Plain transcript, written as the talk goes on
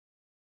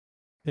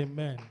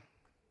Amen.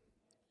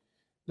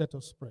 Let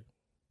us pray.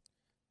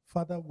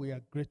 Father, we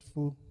are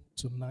grateful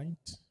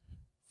tonight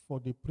for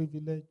the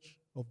privilege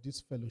of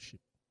this fellowship.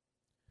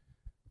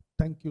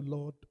 Thank you,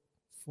 Lord,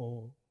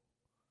 for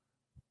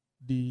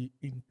the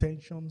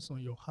intentions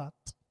on your heart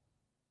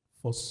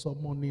for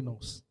summoning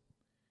us.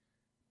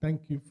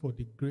 Thank you for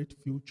the great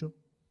future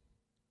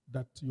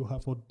that you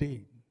have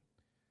ordained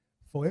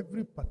for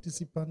every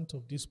participant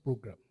of this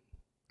program,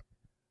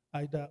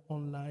 either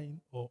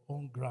online or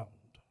on ground.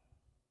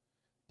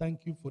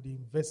 Thank you for the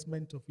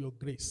investment of your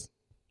grace.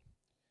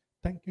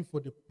 Thank you for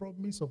the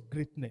promise of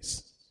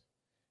greatness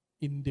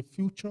in the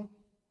future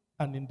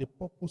and in the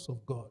purpose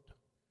of God.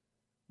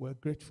 We're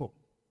grateful.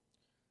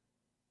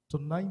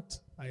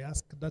 Tonight, I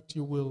ask that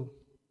you will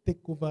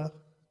take over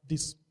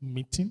this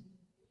meeting.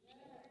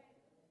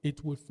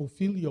 It will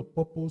fulfill your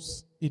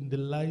purpose in the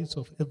lives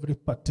of every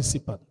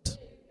participant.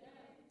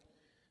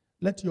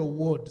 Let your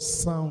word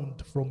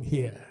sound from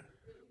here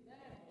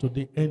to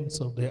the ends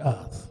of the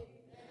earth,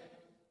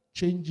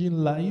 changing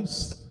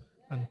lives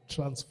and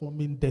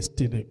transforming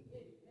destiny.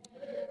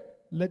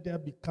 Let there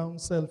be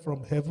counsel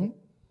from heaven,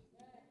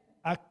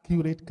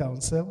 accurate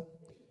counsel,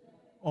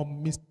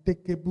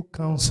 unmistakable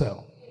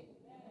counsel,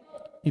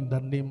 in the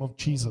name of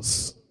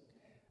Jesus.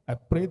 I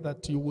pray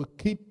that you will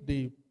keep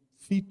the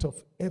feet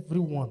of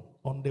everyone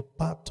on the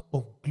path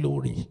of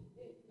glory,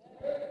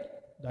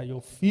 that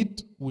your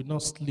feet will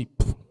not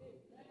slip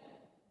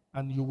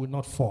and you will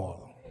not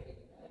fall.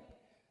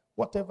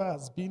 Whatever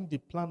has been the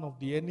plan of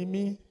the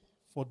enemy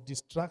for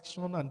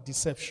distraction and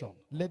deception,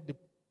 let the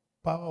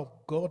power of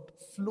God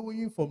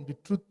flowing from the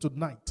truth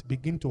tonight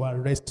begin to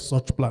arrest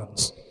such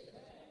plans.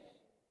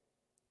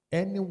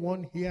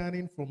 Anyone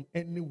hearing from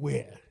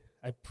anywhere,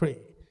 I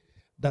pray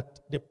that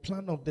the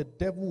plan of the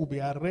devil will be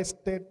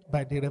arrested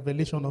by the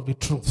revelation of the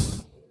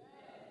truth.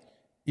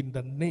 In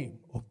the name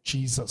of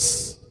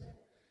Jesus.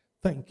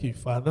 Thank you,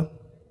 Father.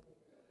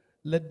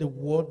 Let the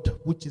word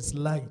which is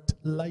light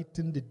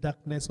lighten the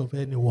darkness of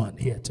anyone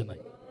here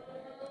tonight.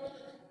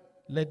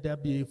 Let there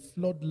be a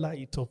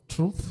floodlight of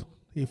truth,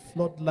 a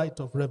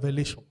floodlight of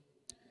revelation,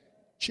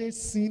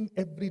 chasing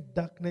every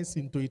darkness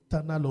into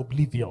eternal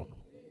oblivion.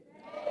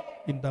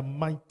 In the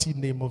mighty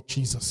name of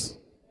Jesus.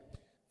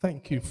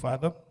 Thank you,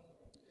 Father.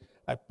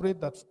 I pray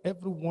that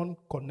everyone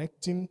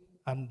connecting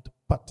and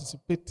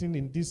participating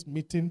in this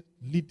meeting,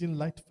 Leading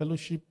Light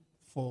Fellowship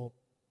for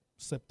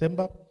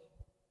September,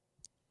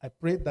 I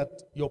pray that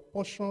your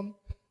portion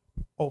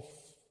of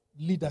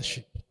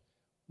leadership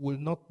will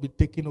not be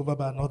taken over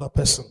by another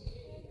person.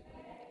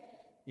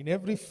 In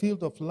every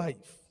field of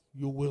life,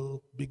 you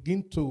will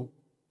begin to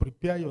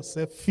prepare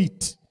yourself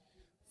fit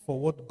for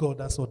what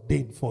God has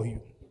ordained for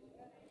you.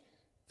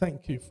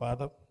 Thank you,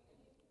 Father.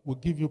 We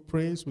give you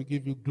praise, we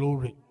give you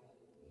glory.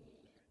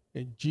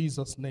 In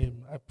Jesus'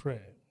 name I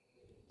pray.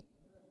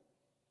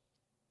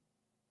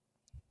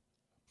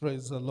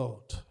 Praise the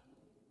Lord.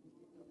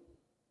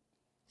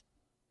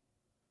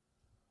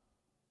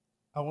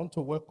 I want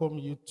to welcome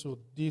you to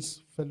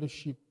this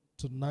fellowship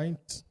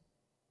tonight.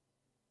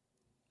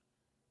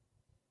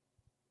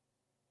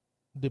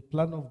 The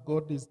plan of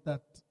God is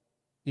that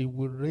He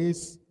will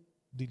raise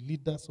the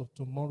leaders of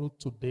tomorrow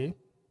today.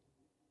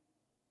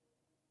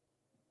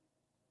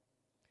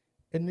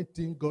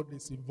 Anything God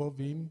is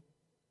involved in,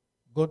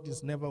 God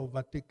is never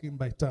overtaken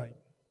by time.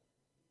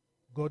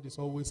 God is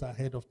always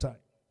ahead of time.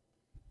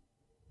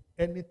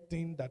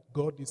 Anything that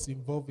God is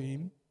involved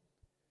in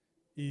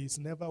is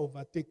never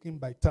overtaken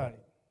by time.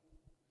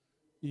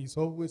 He is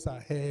always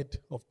ahead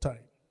of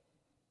time.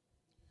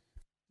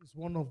 It's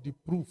one of the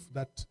proof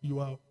that you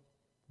are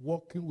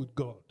walking with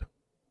God.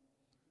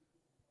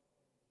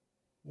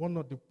 One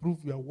of the proof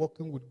you are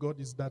walking with God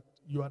is that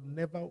you are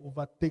never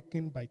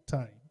overtaken by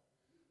time.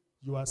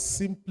 You are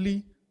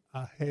simply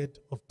ahead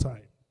of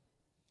time.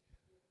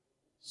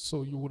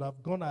 So you would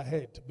have gone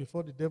ahead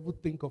before the devil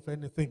think of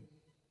anything.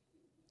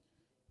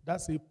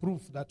 That's a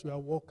proof that you are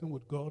walking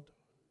with God.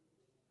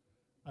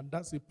 And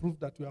that's a proof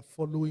that you are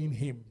following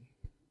Him.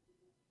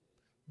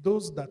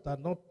 Those that are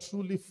not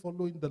truly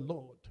following the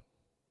Lord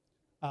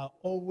are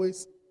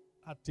always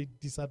at a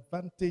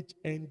disadvantaged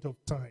end of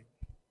time.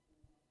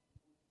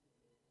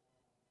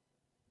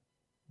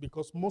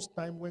 Because most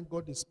time when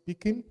God is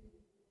speaking,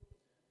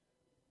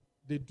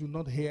 they do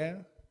not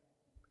hear,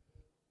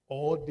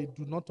 or they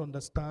do not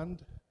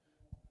understand,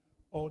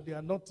 or they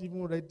are not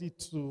even ready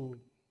to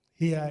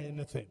hear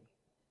anything.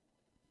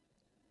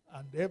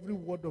 And every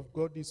word of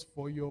God is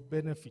for your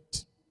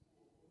benefit.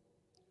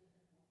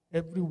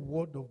 Every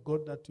word of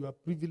God that you are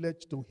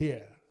privileged to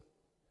hear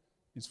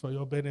is for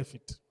your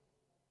benefit.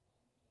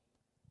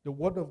 The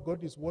word of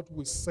God is what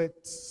will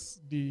set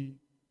the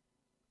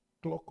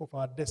clock of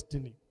our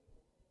destiny.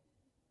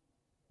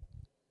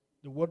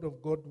 The word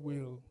of God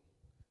will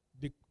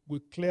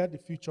clear the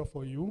future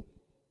for you.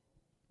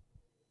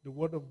 The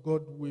word of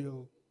God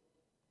will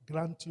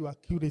grant you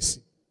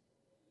accuracy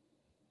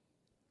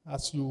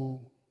as you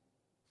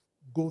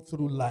go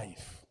through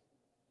life.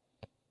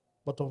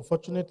 But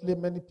unfortunately,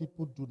 many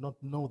people do not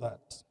know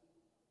that.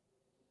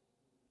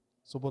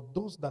 So, but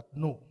those that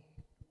know,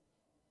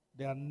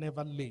 They are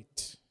never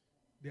late.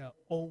 They are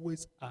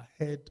always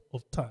ahead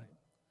of time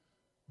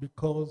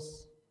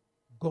because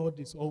God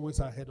is always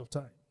ahead of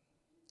time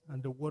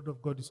and the Word of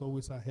God is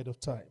always ahead of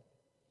time.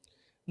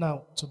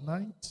 Now,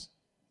 tonight,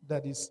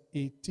 that is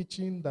a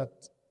teaching that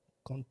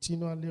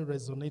continually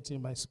resonates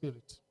in my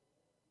spirit.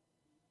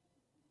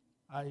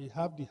 I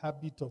have the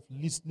habit of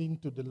listening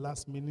to the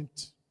last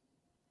minute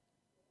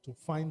to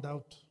find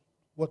out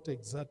what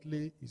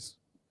exactly is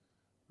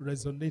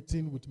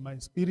resonating with my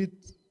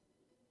spirit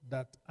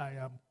that I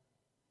am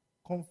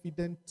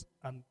confident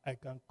and I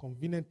can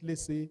conveniently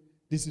say,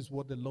 this is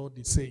what the Lord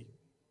is saying.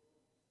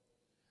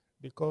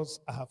 Because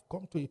I have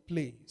come to a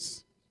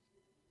place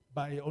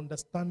by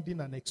understanding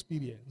and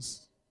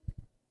experience,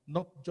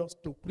 not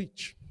just to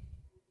preach,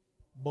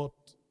 but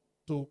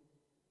to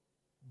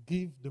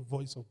give the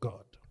voice of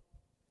God.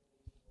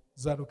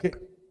 Is that okay?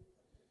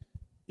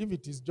 If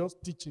it is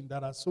just teaching,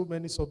 there are so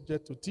many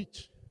subjects to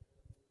teach.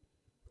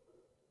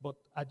 But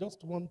I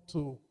just want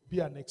to be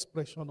an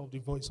expression of the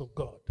voice of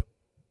God.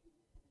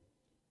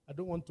 I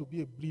don't want to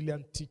be a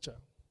brilliant teacher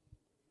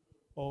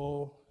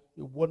or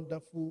a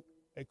wonderful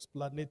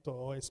explanator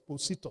or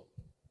expositor.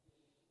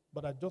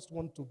 But I just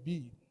want to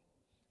be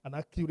an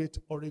accurate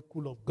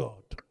oracle of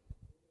God,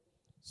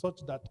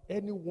 such that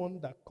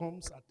anyone that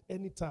comes at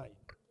any time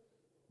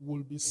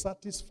will be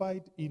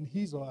satisfied in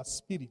his or her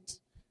spirit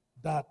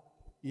that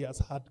he has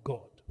heard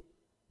God.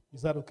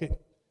 Is that okay?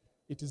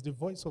 It is the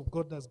voice of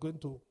God that's going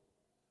to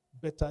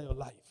better your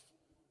life.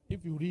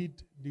 If you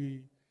read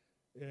the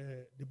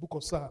book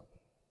of Psalm,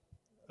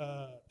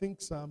 I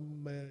think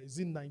Psalm is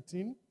in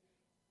 19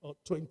 or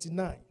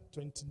 29.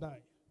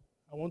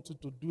 I want you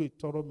to do a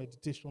thorough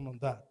meditation on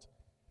that.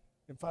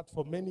 In fact,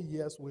 for many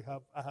years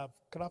I have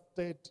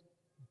crafted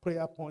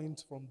prayer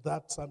points from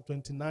that Psalm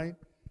 29,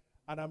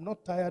 and I'm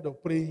not tired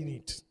of praying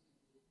it.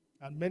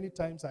 And many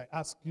times I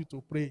ask you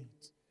to pray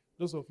it.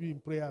 Those of you in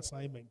prayer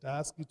assignment, I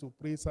ask you to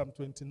pray Psalm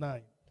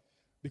 29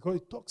 because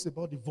it talks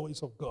about the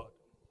voice of God.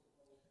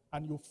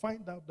 And you'll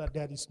find out that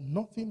there is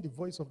nothing the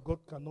voice of God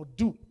cannot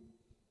do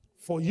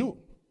for you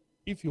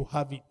if you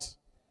have it.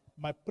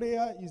 My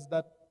prayer is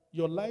that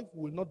your life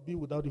will not be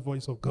without the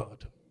voice of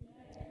God.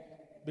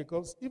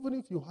 Because even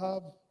if you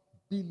have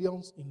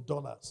billions in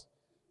dollars,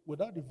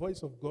 without the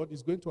voice of God,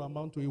 it's going to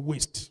amount to a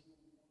waste.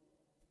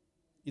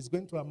 It's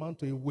going to amount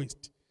to a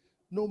waste.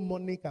 No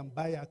money can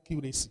buy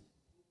accuracy.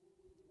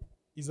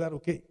 Is that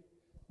okay?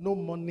 No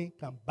money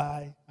can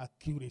buy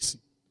accuracy.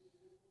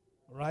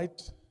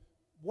 Right?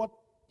 What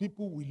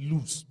people will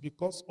lose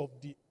because of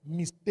the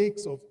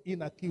mistakes of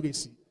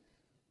inaccuracy,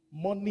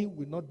 money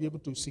will not be able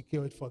to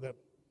secure it for them.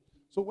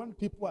 So when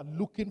people are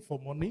looking for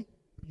money,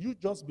 you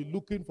just be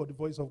looking for the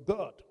voice of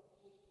God.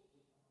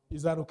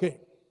 Is that okay?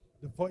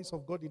 The voice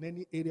of God in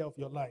any area of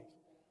your life.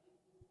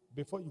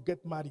 Before you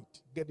get married,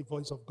 get the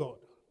voice of God.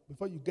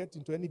 Before you get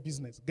into any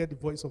business, get the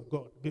voice of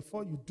God.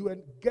 Before you do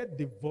anything, get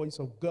the voice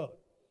of God.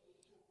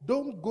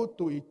 Don't go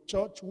to a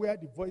church where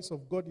the voice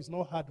of God is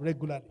not heard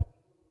regularly.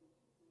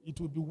 It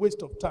will be a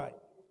waste of time.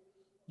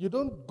 You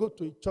don't go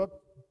to a church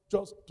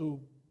just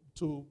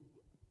to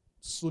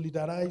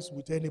solidarize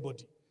with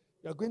anybody.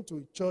 You are going to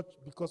a church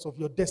because of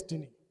your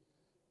destiny.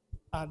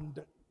 And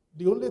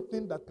the only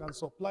thing that can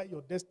supply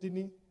your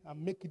destiny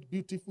and make it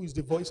beautiful is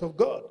the voice of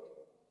God.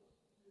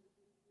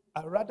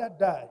 I'd rather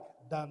die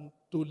than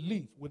to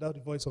live without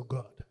the voice of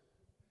God.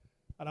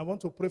 And I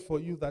want to pray for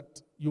you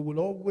that you will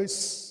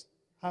always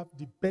have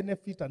the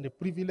benefit and the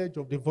privilege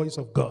of the voice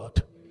of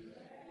God.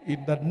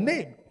 In the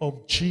name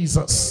of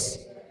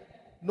Jesus.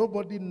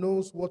 Nobody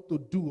knows what to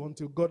do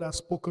until God has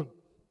spoken.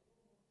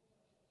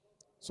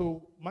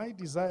 So my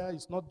desire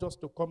is not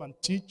just to come and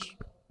teach,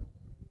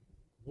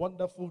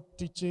 wonderful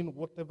teaching,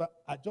 whatever.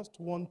 I just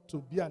want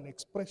to be an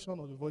expression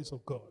of the voice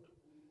of God.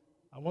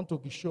 I want to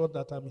be sure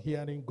that I'm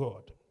hearing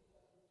God.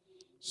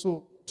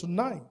 So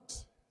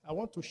tonight, I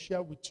want to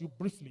share with you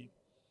briefly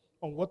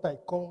on what I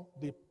call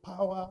the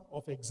power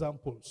of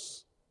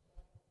examples.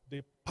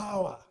 The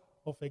power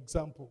of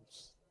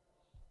examples.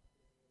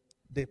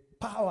 The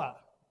power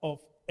of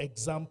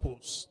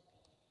examples.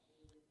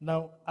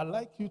 Now, I'd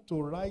like you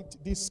to write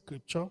this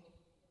scripture.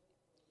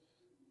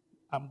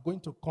 I'm going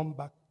to come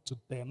back to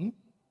them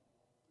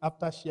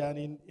after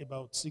sharing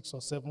about 6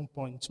 or 7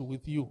 points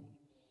with you.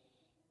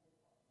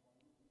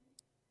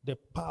 The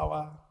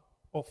power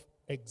of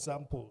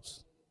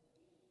examples.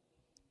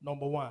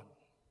 Number 1,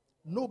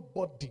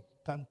 nobody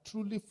can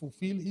truly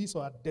fulfill his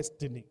or her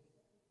destiny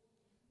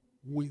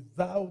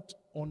without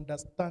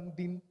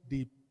understanding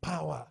the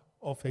power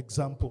of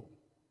example.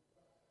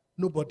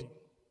 Nobody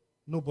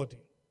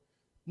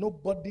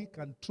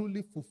can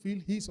truly fulfill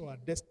his or her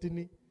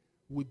destiny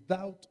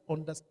without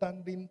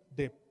understanding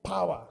the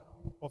power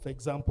of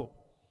example.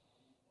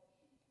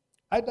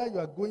 Either you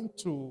are going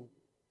to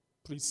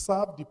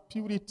preserve the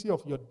purity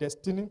of your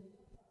destiny,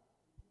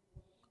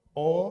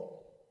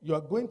 or you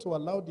are going to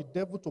allow the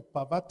devil to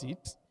pervert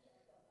it.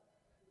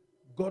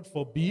 God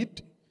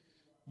forbid.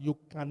 You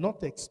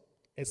cannot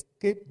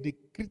escape the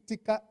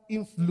critical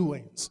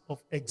influence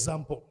of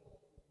example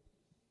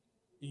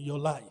in your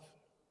life.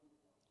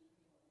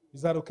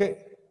 Is that okay?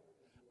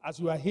 As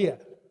you are here,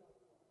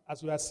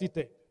 as you are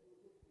seated,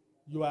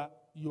 you are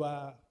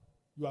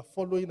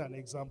following an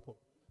example,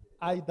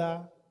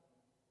 either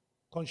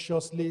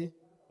consciously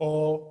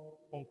or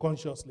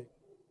unconsciously.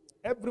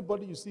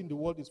 Everybody you see in the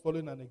world is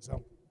following an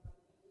example.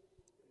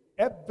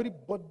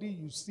 Everybody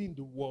you see in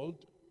the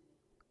world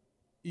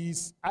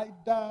is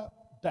either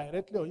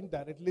directly or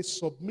indirectly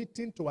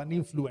submitting to an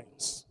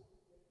influence.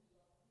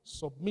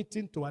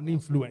 Submitting to an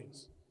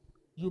influence.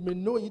 You may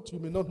know it, you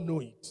may not know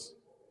it.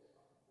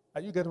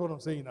 Are you getting what I'm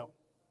saying now?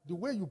 The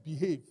way you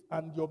behave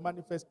and your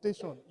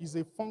manifestation is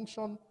a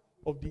function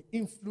of the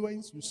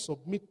influence you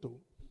submit to,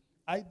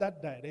 either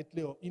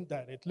directly or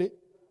indirectly,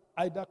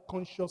 either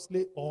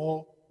consciously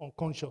or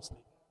unconsciously.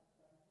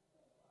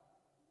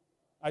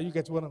 Are you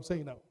getting what I'm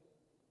saying now?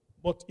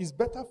 But it's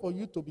better for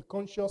you to be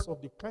conscious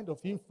of the kind of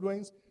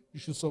influence you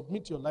should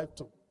submit your life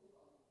to.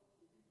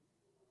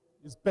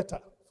 It's better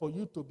for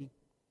you to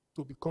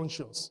be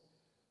conscious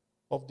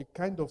of the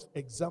kind of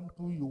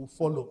example you will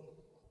follow,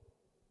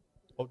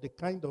 of the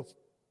kind of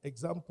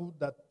example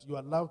that you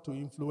allow to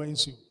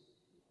influence you.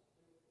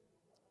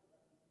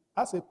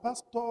 As a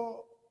pastor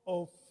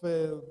of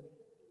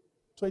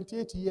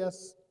 28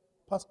 years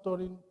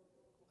pastoring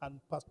and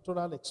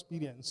pastoral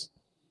experience,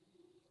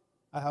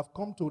 I have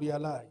come to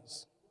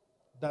realize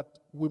that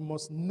we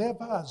must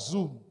never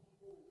assume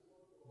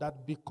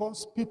that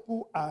because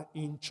people are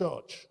in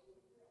church,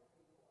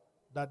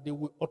 that they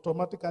will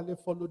automatically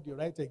follow the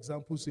right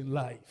examples in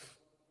life.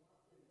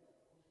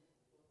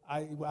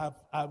 I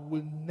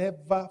will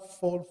never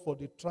fall for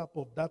the trap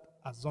of that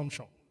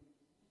assumption.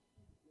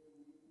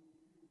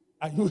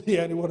 Are you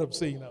hearing what I'm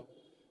saying now?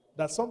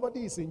 That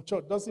somebody is in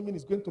church doesn't mean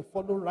he's going to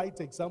follow right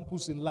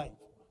examples in life.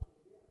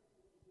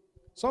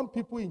 Some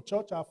people in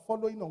church are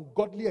following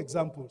ungodly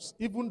examples,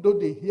 even though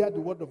they hear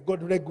the word of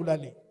God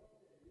regularly.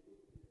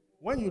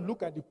 When you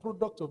look at the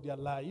product of their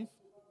life,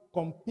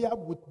 compare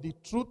with the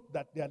truth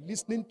that they are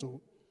listening to,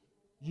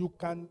 you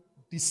can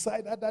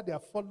decide either they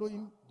are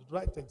following the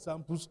right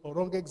examples or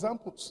wrong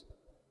examples.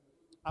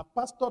 I've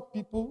pastored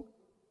people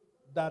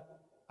that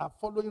are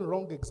following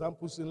wrong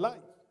examples in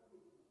life,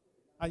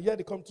 and yet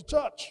they come to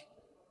church.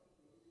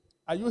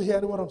 Are you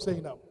hearing what I'm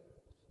saying now?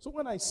 So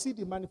when I see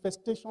the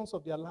manifestations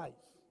of their life,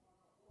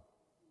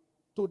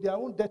 to their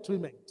own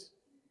detriment,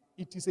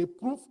 it is a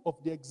proof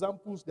of the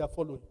examples they are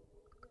following.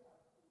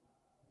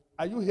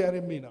 Are you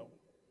hearing me now?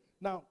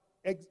 Now,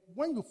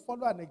 when you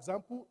follow an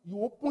example,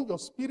 you open your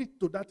spirit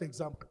to that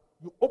example.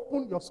 You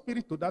open your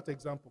spirit to that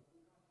example.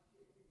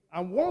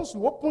 And once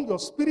you open your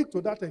spirit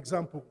to that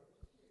example,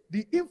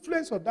 the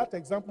influence of that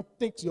example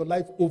takes your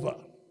life over.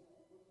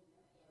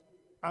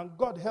 And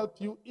God help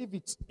you, if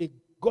it's a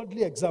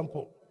godly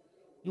example,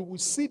 you will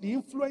see the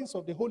influence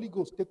of the Holy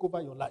Ghost take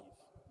over your life.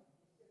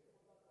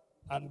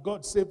 And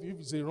God save you if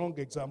it's a wrong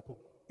example,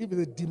 if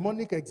it's a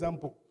demonic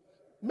example.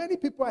 Many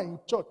people are in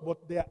church,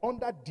 but they are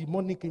under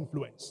demonic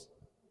influence.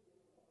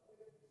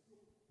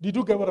 Did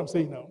you get what I'm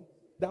saying now?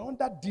 They're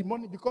under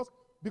demonic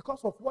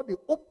because of what they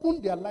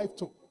open their life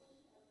to.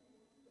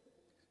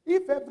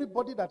 If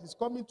everybody that is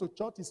coming to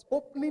church is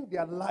opening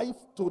their life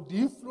to the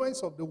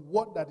influence of the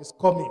word that is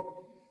coming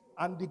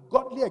and the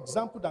godly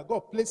example that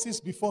God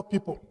places before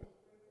people,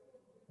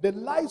 the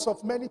lives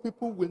of many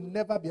people will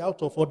never be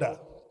out of order.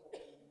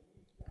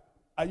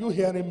 Are you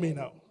hearing me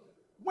now?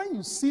 When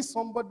you see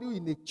somebody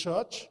in a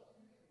church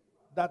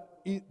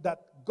that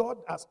God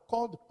has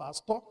called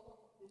pastor,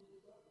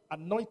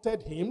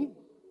 anointed him,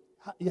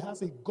 he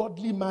has a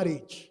godly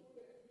marriage,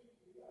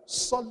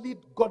 solid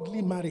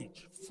godly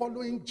marriage,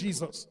 following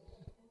Jesus.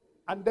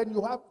 And then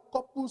you have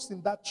couples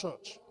in that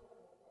church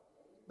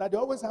that they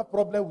always have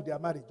problem with their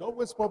marriage,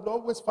 always problem,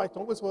 always fight,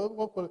 always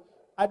problem.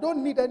 I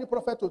don't need any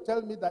prophet to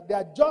tell me that they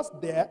are just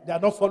there, they are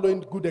not following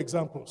good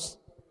examples.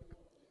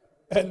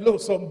 Hello,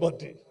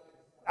 somebody.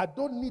 I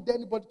don't need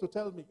anybody to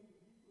tell me.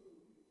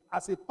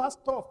 As a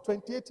pastor of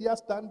 28 years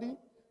standing,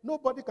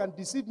 nobody can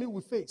deceive me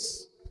with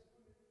face.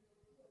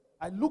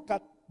 I look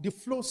at the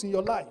flows in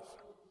your life.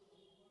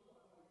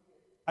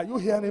 Are you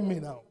hearing me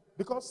now?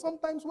 Because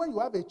sometimes when you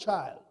have a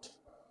child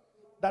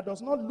that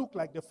does not look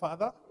like the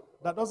father,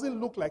 that doesn't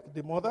look like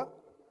the mother,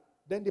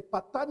 then the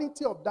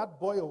paternity of that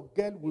boy or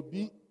girl will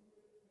be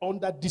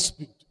under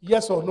dispute.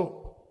 Yes or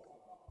no?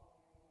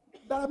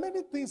 There are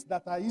many things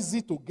that are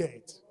easy to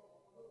get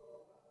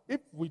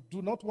if we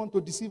do not want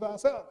to deceive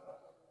ourselves.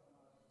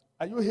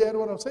 Are you hearing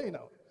what I'm saying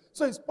now?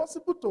 So it's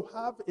possible to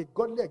have a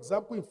godly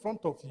example in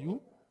front of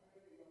you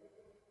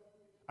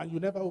and you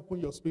never open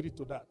your spirit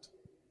to that.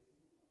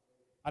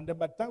 And then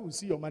by the time we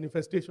see your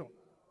manifestation,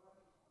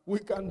 we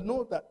can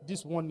know that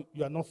this one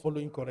you are not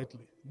following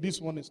correctly. This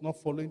one is not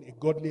following a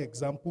godly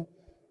example.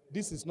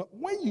 This is not.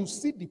 When you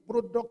see the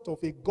product of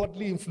a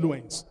godly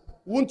influence,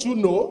 won't you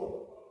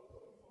know?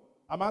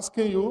 I'm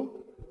asking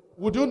you,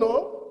 would you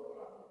know?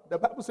 The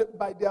Bible said,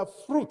 by their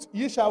fruit,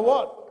 ye shall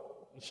what?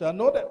 You shall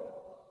know them.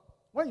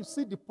 When you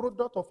see the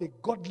product of a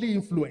godly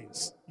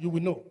influence, you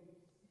will know.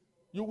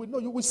 You will know,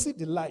 you will see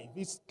the life.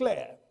 It's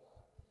clear.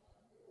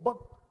 But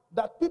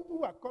that people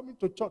who are coming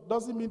to church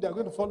doesn't mean they're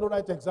going to follow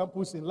right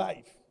examples in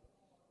life.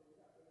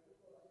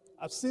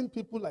 I've seen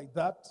people like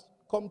that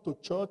come to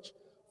church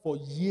for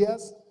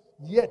years,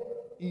 yet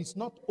he's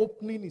not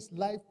opening his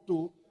life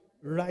to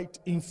right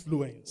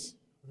influence,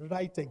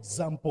 right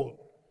example.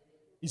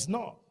 It's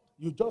not.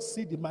 You just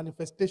see the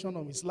manifestation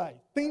of his life.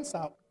 Things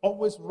are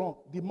always wrong.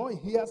 The more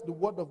he hears the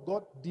word of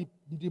God, the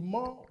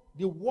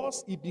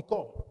worse he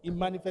becomes in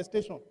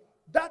manifestation.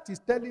 That is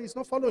telling he's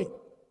not following.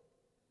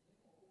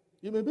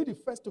 He may be the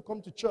first to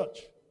come to church.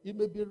 He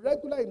may be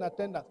regular in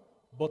attendance,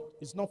 but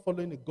he's not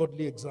following a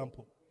godly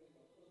example.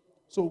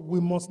 So we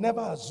must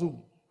never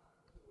assume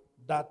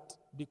that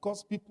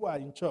because people are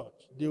in church,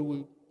 they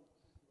will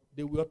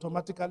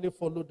automatically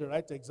follow the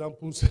right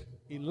examples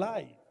in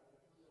life.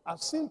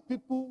 I've seen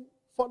people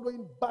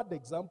following bad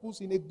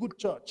examples in a good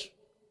church.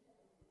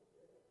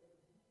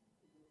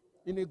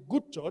 In a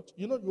good church,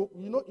 in a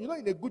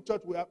good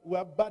church we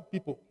have bad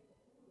people.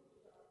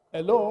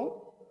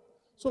 Hello?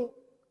 So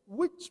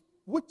which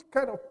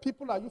kind of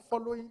people are you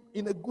following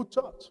in a good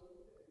church?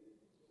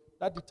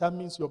 That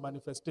determines your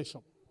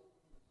manifestation.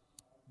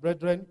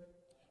 Brethren,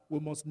 we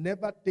must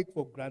never take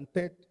for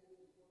granted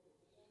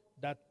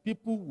that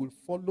people will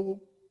follow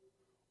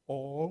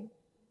or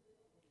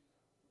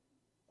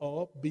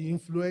be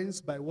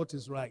influenced by what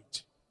is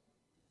right.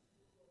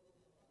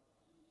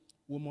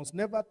 We must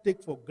never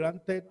take for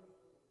granted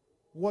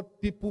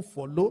what people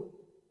follow,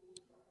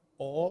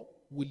 or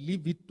we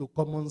leave it to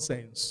common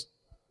sense.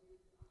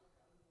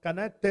 Can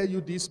I tell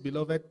you this,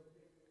 beloved?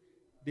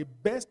 The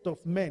best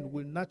of men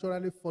will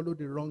naturally follow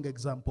the wrong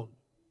example.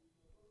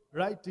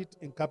 Write it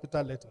in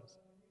capital letters.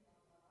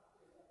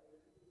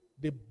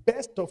 The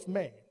best of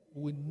men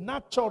will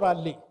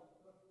naturally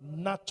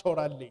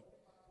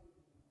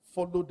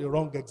follow the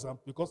wrong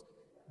example, because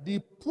the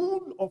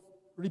pull of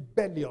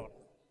rebellion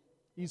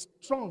is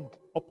strong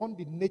upon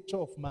the nature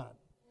of man.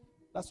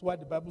 That's why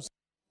the Bible says,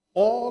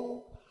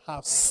 all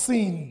have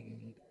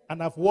sinned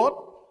and have what?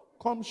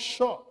 Come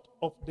short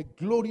of the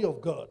glory of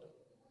God.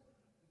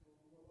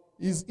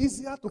 It's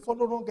easier to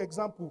follow wrong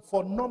example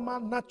for normal,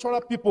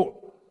 natural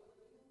people.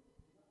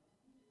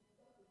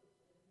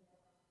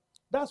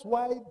 That's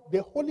why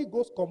the Holy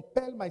Ghost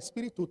compelled my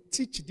spirit to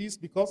teach this,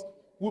 because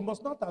we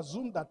must not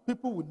assume that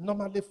people will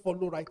normally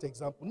follow right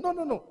example.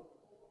 No.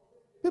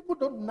 People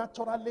don't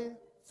naturally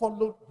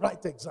follow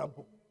right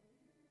example.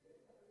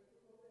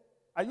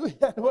 Are you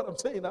hearing what I'm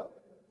saying now?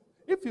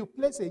 If you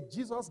place a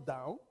Jesus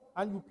down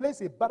and you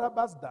place a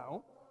Barabbas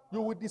down,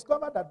 you will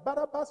discover that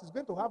Barabbas is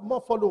going to have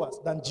more followers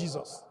than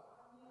Jesus.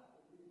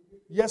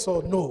 Yes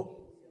or no?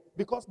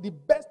 Because the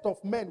best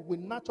of men will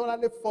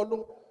naturally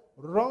follow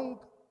wrong,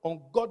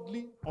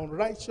 ungodly,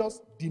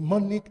 unrighteous,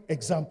 demonic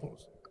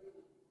examples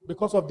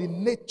because of the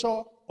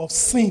nature of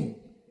sin.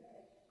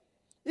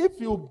 If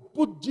you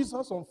put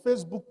Jesus on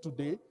Facebook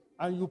today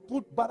and you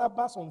put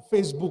Barabbas on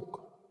Facebook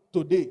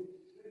today,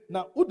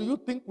 now who do you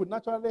think will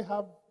naturally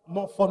have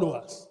more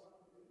followers?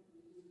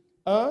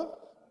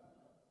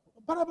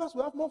 Barabbas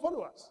will have more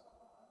followers.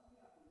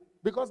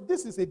 Because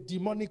this is a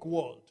demonic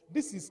world.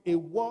 This is a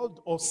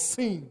world of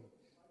sin.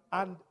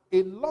 And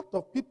a lot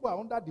of people are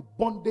under the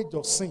bondage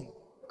of sin.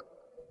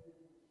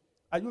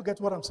 Are you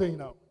get what I'm saying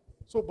now?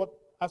 So, but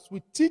as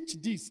we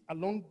teach this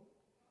along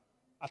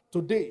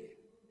today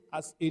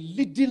as a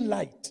leading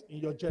light in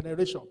your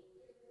generation,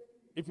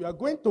 if you are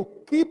going to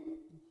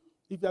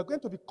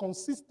be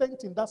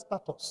consistent in that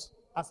status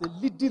as a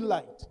leading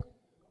light,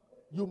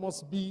 you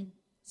must be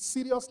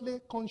seriously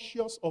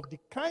conscious of the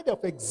kind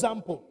of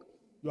example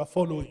you are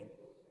following.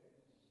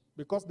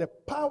 Because the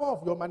power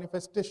of your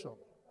manifestation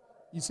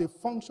is a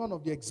function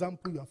of the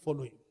example you are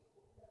following.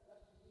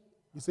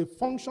 It's a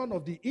function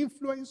of the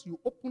influence you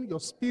open your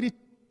spirit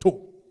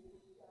to.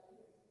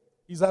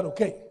 Is that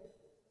okay?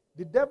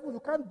 The devil,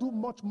 you can't do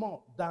much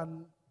more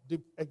than the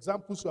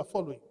examples you are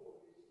following.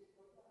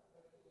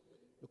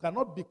 You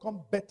cannot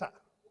become better.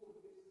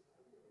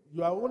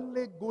 You are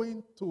only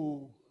going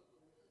to,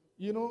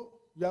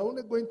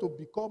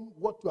 become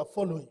what you are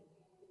following.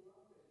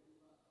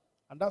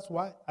 And that's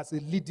why, as a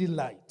leading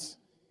light,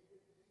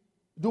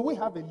 do we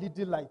have a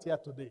leading light here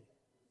today?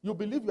 You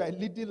believe you are a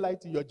leading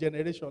light in your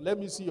generation? Let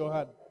me see your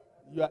hand.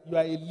 You are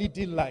a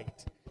leading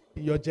light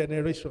in your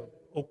generation.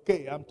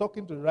 Okay, I'm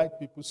talking to the right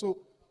people. So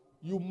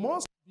you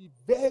must be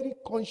very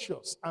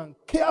conscious and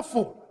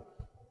careful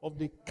of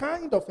the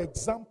kind of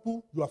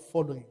example you are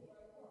following.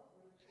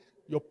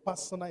 Your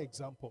personal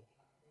example,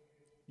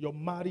 your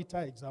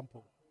marital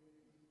example,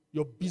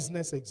 your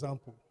business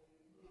example.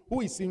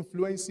 Who is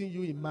influencing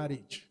you in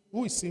marriage?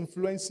 Who is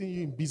influencing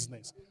you in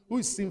business? Who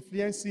is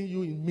influencing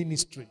you in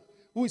ministry?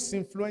 Who is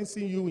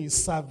influencing you in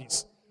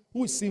service?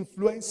 Who is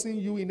influencing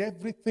you in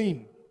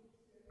everything?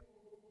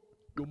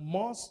 You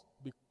must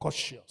be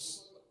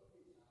cautious.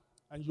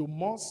 And you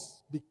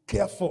must be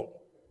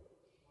careful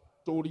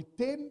to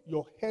retain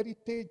your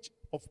heritage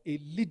of a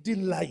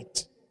leading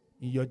light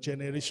in your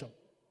generation.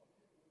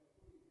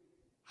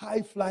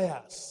 High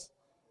flyers,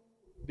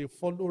 they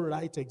follow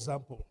right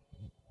example.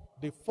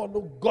 They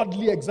follow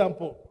godly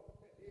example.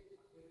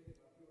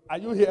 Are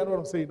you hearing what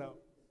I'm saying now?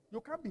 You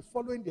can't be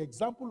following the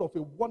example of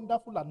a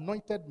wonderful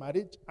anointed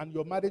marriage and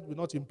your marriage will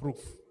not improve.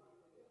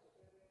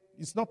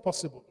 It's not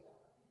possible.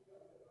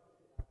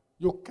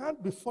 You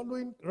can't be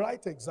following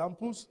right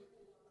examples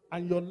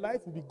and your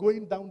life will be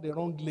going down the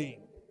wrong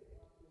lane.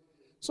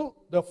 So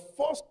the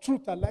first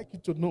truth I'd like you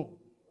to know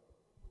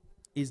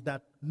is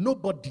that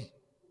nobody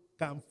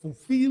can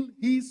fulfill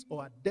his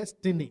or her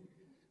destiny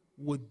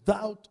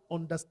without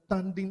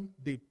understanding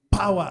the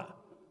power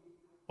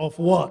of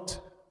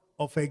what?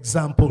 Of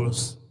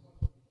examples.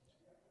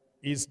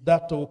 Is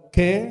that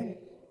okay?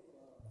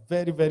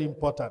 Very, very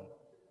important.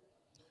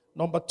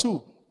 Number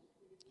two,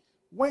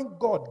 when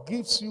God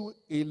gives you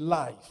a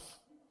life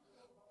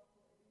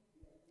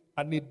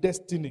and a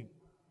destiny,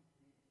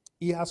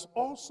 he has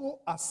also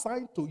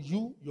assigned to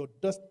you your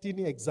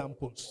destiny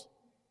examples.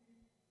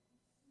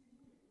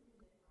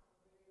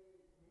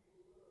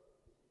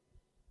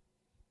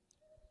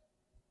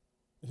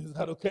 Is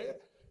that okay?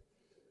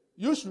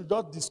 You should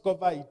just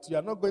discover it. You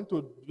are not going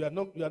to, you are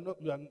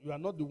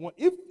not the one.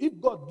 If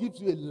God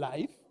gives you a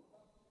life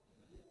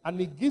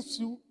and he gives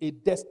you a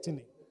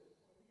destiny,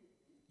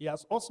 he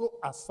has also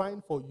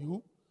assigned for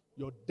you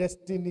your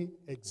destiny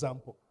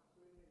example.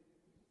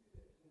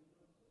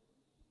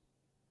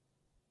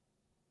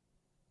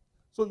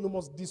 So you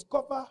must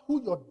discover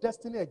who your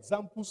destiny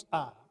examples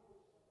are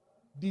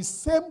the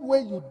same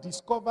way you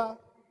discover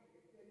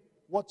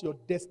what your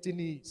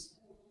destiny is.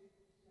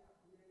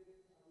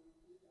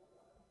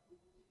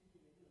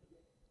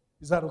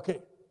 Is that okay?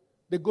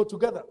 They go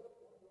together.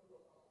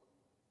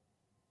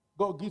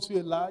 God gives you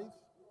a life,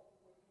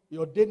 he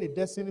ordained a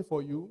destiny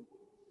for you,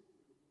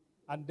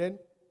 and then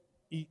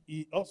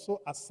he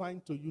also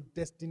assigned to you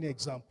destiny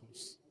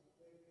examples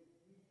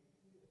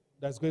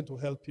that's going to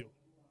help you.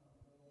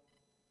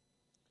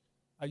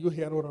 Are you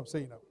hearing what I'm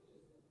saying now?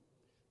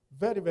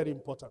 Very, very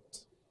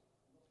important.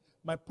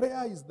 My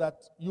prayer is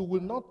that you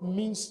will not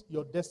miss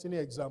your destiny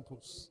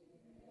examples.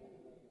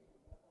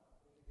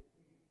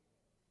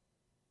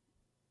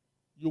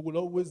 You will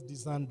always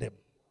discern them.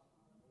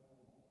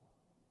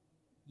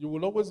 You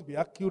will always be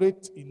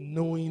accurate in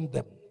knowing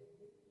them.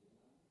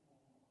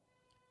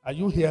 Are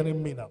you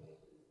hearing me now?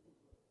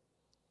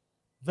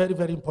 Very,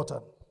 very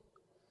important.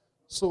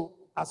 So,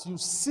 as you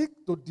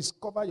seek to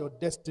discover your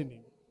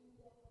destiny,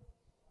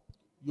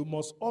 you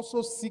must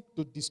also seek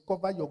to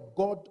discover your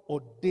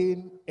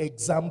God-ordained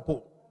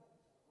example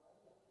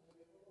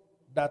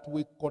that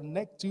will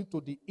connect you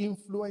to the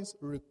influence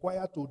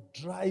required to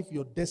drive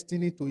your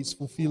destiny to its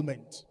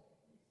fulfillment.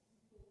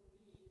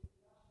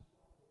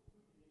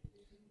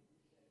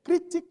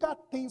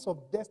 Critical things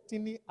of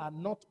destiny are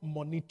not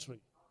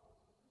monetary.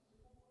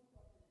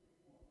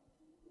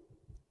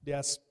 They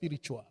are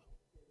spiritual.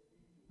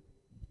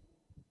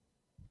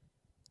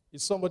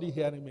 Is somebody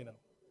hearing me now?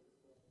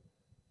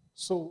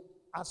 So,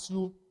 as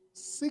you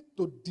seek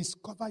to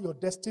discover your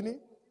destiny,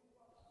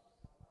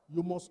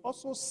 you must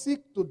also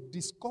seek to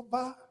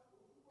discover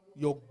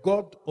your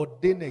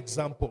God-ordained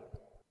example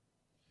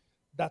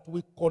that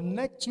will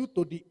connect you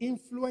to the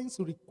influence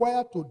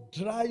required to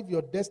drive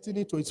your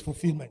destiny to its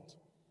fulfillment.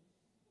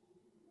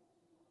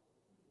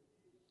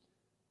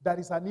 There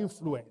is an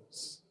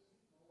influence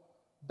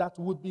that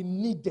will be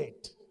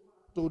needed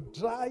to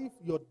drive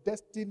your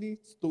destiny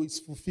to its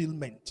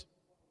fulfillment.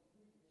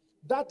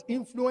 That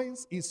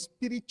influence is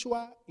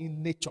spiritual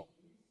in nature.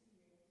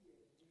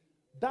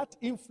 That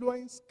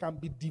influence can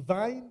be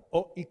divine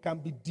or it can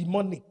be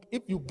demonic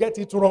if you get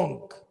it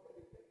wrong.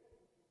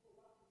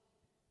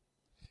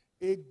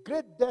 A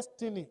great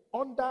destiny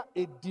under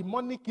a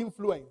demonic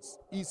influence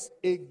is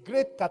a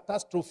great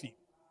catastrophe.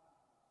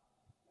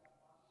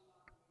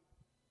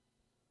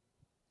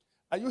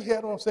 Are you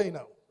hearing what I'm saying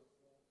now?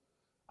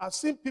 I've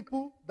seen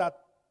people that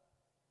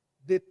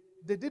they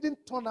didn't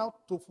turn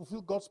out to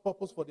fulfill God's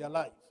purpose for their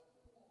life.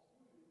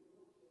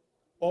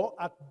 Or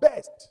at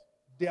best,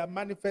 their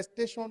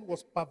manifestation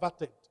was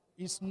perverted.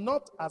 It's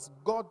not as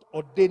God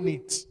ordained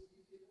it.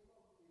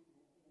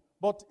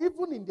 But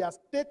even in their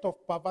state of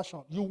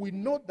perversion, you will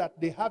know that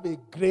they have a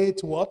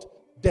great what?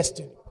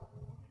 Destiny.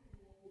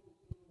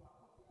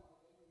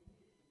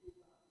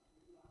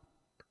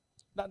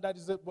 That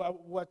is I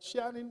was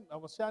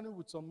sharing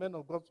with some men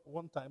of God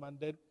one time, and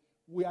then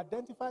we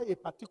identify a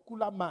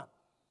particular man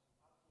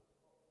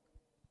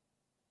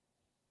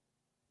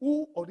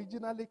who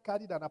originally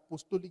carried an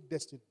apostolic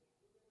destiny.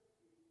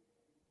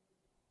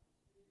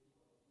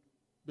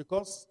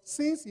 Because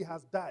since he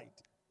has died,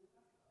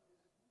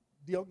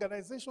 the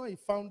organization he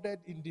founded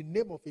in the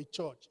name of a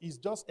church is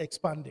just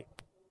expanding.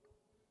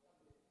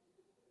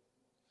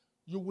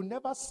 You will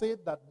never say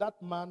that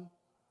that man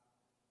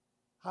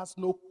has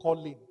no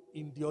calling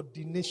in the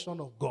ordination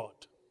of God.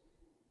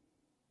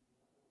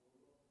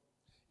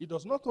 He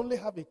does not only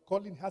have a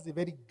calling, he has a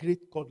very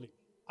great calling,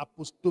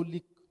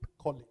 apostolic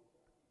calling.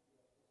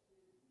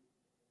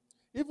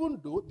 Even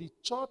though the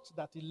church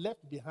that he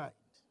left behind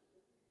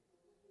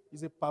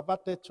is a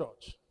perverted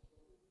church.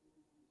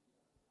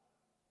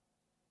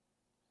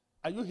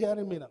 Are you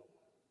hearing me now?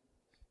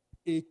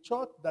 A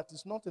church that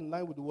is not in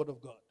line with the word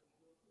of God.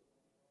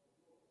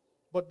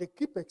 But they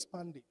keep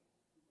expanding.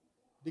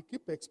 They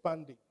keep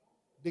expanding.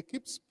 They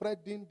keep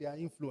spreading their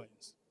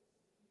influence.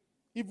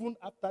 even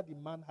after the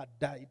man had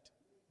died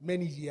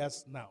many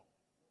years now.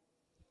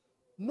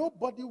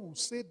 Nobody will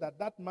say that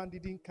that man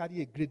didn't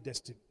carry a great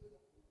destiny.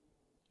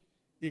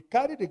 He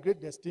carried a great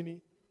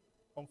destiny.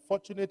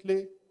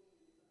 Unfortunately,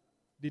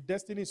 the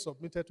destiny is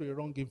submitted to a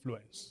wrong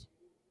influence.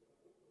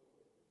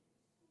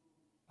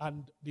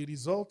 And the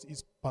result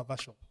is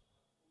perversion.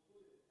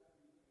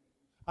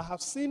 I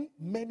have seen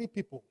many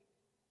people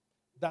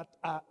that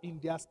are in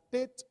their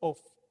state of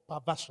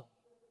perversion,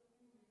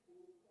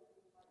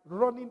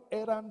 running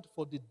errand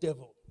for the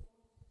devil.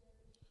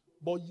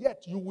 But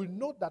yet you will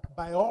know that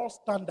by all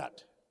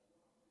standard,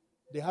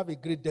 they have a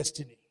great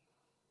destiny.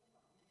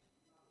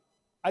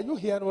 Are you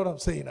hearing what I'm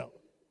saying now?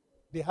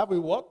 They have a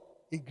what?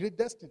 A great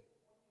destiny.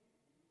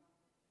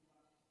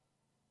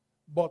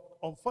 But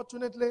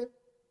unfortunately,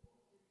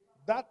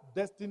 that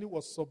destiny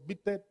was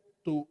submitted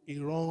to a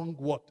wrong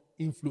what?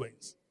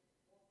 Influence.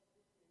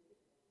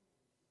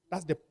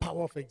 That's the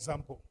power of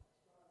example.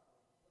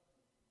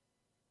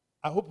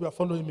 I hope you are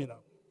following me now.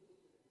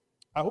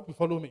 I hope you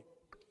follow me.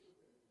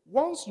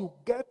 Once you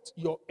get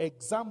your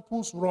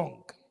examples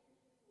wrong,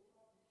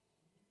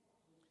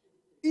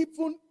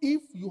 even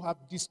if you have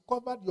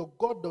discovered your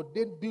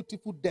God-ordained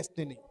beautiful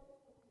destiny,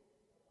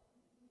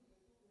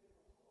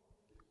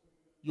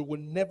 you will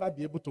never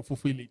be able to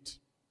fulfill it.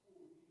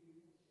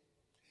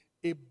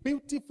 A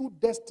beautiful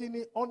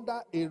destiny under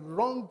a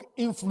wrong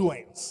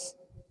influence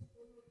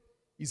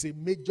is a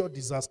major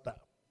disaster.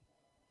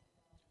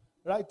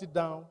 Write it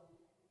down.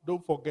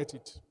 Don't forget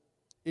it.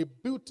 A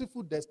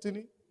beautiful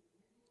destiny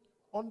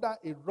under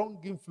a wrong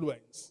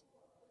influence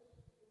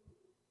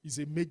is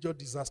a major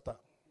disaster.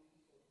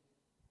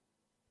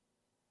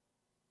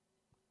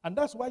 And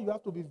that's why you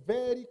have to be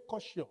very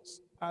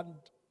cautious and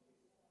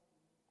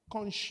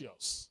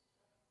conscious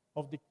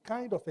of the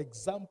kind of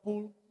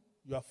example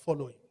you are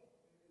following.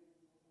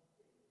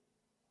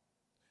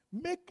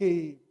 Make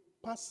a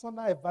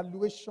personal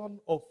evaluation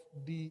of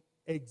the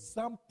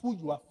example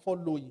you are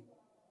following,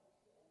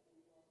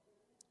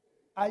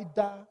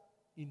 either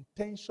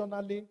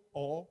intentionally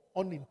or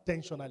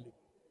unintentionally.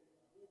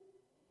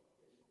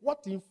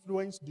 What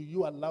influence do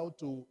you allow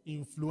to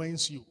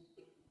influence you?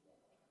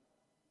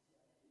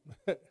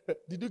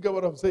 Did you get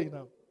what I'm saying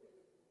now?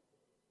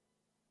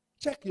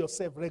 Check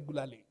yourself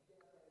regularly.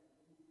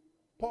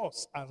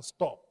 Pause and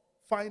stop.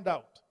 Find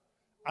out,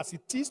 as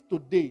it is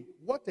today,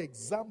 what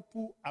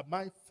example am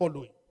I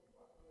following?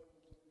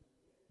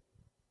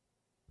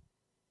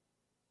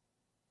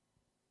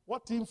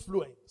 What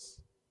influence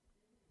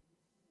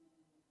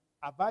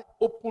have I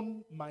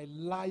opened my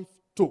life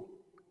to?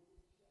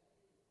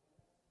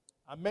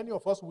 And many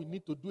of us will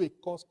need to do a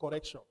course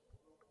correction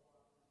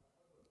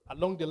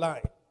along the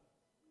line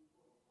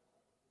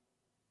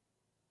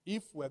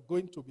if we're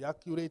going to be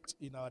accurate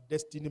in our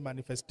destiny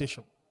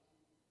manifestation.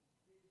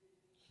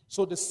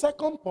 So the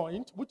second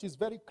point, which is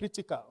very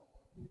critical,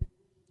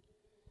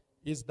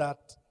 is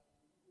that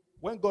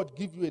when God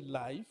gives you a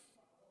life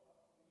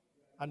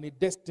and a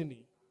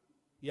destiny,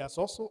 He has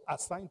also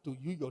assigned to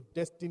you your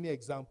destiny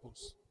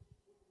examples.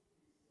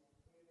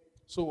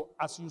 So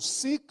as you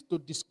seek to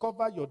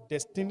discover your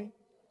destiny,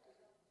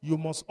 you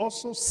must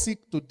also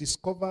seek to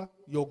discover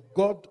your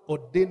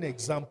God-ordained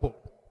example.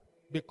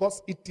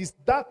 Because it is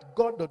that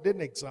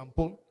God-ordained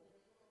example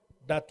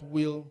that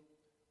will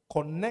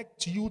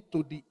connect you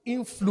to the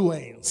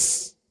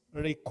influence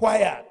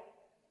required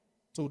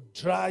to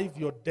drive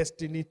your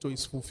destiny to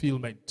its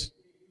fulfillment.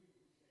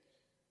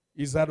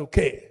 Is that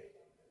okay?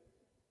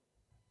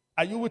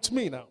 Are you with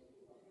me now?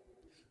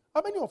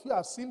 How many of you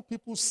have seen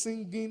people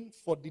singing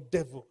for the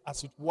devil,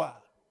 as it were?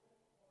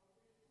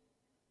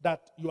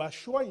 That you are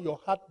sure in your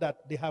heart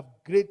that they have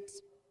great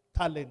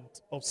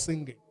talent of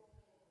singing.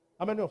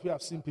 How many of you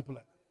have seen people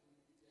like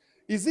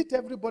that? Is it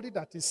everybody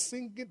that is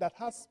singing that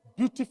has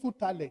beautiful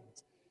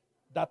talent,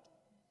 that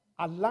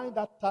align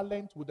that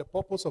talent with the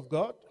purpose of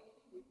God?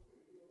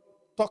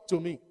 Talk to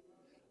me.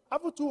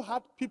 Haven't you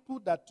had people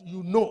that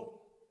you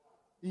know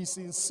is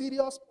in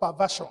serious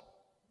perversion,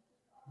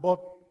 but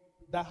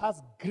that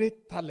has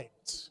great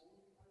talent,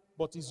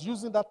 but is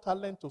using that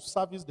talent to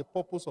service the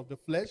purpose of the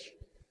flesh,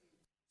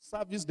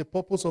 service the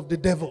purpose of the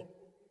devil?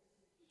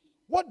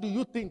 What do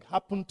you think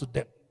happened to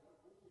them?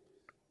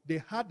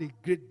 They had a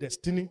great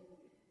destiny,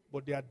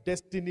 but their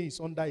destiny is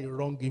under a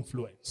wrong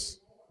influence.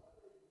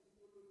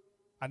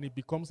 And it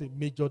becomes a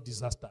major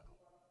disaster.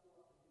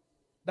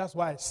 That's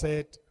why I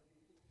said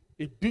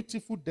a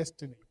beautiful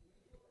destiny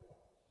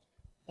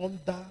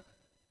under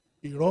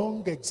a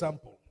wrong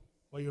example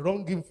or a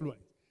wrong influence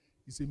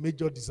is a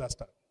major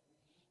disaster.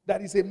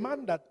 There is a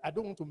man that I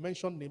don't want to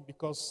mention name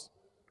because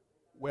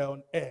we're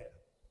on air.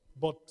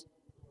 But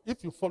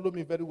if you follow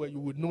me very well, you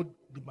will know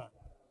the man.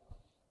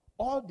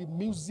 All the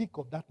music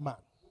of that man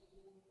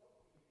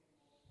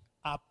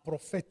are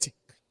prophetic.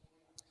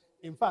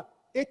 In fact,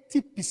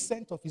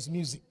 80% of his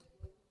music,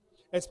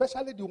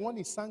 especially the one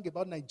he sang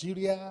about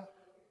Nigeria,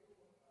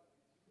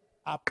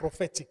 are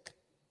prophetic.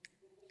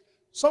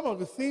 Some of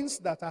the things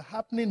that are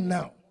happening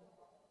now,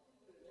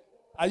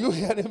 are you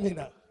hearing me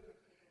now?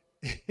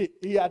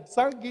 He had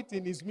sung it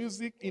in his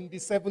music in the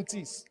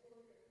 70s.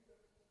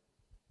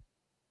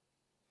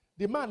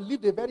 The man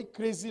lived a very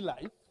crazy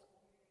life,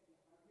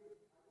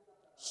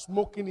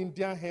 smoking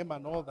Indian hemp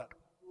and all that.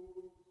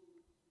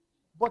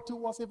 But he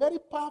was a very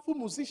powerful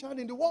musician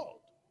in the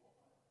world.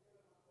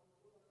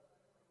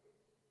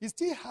 He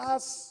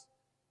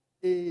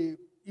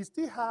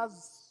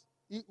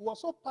was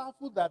so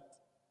powerful that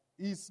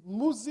his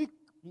music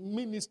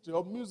ministry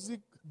or music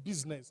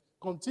business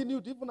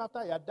continued even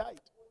after he had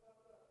died.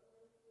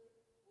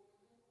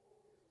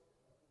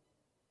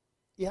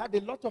 He had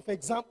a lot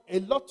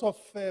of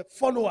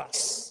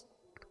followers.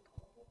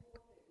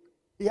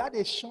 He had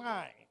a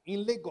shrine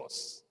in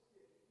Lagos.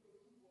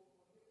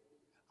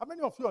 How many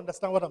of you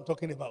understand what I'm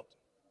talking about?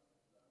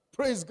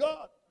 Praise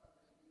God.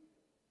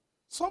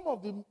 Some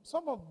of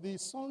the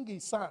songs he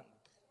sang,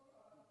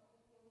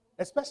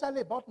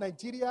 especially about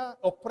Nigeria,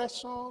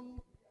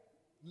 oppression,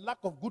 lack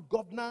of good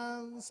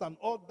governance and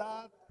all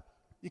that,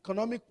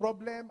 economic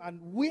problem, and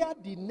where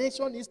the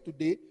nation is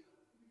today,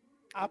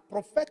 are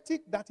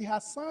prophetic that he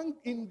has sung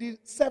in the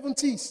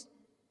 70s.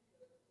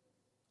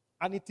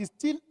 And it is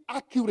still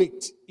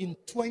accurate in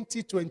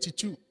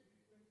 2022.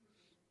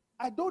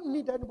 I don't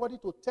need anybody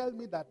to tell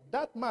me that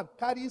that man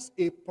carries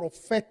a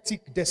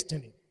prophetic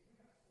destiny.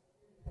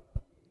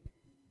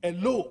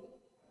 Hello.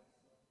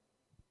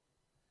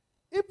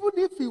 Even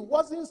if he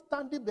wasn't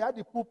standing behind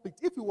the pulpit,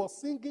 if he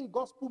was singing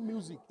gospel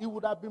music, it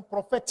would have been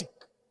prophetic.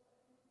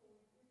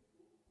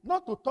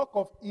 Not to talk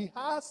of he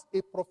has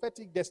a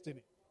prophetic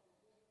destiny,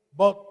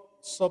 but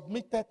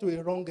submitted to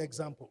a wrong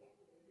example,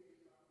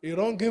 a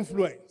wrong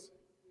influence,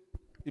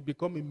 it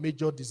becomes a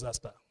major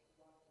disaster.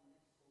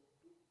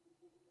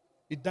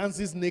 He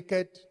dances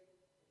naked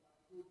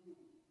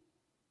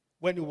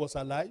when he was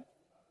alive.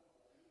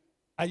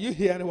 Are you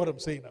hearing what I'm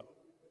saying now?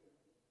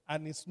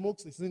 And he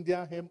smokes his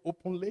Indian hemp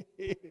openly.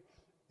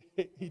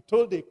 He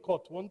told a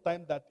court one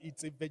time that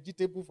it's a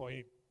vegetable for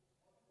him.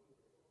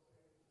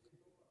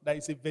 That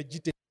it's a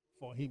vegetable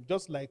for him.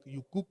 Just like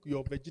you cook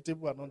your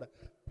vegetable and all that.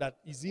 That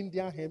his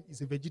Indian hemp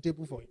is a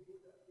vegetable for him.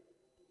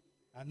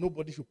 And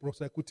nobody should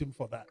prosecute him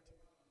for that.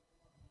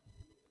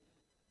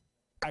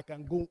 I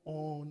can go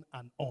on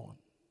and on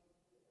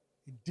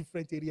in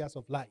different areas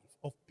of life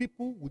of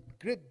people with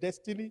great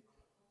destiny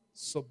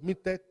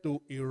submitted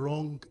to a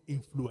wrong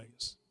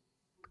influence.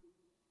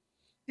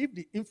 If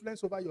the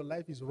influence over your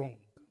life is wrong,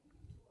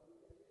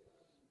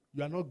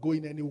 you are not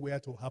going anywhere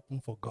to happen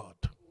for God.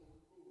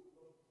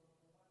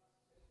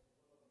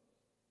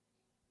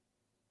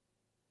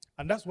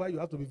 And that's why you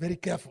have to be very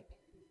careful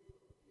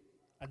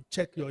and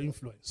check your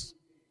influence.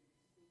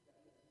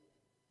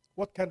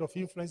 What kind of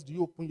influence do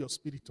you open your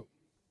spirit to?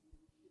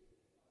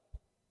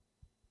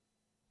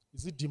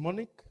 Is it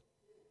demonic?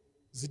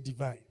 Is it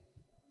divine?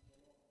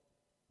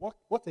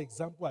 What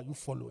example are you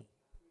following?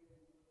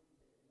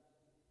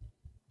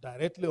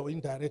 Directly or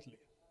indirectly?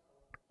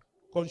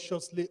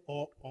 Consciously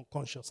or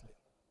unconsciously?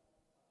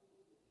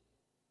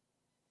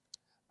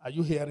 Are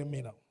you hearing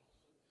me now?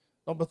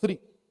 Number 3.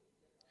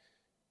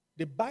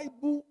 The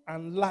Bible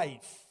and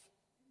life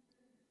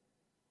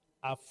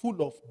are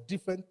full of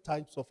different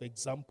types of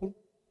examples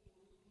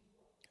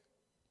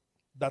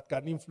that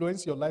can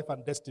influence your life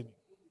and destiny.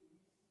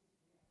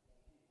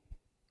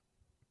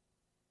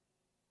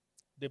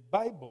 The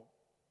Bible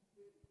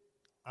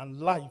and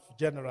life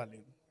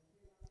generally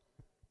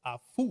are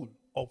full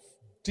of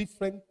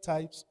different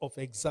types of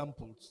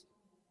examples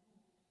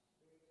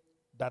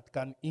that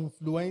can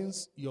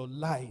influence your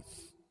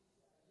life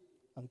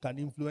and can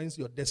influence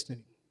your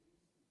destiny.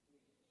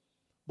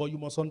 But you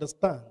must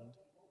understand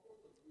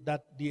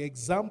that the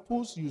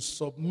examples you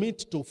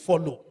submit to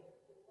follow,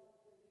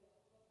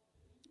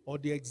 or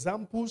the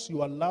examples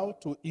you allow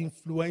to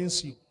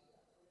influence you,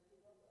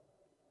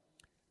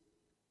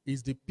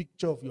 is the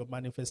picture of your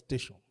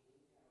manifestation.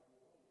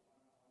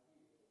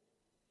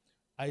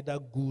 Either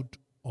good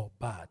or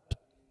bad.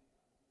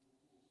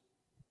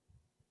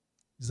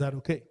 Is that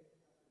okay?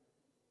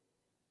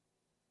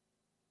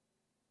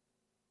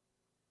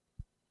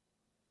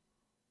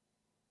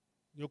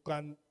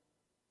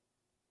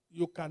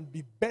 You can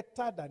be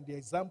better than the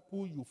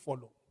example you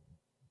follow,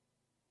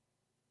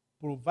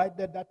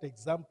 provided that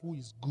example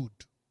is good.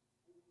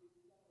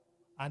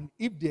 And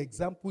if the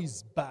example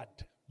is bad,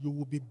 you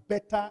will be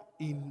better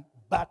in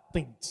bad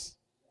things.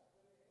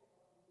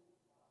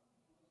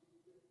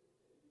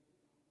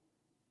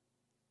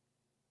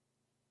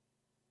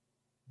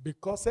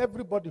 Because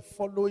everybody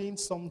following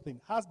something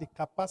has the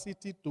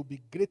capacity to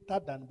be greater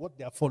than what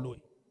they are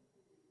following.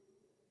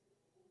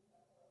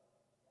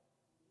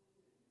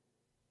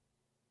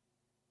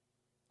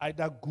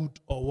 Either good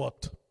or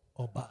what?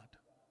 Or bad.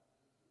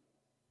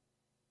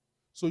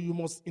 So you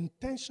must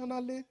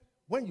intentionally,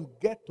 when you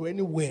get to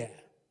anywhere,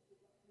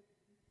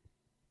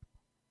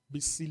 be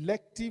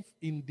selective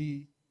in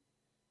the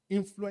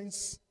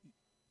influence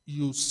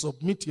you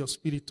submit your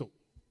spirit to.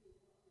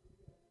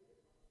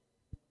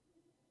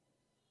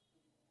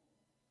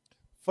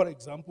 For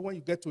example, when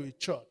you get to a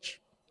church,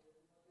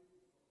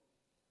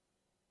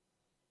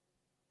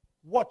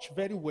 watch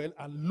very well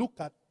and look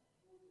at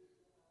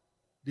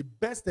the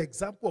best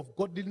example of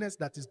godliness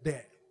that is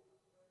there.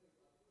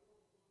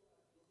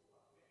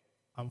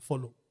 and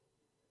follow.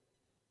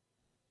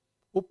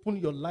 Open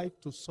your life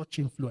to such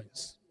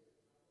influence.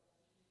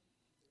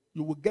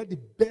 You will get the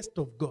best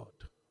of God.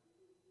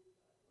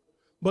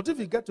 But if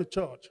you get to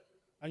church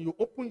and you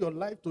open your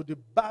life to the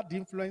bad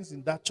influence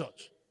in that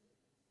church,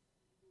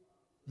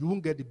 you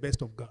won't get the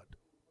best of God.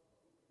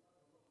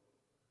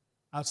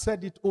 I've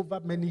said it over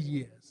many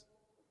years.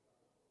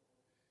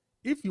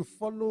 If you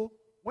follow,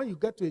 when you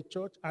get to a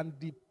church and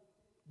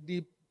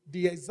the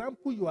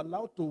example you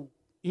allow to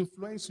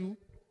influence you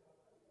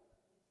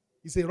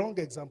is a wrong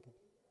example,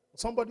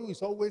 somebody who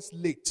is always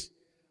late,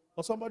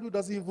 or somebody who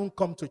doesn't even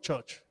come to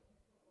church,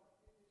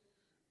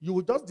 you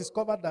will just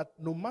discover that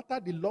no matter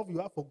the love you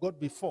have for God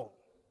before,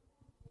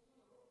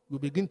 you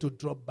begin to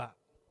drop back,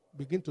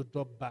 begin to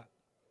drop back,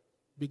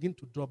 begin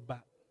to drop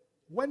back.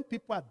 When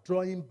people are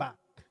drawing back,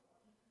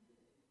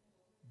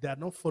 they are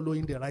not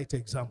following the right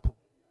example.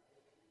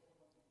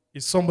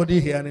 Is somebody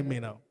hearing me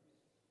now?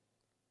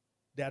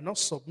 They are not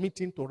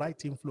submitting to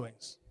right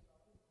influence.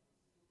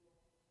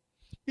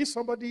 If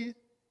somebody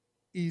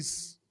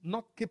is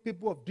not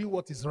capable of doing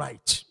what is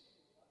right,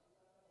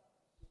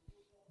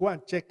 go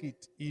and check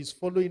it. He is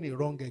following a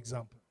wrong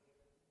example.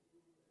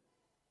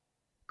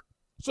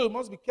 So you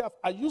must be careful.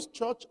 I use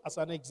church as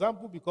an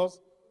example because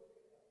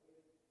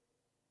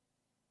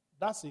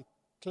that's a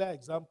clear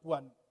example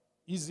and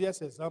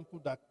easiest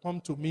example that come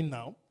to me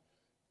now.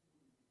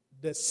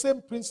 The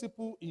same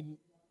principle in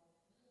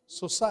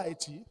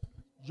society,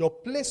 your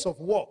place of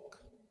work,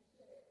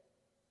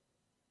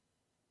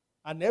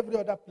 and every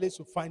other place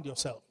you find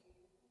yourself.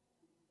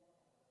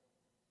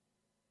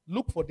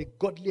 Look for the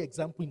godly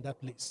example in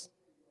that place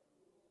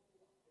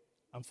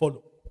and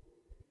follow.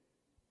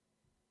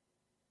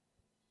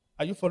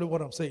 Are you following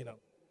what I'm saying now?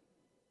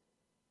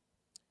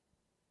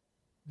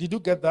 Did you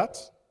get that?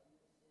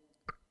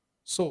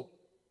 So,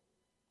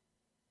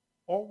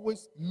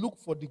 always look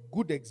for the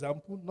good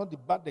example, not the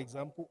bad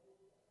example,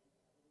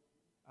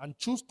 and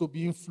choose to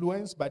be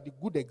influenced by the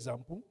good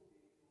example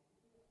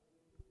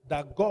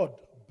that God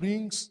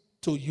brings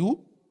to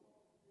you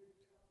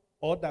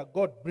or that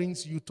God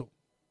brings you to.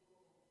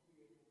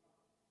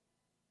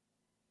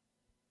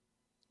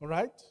 All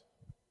right?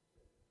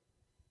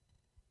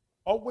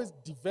 Always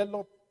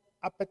develop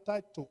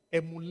appetite to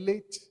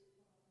emulate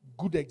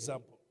good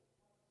example.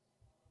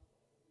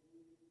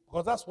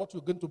 Because that's what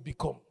you're going to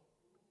become.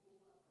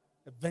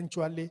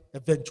 Eventually.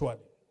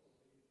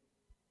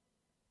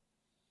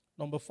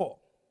 Number 4.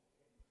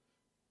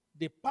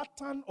 The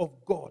pattern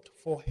of God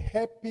for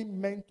helping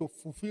men to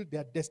fulfill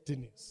their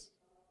destinies.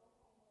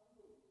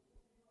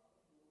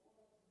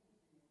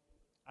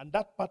 And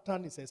that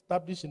pattern is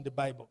established in the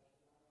Bible.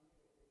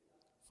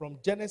 From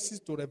Genesis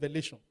to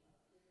Revelation.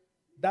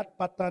 That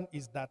pattern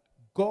is that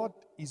God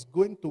is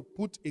going to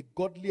put a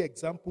godly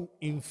example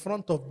in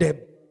front of them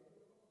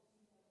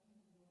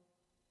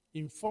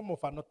in form of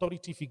an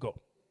authority figure.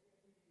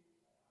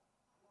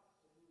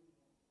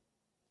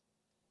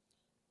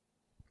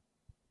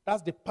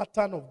 That's the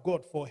pattern of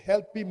God for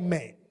helping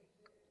men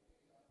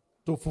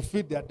to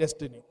fulfill their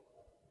destiny.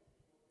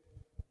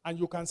 And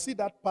you can see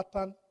that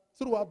pattern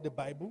throughout the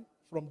Bible,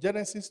 from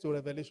Genesis to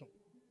Revelation.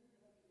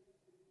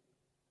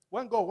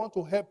 When God wants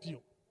to help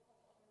you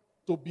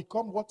to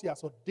become what he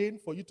has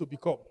ordained for you to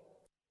become,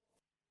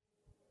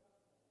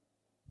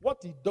 what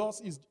he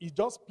does is he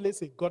just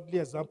places a godly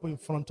example in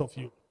front of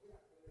you.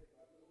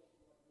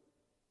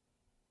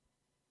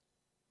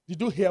 Did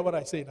you hear what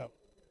I say now?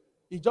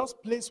 He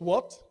just places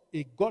what?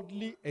 A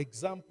godly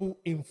example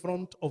in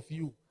front of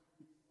you.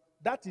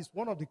 That is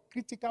one of the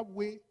critical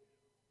ways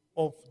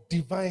of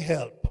divine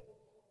help.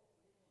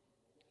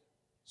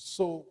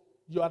 So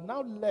you are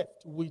now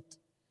left with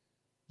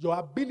your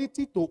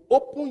ability to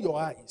open your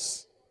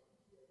eyes,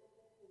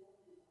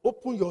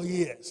 open your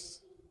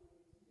ears,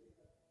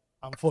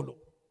 and follow.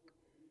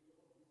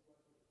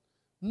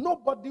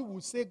 Nobody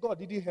will say God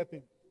didn't help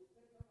him.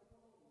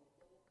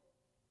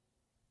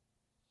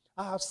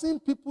 I have seen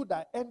people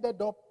that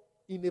ended up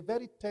in a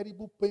very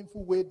terrible,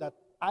 painful way that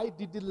I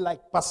didn't like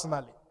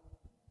personally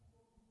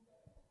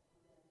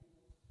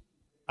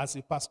as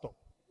a pastor.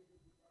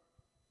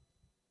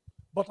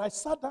 But I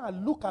sat down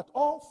and looked at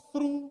all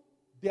through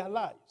their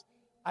lives.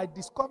 I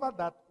discovered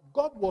that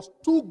God was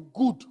too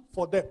good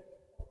for them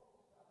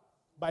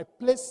by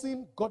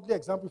placing godly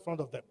example in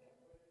front of them.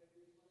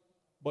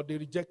 But they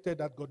rejected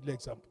that godly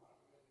example.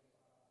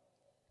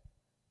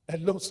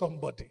 Hello,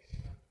 somebody.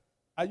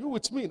 Are you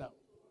with me now?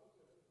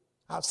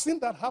 I've seen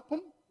that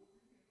happen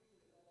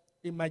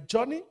in my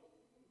journey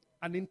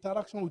and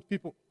interaction with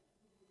people.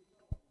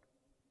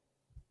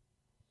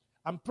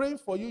 I'm praying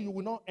for you, you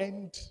will not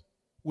end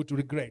with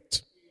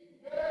regret.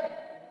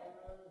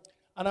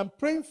 And I'm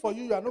praying for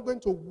you, you are not going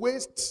to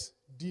waste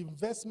the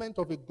investment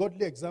of a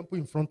godly example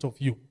in front of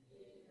you.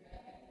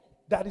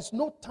 There is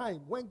no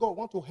time when God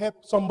wants to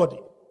help somebody,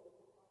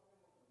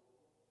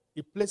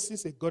 he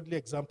places a godly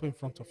example in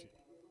front of you.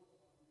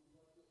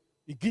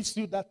 He gives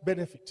you that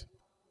benefit.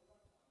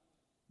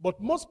 But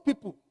most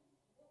people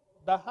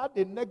that had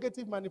a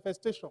negative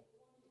manifestation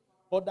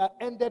or that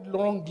ended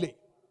wrongly,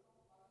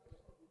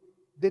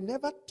 They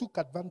never took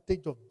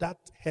advantage of that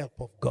help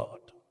of God.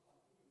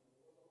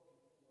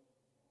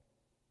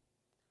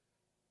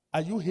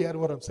 Are you hearing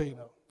what I'm saying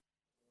now?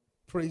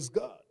 Praise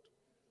God.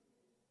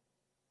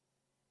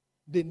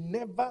 They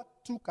never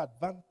took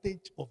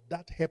advantage of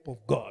that help of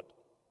God.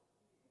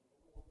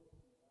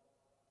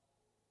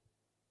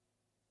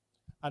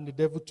 And the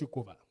devil took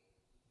over.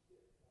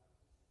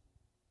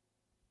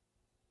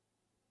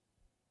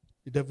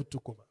 The devil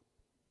took over.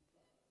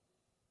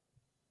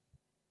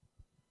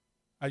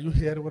 Are you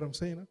hearing what I'm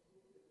saying now?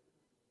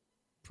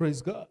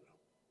 Praise God.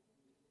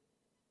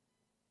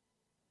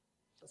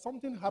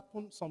 Something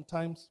happened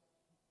sometimes,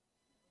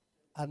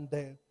 and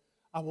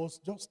I was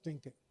just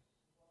thinking,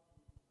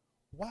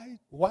 why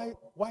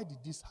did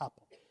this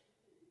happen?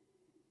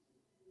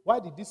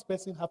 Why did this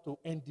person have to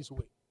end this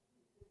way?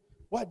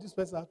 Why did this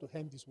person have to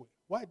end this way?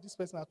 Why did this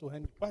person have to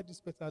end? Why did this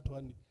person have to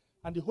end it?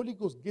 And the Holy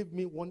Ghost gave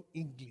me one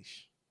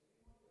English.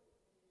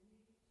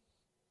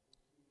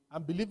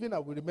 I'm believing I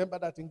will remember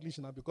that English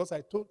now because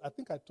I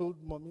think I told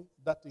mommy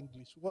that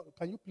English.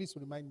 Can you please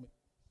remind me?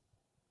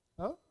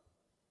 Huh?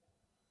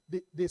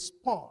 They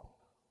spawn.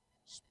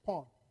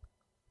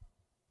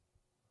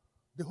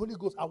 The Holy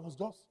Ghost, I was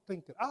just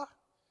thinking,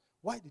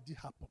 why did it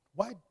happen?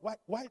 Why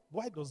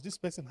does this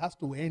person has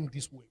to end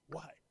this way?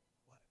 Why?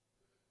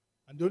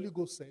 And the Holy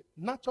Ghost said,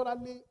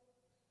 naturally,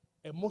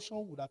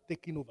 emotion would have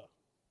taken over.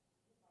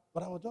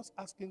 But I was just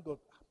asking God.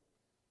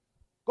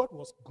 God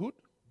was good.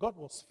 God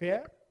was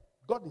fair.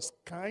 God is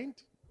kind.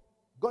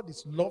 God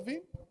is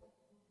loving.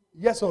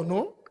 Yes or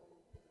no?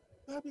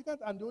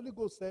 And the Holy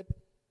Ghost said,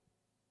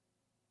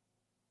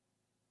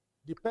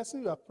 the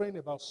person you are praying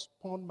about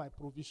spawned my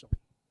provision.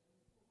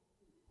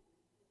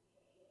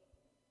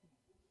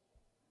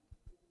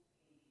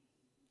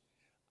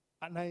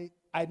 And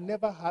I've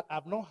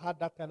not had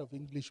that kind of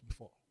English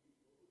before.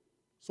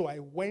 So I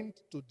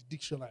went to the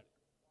dictionary.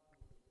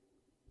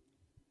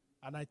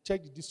 And I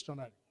checked the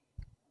dictionary.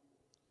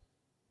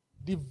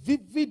 The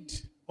vivid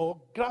or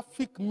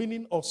graphic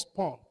meaning of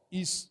spawn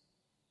is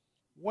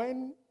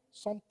when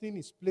something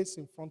is placed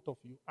in front of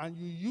you and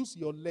you use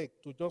your leg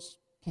to just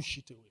push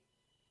it away.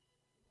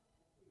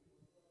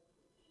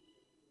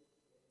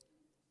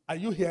 Are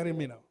you hearing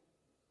me now?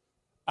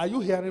 Are you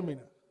hearing me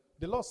now?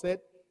 The Lord said,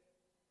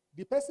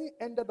 the person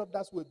ended up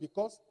that way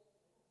because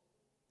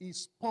he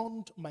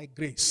spawned my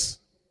grace.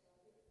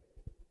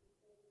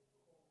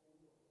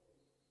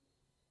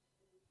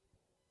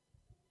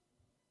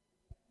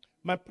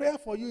 My prayer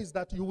for you is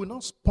that you will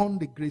not spawn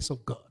the grace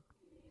of God.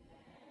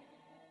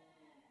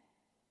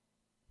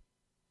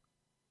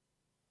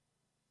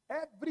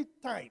 Every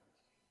time,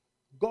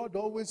 God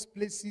always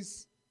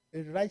places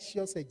a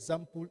righteous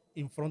example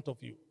in front of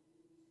you.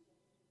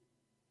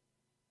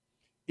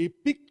 A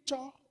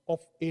picture of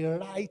a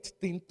right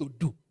thing to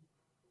do.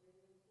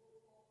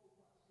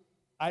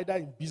 Either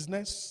in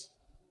business,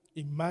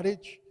 in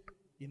marriage,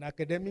 in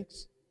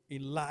academics,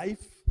 in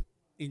life,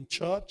 in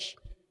church.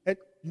 And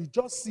you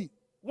just see,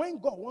 when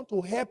God wants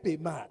to help a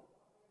man,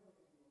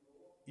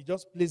 he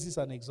just places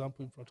an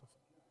example in front of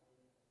him.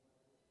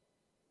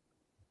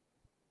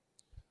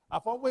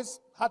 I've always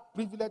had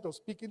privilege of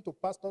speaking to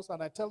pastors,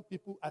 and I tell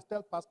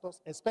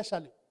pastors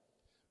especially,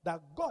 that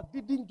God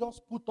didn't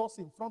just put us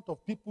in front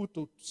of people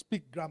to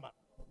speak grammar.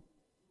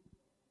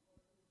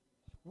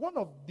 One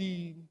of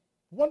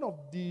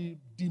the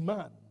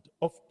demand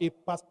of a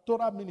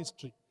pastoral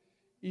ministry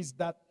is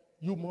that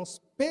you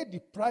must pay the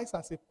price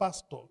as a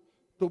pastor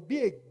to be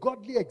a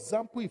godly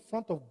example in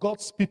front of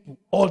God's people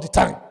all the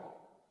time.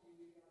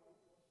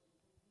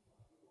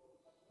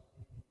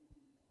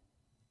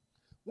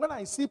 When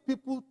I see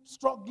people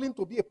struggling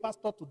to be a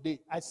pastor today,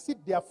 I see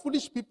they are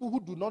foolish people who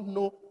do not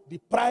know the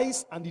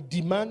price and the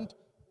demand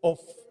of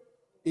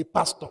a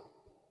pastor.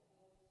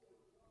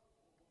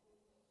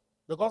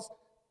 Because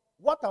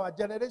what our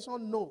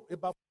generation know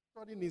about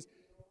pastoring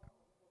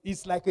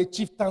is like a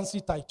chieftaincy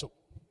title.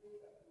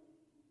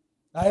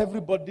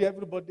 Everybody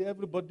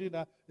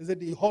now, they say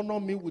they honor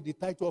me with the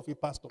title of a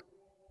pastor.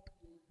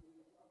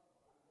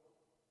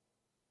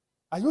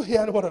 Are you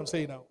hearing what I'm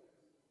saying now?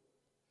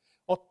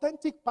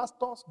 Authentic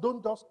pastors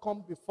don't just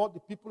come before the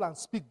people and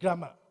speak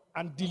grammar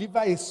and deliver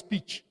a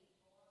speech.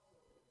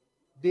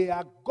 They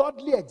are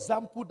godly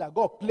examples that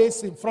God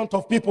placed in front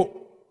of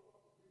people.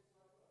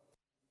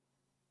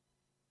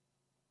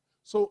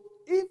 So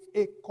if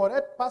a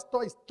correct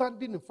pastor is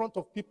standing in front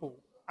of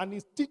people and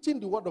is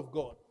teaching the word of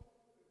God,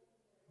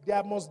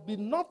 there must be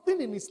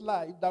nothing in his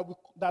life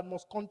that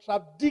must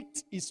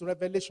contradict his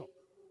revelation.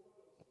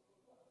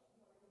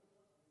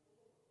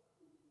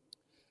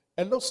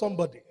 Hello,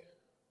 somebody.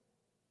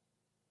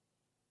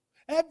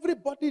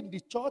 Everybody in the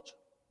church,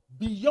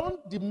 beyond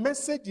the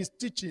message he's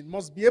teaching,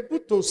 must be able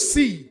to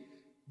see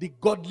the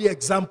godly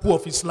example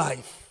of his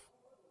life.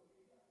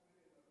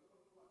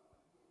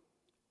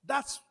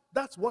 That's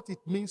what it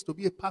means to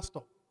be a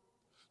pastor.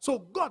 So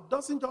God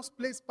doesn't just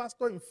place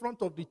pastor in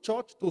front of the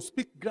church to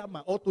speak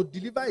grammar or to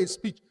deliver a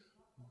speech.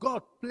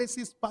 God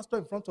places pastor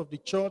in front of the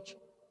church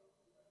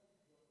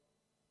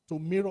to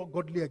mirror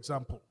godly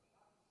example.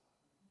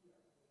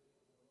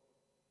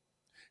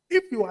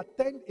 If you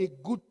attend a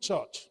good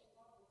church,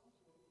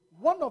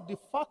 one of the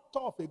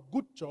factors of a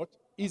good church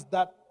is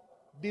that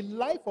the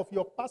life of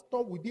your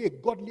pastor will be a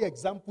godly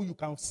example you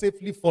can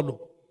safely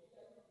follow.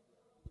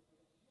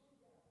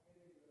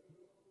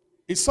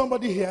 Is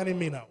somebody hearing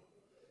me now?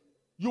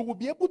 You will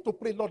be able to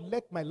pray, Lord,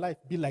 let my life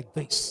be like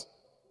this.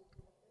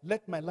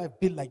 Let my life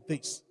be like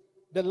this.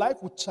 The life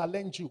will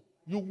challenge you.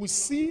 You will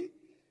see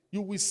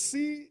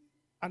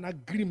an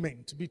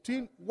agreement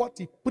between what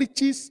he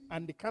preaches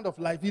and the kind of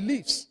life he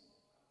lives.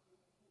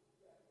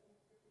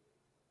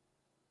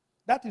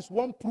 That is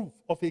one proof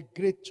of a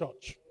great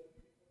church.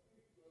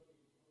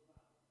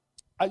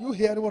 Are you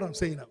hearing what I'm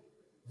saying now?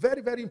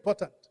 Very, very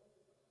important.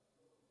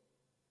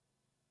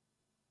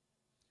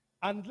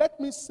 And let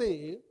me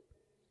say,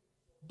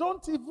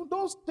 don't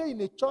stay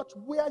in a church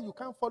where you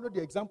can't follow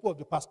the example of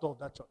the pastor of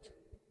that church.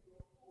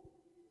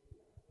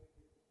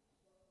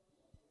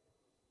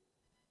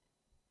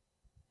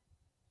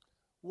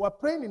 We were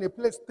praying in a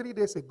place 3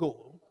 days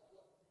ago,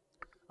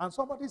 and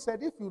somebody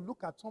said, if you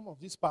look at some of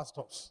these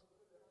pastors,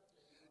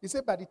 he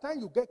said, by the time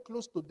you get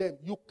close to them,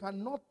 you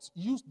cannot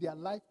use their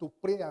life to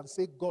pray and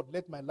say, God,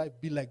 let my life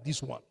be like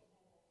this one.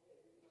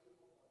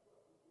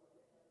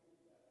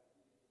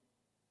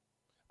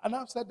 And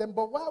I've said to them,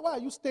 but why are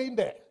you staying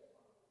there?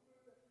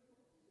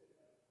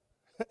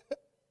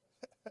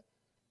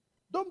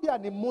 Don't be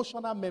an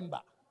emotional member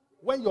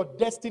when your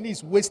destiny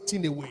is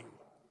wasting away.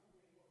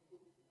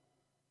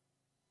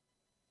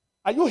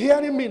 Are you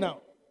hearing me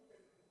now?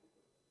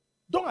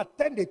 Don't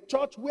attend a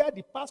church where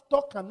the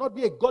pastor cannot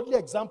be a godly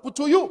example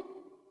to you.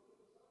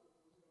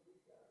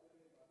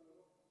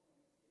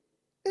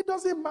 It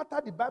doesn't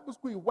matter the Bible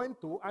school he went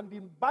to and the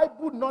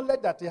Bible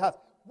knowledge that he has.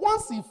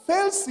 Once he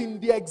fails in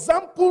the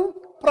example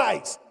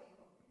prize,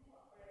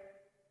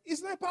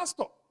 he's not a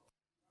pastor.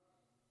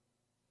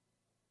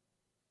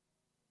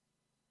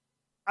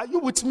 Are you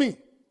with me?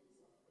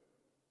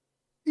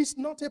 He's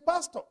not a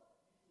pastor.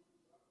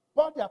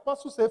 Paul the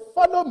apostle said,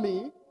 follow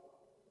me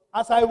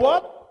as I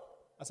what?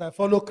 As I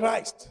follow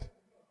Christ.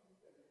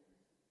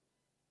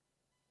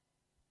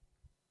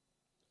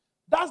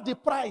 That's the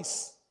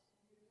price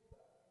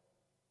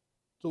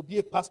to be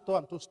a pastor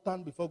and to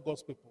stand before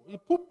God's people. The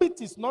pulpit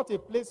is not a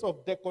place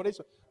of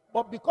decoration,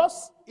 but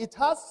because it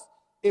has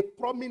a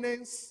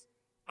prominence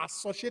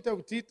associated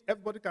with it,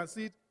 everybody can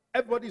see it.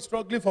 Everybody is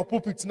struggling for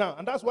pulpits now,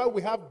 and that's why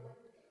we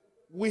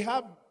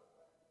have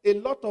a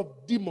lot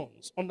of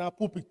demons on our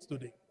pulpits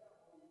today.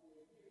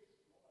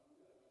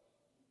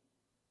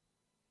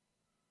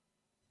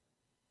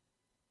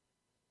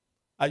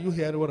 Are you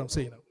hearing what I'm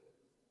saying now?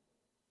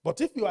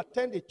 But if you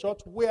attend a church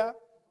where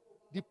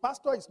the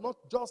pastor is not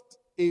just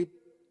a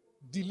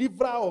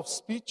deliverer of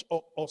speech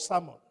or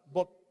sermon,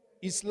 but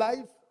his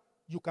life,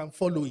 you can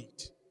follow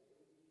it.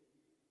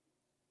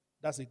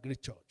 That's a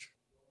great church.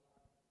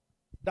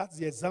 That's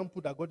the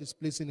example that God is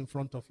placing in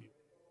front of you.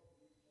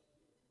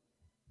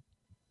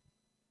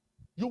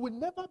 You will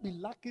never be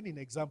lacking in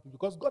example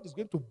because God is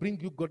going to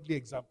bring you godly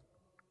example.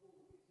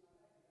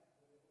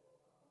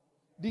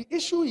 The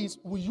issue is,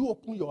 will you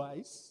open your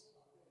eyes?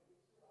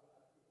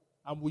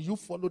 And will you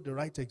follow the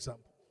right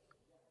example?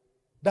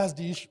 That's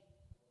the issue.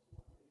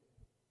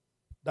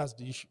 That's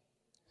the issue.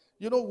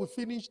 You know,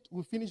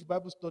 we finished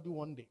Bible study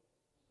one day.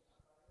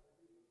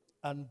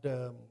 And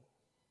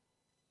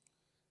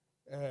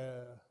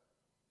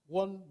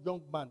one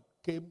young man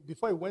came,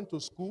 before he went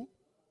to school,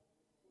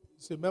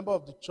 he's a member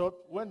of the church.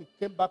 When he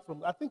came back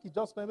from, I think he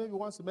just spent maybe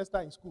one semester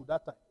in school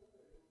that time.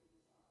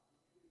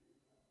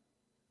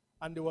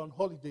 And they were on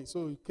holiday,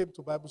 so he came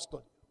to Bible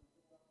study.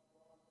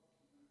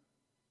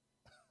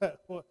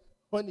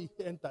 When he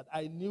entered,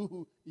 I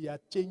knew he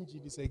had changed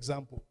in his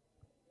example.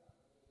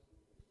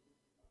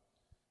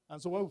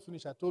 And so when we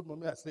finished, I told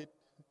Mommy, I said,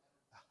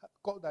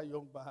 call that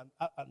young man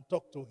and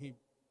talk to him.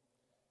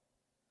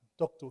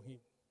 Talk to him.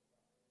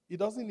 He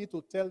doesn't need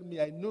to tell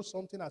me, I know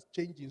something has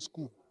changed in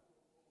school.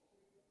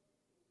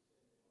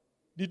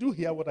 Did you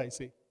hear what I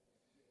say?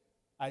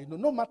 I know,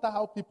 no matter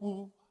how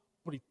people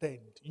pretend,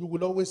 you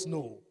will always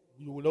know.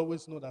 You will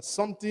always know that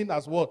something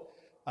has what?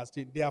 Has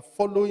changed. They are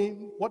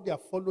following, what they are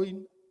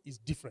following is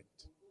different.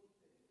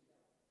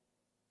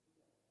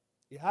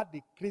 He had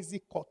a crazy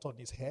cut on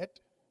his head.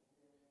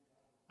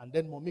 And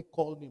then Mommy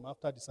called him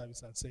after the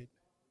service and said,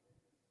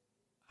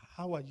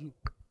 how are you?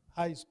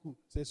 How is school?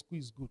 He said, school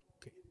is good.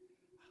 Okay.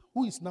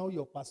 Who is now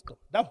your pastor?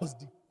 That was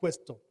the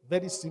question.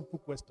 Very simple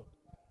question.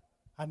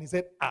 And he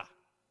said,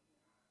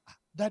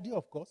 Daddy,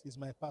 of course, is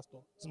my pastor.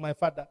 He's my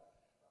father.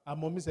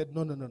 And Mommy said,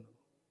 no.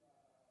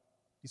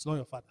 It's not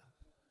your father.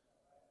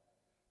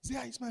 He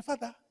said, it's my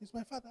father. It's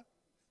my father.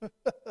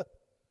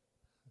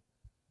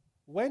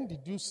 When did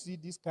you see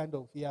this kind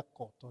of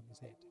haircut on his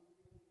head?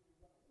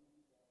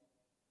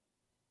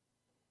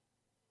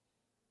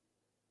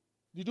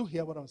 Did you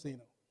hear what I'm saying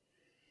now?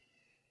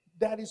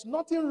 There is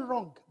nothing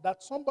wrong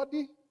that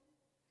somebody,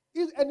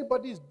 if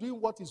anybody is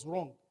doing what is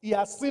wrong, he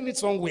has seen it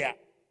somewhere.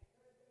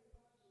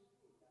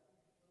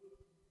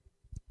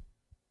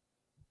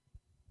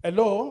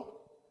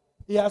 Hello?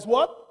 He has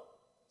what?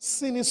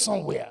 Seen it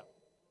somewhere.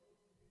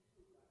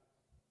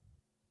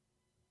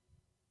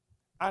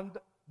 And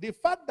the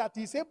fact that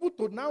he's able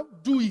to now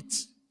do it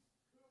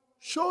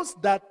shows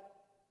that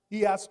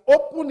he has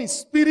opened his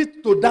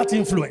spirit to that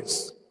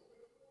influence.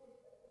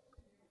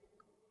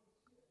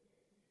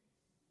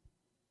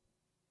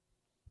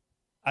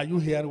 Are you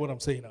hearing what I'm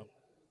saying now?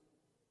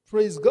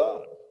 Praise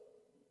God.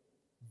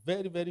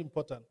 Very, very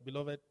important,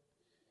 beloved.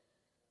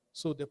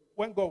 So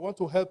when God wants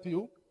to help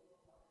you,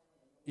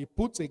 he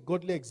puts a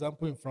godly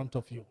example in front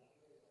of you.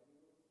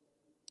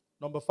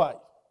 Number 5.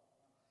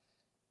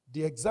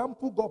 The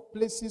example God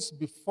places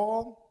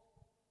before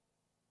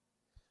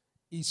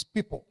his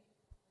people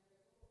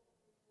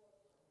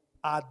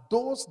are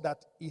those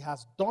that he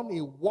has done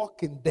a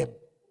work in them.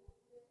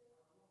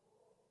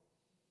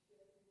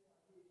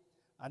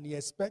 And he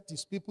expects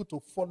his people to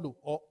follow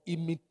or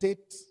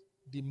imitate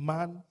the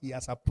man he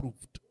has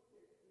approved.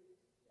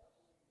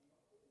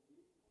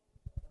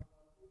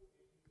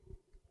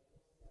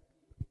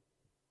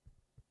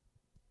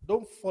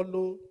 Don't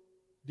follow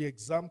the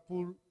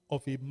example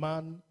of a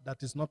man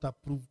that is not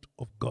approved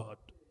of God.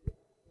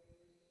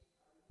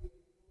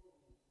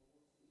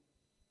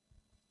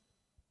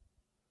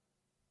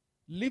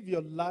 Live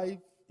your life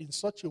in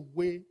such a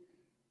way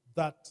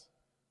that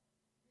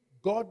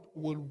God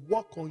will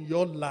work on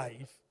your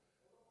life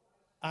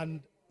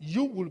and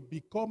you will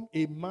become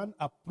a man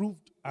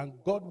approved, and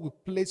God will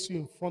place you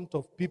in front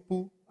of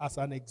people as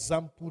an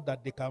example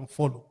that they can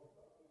follow.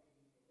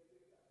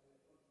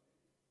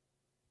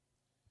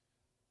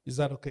 Is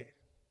that okay?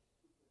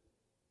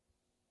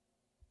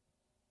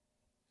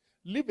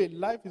 Live a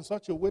life in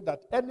such a way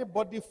that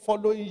anybody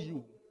following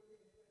you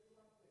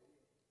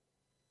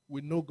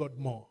will know God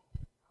more.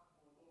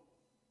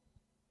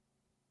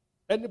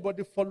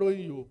 Anybody following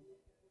you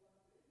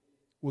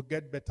will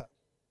get better.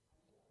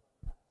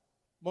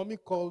 Mommy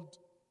called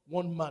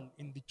one man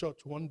in the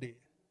church one day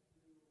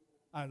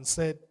and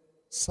said,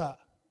 "Sir,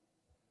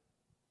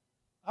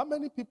 how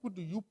many people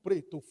do you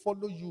pray to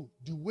follow you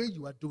the way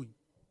you are doing?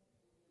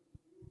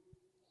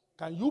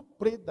 Can you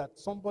pray that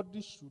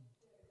somebody should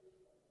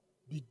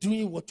be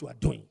doing what you are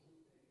doing?"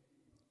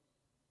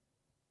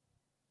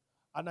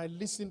 And I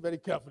listened very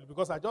carefully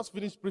because I just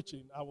finished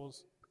preaching.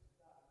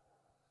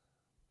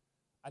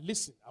 I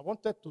listened. I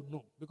wanted to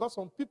know. Because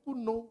some people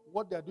know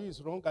what they are doing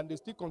is wrong and they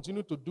still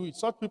continue to do it.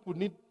 Such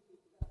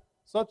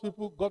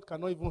people, God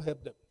cannot even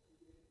help them.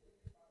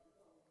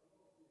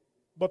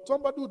 But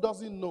somebody who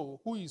doesn't know,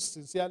 who is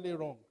sincerely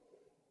wrong,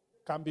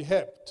 can be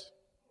helped.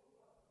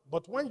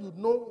 But when you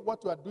know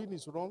what you are doing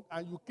is wrong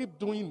and you keep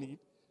doing it,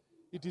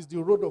 it is the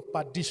road of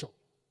perdition.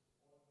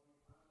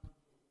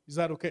 Is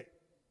that okay?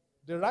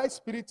 The right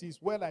spirit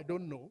is, well, I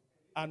don't know.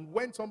 And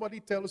when somebody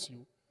tells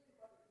you,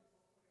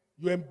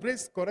 you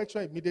embrace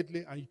correction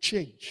immediately and you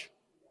change.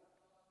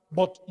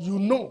 But you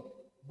know,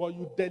 but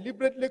you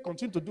deliberately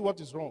continue to do what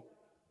is wrong.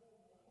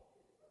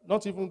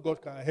 Not even God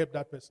can help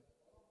that person.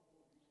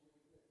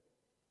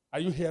 Are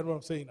you hearing what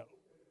I'm saying now?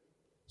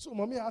 So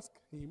mommy asked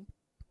him,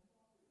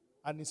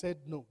 and he said,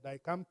 no, that I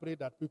can't pray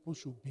that people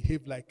should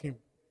behave like him.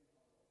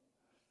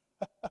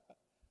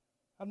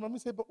 And mommy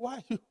said, but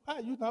why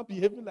are you now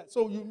behaving like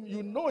so?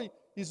 You know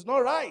it's not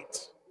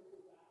right.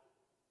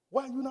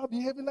 Why are you now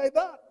behaving like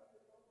that?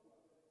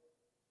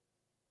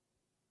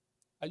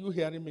 Are you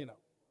hearing me now?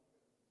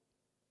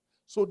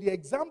 So the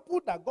example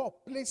that God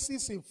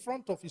places in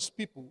front of his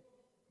people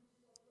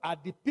are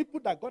the people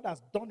that God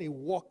has done a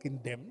work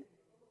in them,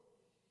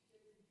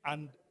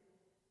 and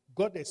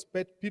God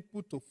expects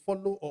people to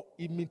follow or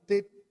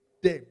imitate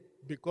them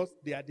because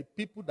they are the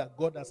people that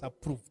God has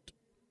approved.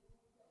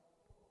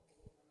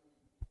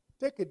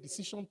 Take a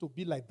decision to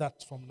be like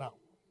that from now.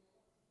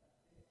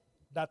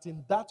 That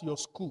in that your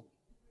school,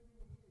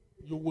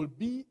 you will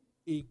be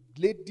a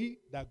lady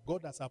that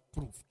God has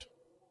approved.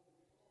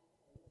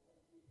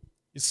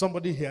 Is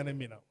somebody hearing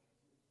me now?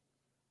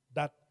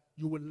 That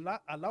you will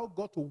allow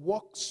God to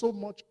work so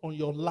much on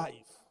your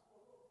life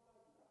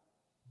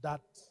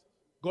that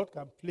God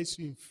can place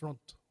you in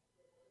front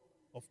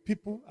of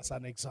people as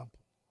an example.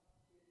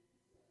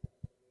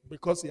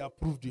 Because he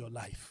approved your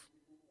life.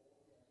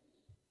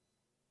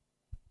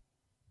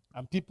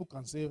 And people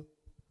can say,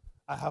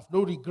 I have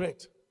no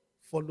regret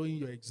following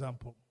your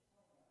example.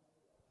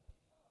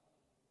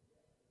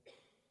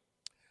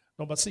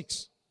 Number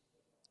 6,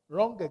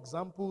 wrong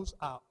examples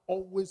are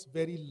always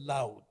very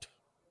loud.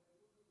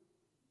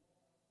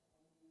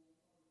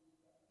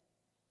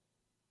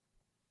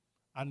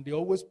 And they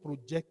always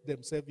project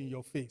themselves in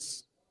your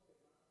face.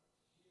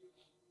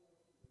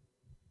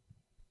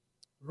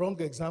 Wrong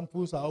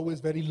examples are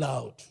always very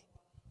loud.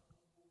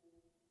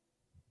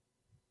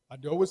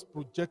 And they always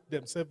project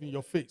themselves in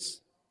your face.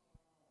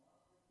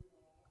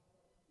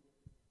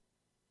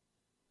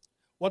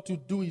 What you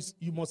do is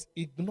you must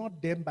ignore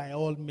them by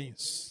all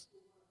means.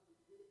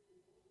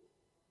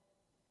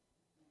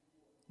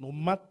 No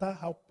matter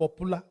how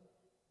popular,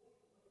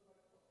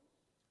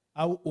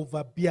 how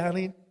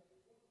overbearing,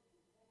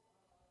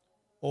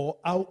 or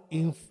how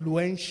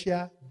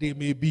influential they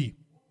may be.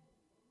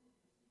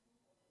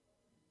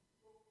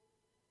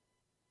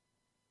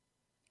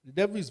 The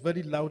devil is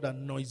very loud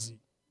and noisy.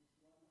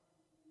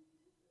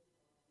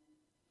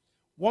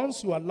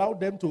 Once you allow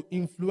them to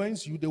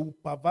influence you, they will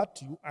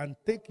pervert you and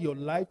take your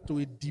life to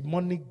a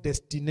demonic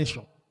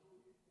destination.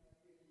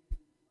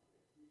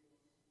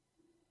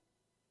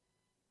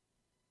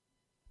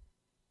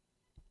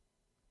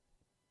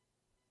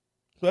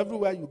 So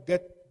everywhere you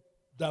get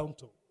down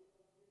to,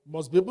 you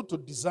must be able to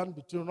discern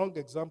between wrong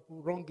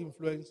example, wrong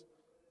influence,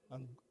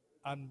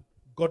 and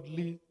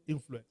godly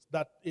influence.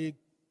 That an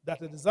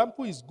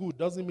example is good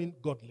doesn't mean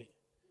godly.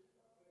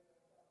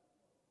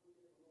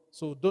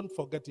 So don't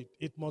forget it.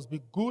 It must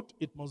be good,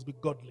 it must be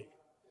godly.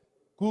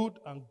 Good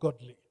and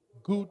godly.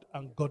 Good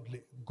and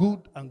godly.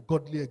 Good and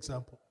godly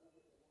example.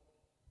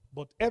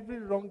 But every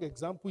wrong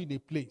example in a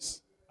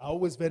place are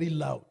always very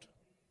loud.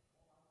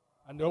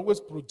 And they always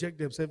project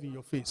themselves in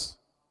your face.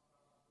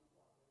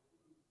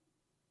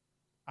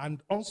 And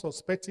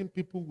unsuspecting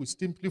people will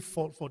simply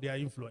fall for their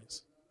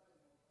influence.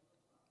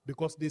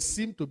 Because they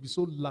seem to be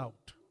so loud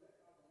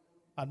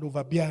and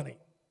overbearing.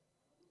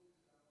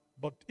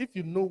 But if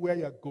you know where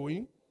you're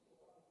going,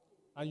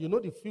 and you know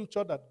the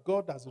future that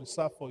God has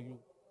reserved for you,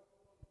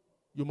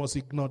 you must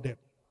ignore them.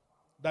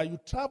 That you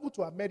travel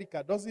to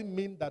America doesn't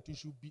mean that you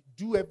should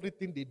do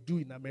everything they do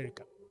in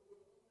America.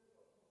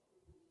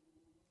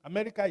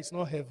 America is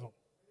not heaven.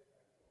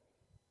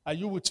 Are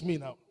you with me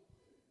now?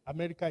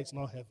 America is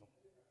not heaven.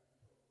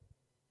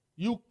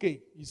 UK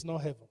is not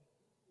heaven.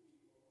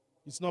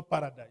 It's not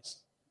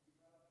paradise.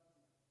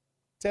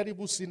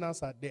 Terrible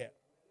sinners are there.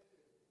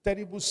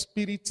 Terrible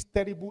spirits,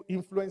 terrible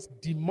influence,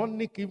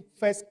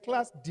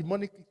 first-class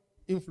demonic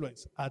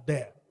influence are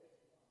there.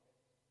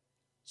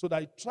 So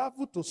that you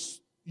travel to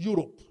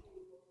Europe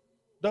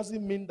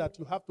doesn't mean that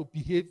you have to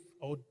behave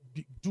or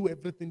do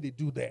everything they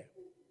do there.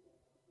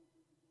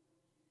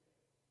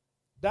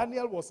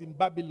 Daniel was in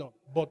Babylon,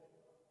 but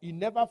he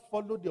never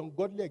followed the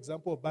ungodly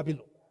example of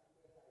Babylon.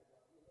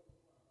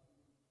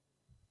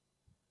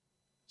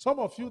 Some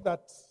of you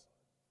that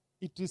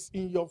it is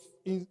in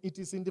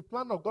the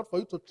plan of God for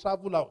you to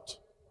travel out.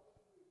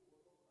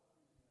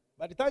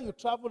 By the time you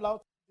travel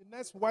out, the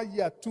next 1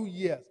 year, 2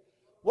 years,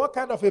 what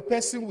kind of a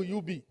person will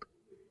you be?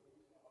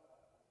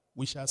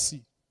 We shall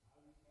see.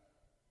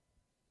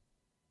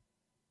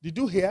 Did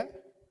you hear?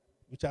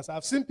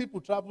 I've seen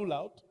people travel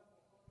out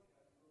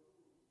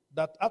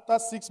that after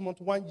 6 months,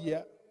 1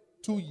 year,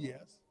 2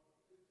 years,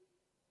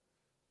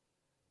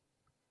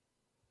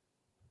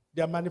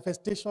 their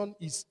manifestation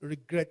is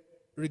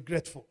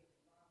regretful.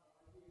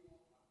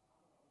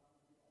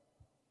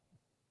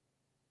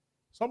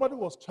 Somebody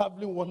was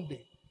traveling one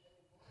day,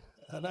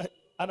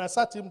 and I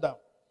sat him down.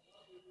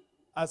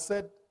 I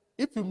said,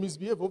 if you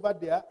misbehave over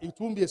there, it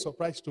won't be a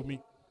surprise to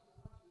me.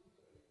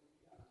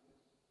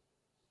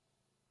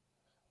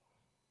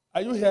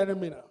 Are you hearing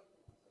me now?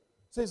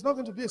 So it's not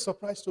going to be a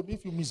surprise to me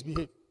if you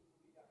misbehave.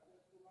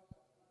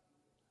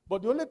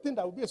 But the only thing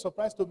that will be a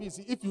surprise to me is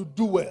if you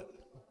do well,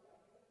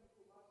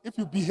 if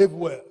you behave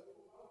well,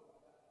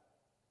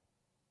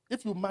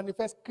 if you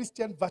manifest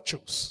Christian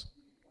virtues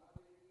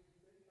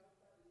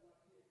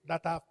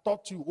that I've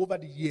taught you over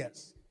the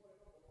years,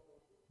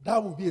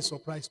 that will be a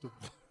surprise to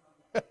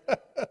me.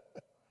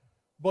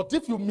 But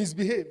if you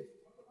misbehave,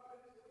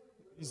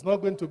 it's not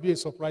going to be a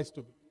surprise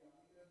to me.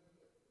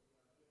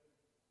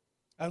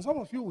 And some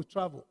of you will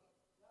travel.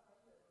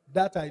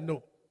 That I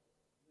know.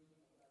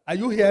 Are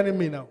you hearing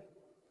me now?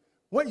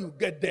 When you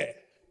get there,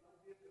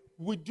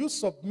 would you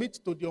submit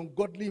to the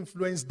ungodly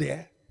influence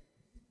there?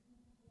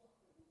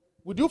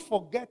 Would you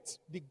forget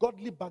the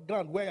godly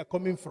background where you're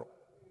coming from?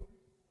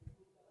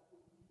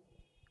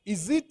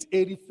 Is it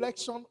a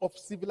reflection of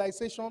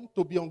civilization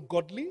to be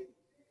ungodly?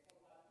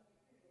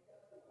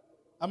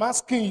 I'm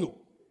asking you.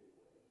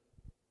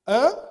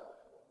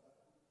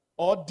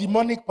 Or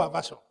demonic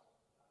perversion?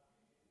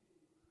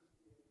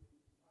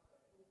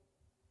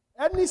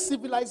 Any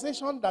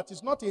civilization that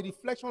is not a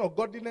reflection of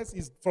godliness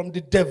is from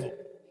the devil.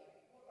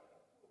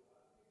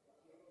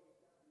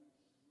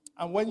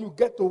 And when you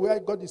get to where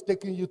God is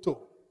taking you to,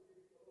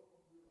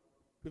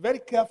 be very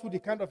careful the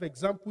kind of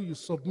example you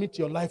submit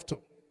your life to.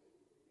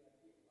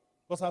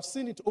 Because I've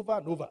seen it over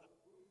and over.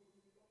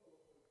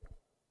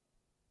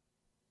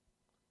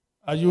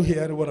 Are you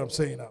hearing what I'm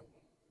saying now?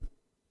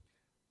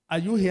 Are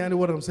you hearing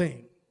what I'm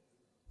saying?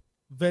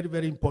 Very,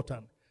 very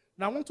important.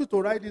 Now I want you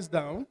to write this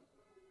down.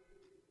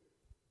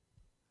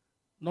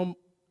 Now,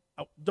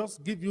 I'll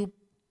just give you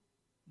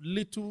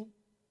little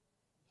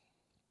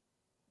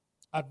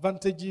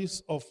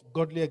advantages of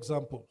godly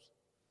examples.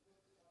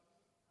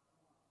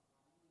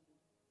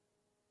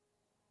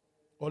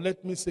 Or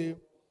let me say,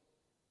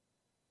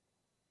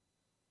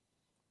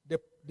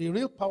 the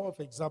real power of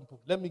example.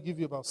 Let me give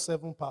you about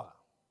 7 power.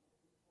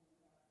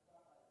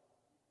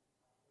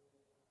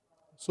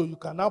 So you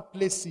can now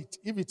place it.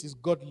 If it is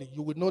godly,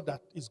 you will know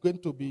that it's going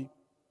to be,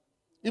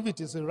 if it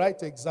is a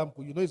right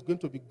example, you know it's going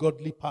to be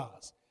godly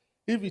powers.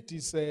 If it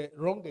is a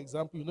wrong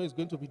example, you know it's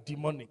going to be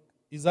demonic.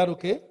 Is that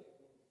okay?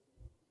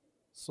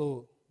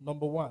 So,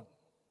 number 1,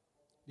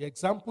 the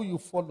example you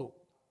follow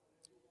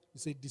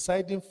is a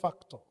deciding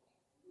factor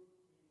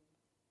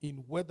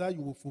in whether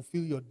you will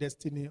fulfill your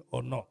destiny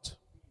or not.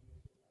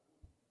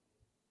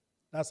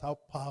 That's how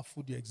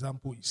powerful the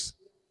example is.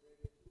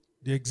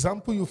 The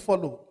example you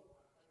follow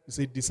is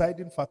a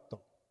deciding factor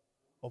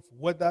of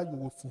whether you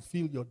will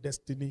fulfill your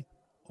destiny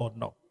or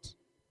not.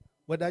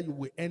 Whether you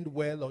will end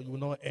well or you will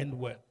not end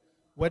well.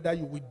 Whether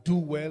you will do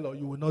well or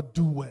you will not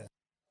do well.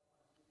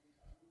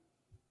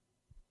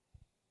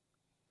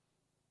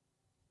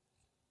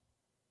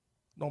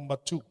 Number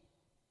 2,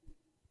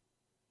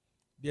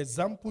 the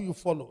example you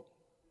follow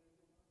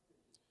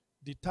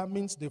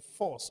determines the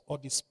force or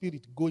the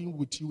spirit going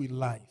with you in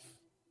life.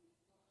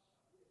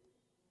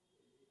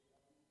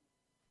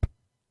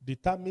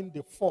 Determine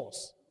the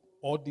force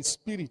or the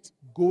spirit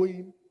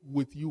going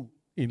with you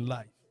in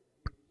life.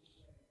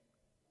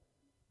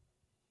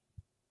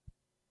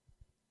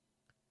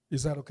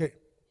 Is that okay?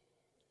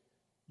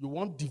 You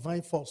want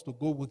divine force to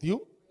go with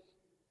you?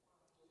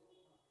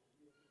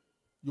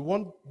 You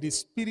want the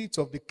spirit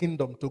of the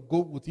kingdom to go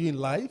with you in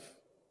life?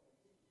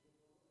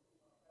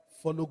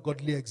 Follow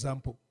godly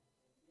example.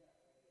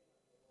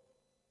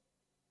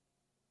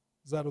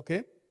 Is that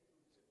okay?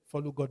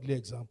 Follow godly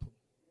example.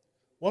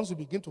 Once you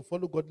begin to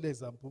follow godly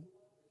example,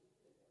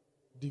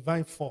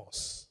 divine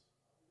force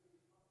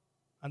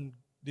and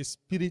the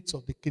spirits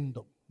of the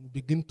kingdom will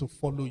begin to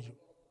follow you.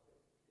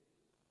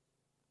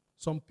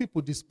 Some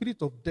people, the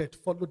spirit of death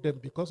follow them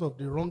because of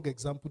the wrong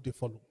example they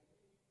follow.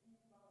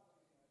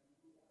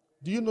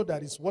 Do you know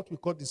that is what we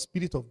call the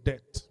spirit of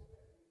death?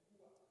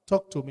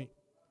 Talk to me.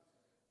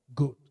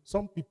 Good.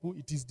 Some people,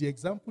 it is the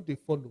example they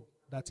follow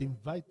that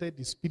invited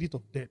the spirit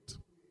of death.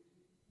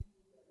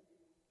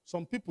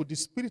 Some people, the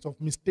spirit of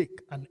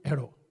mistake and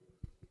error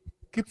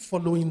keep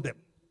following them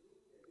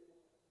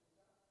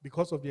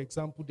because of the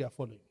example they are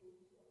following.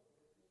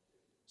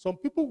 Some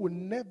people will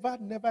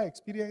never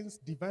experience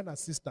divine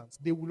assistance.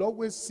 They will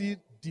always see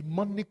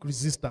demonic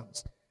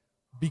resistance.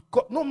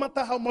 Because no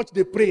matter how much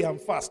they pray and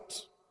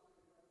fast,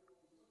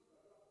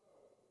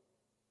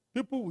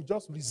 people will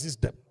just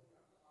resist them.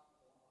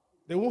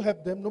 They won't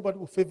help them. Nobody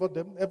will favor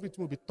them.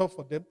 Everything will be tough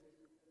for them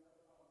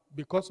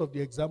because of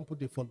the example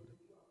they follow.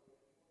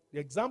 The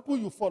example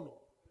you follow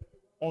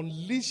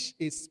unleash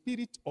a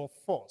spirit of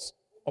force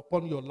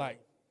upon your life.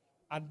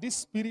 And this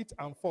spirit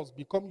and force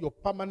become your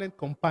permanent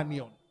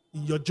companion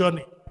in your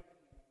journey.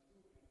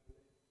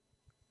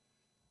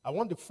 I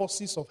want the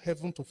forces of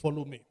heaven to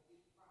follow me.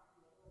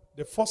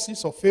 The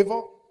forces of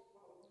favor,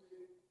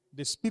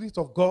 the spirit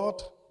of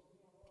God,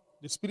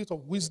 the spirit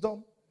of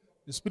wisdom,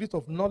 the spirit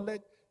of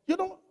knowledge. You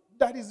know,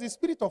 that is the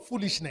spirit of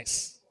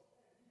foolishness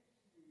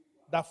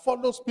that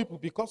follows people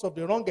because of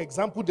the wrong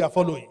example they are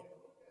following.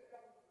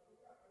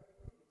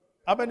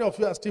 How many of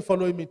you are still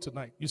following me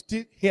tonight? You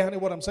still hearing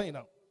what I'm saying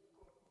now?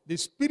 The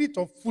spirit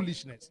of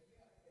foolishness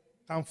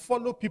can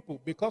follow people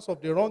because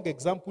of the wrong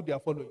example they are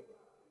following.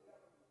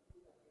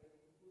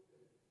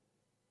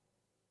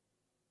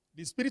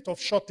 The spirit of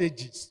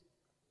shortages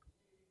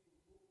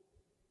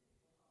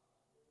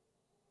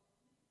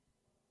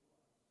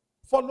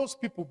follows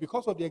people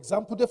because of the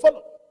example they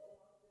follow.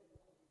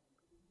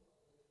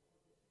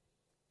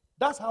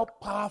 That's how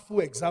powerful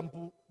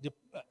the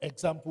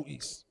example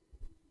is.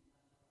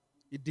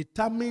 It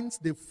determines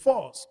the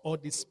force or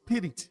the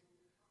spirit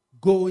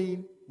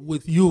going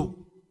with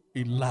you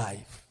in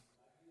life.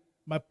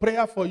 My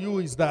prayer for you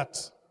is that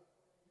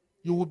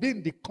you will be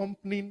in the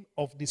company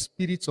of the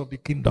spirits of the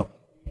kingdom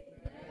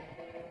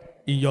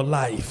in your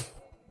life.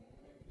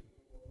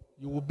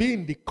 You will be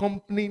in the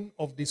company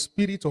of the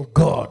Spirit of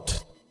God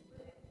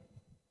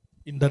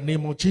in the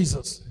name of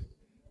Jesus.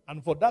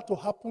 And for that to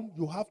happen,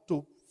 you have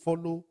to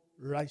follow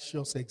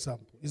righteous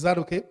example. Is that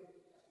okay?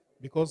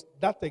 Because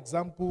that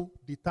example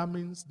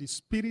determines the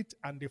spirit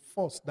and the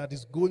force that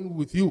is going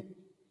with you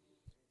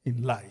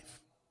in life.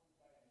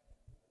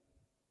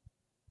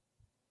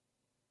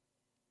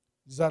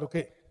 Is that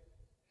okay?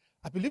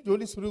 I believe the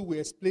Holy Spirit will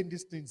explain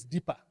these things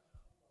deeper.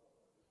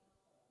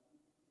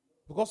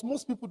 Because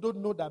most people don't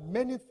know that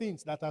many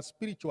things that are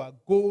spiritual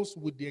goes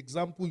with the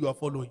example you are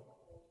following.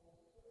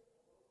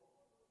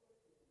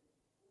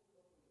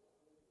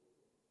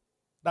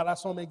 There are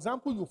some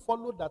examples you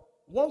follow that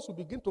once you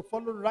begin to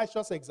follow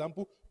righteous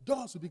example,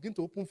 doors will begin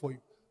to open for you.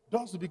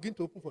 Doors will begin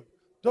to open for you.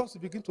 Doors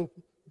will begin to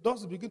open.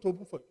 Doors will begin to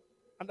open for you.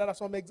 And there are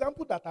some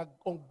examples that are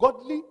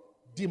ungodly,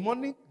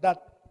 demonic,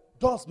 that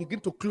doors begin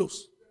to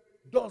close.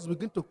 Doors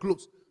begin to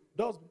close.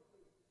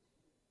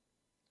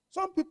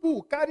 Some people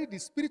will carry the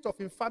spirit of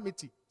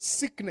infirmity,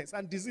 sickness,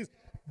 and disease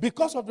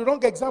because of the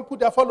wrong example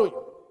they are following.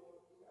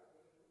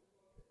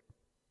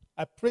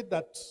 I pray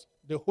that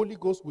the Holy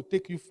Ghost will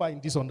take you far in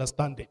this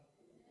understanding.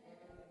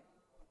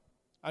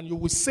 And you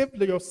will save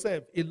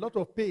yourself a lot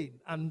of pain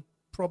and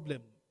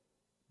problem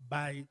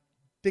by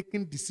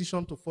taking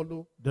decision to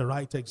follow the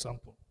right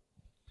example.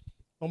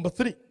 Number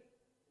 3,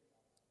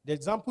 the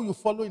example you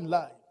follow in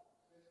life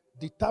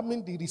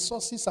determine the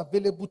resources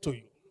available to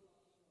you.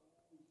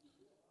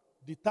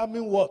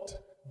 Determine what?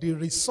 The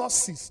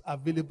resources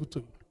available to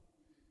you.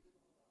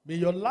 May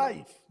your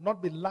life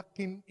not be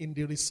lacking in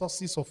the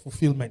resources of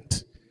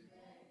fulfillment,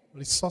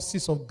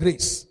 resources of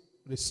grace,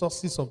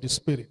 resources of the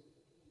Spirit.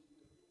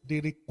 They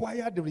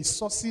require the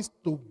resources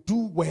to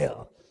do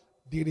well,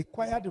 the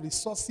required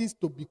resources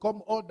to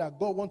become all that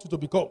God wants you to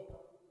become.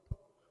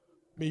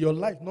 May your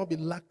life not be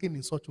lacking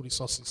in such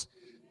resources.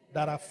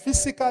 There are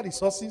physical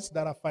resources,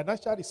 there are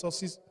financial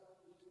resources,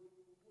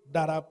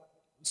 there are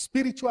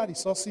spiritual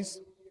resources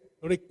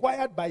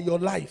required by your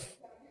life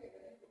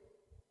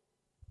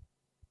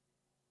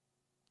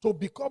to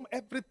become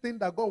everything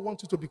that God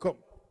wants you to become.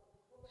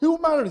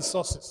 Human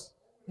resources,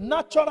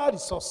 natural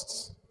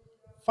resources,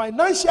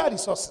 financial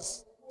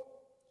resources.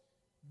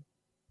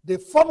 They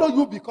follow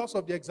you because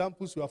of the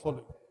examples you are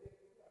following.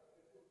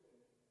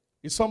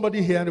 Is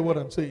somebody hearing what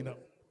I'm saying now?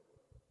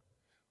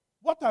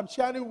 What I'm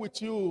sharing with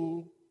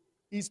you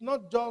is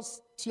not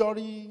just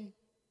theory.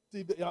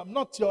 I'm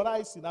not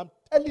theorizing. I'm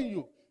telling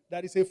you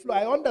there is a flow.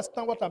 I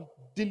understand what I'm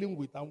dealing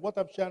with and what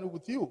I'm sharing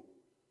with you.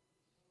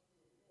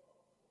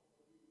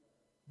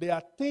 There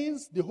are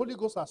things the Holy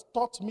Ghost has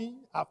taught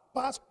me. I've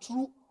passed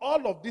through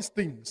all of these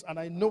things, and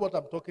I know what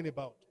I'm talking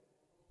about.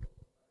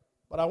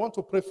 But I want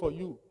to pray for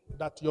you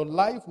that your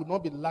life will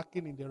not be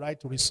lacking in the right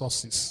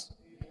resources.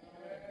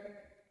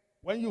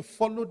 When you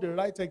follow the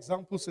right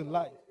examples in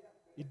life,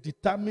 it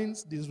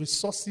determines the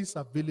resources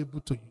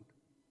available to you.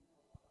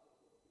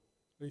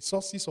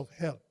 Resources of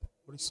help,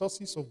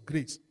 resources of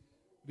grace,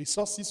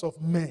 resources of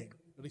men,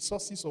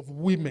 resources of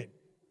women,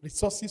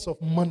 resources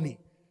of money,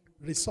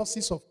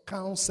 resources of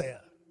counsel,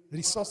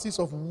 resources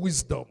of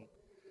wisdom,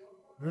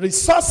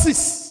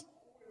 resources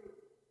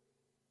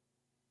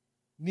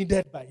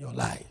needed by your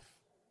life.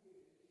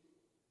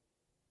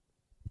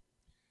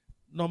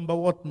 Number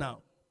what now?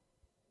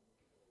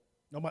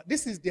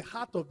 This is the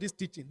heart of this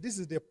teaching. This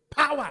is the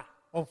power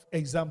of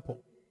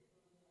example.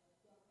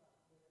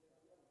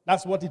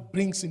 That's what it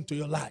brings into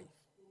your life.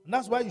 And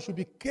that's why you should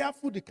be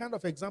careful the kind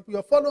of example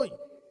you're following.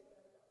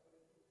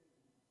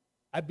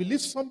 I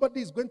believe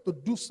somebody is going to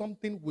do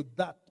something with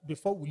that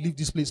before we leave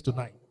this place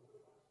tonight.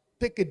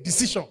 Take a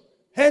decision.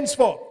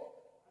 Henceforth,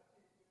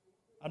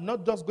 I'm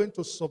not just going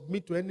to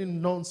submit to any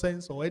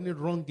nonsense or any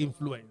wrong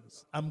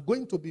influence. I'm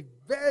going to be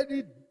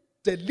very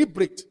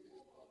deliberate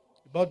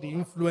about the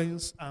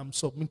influence I'm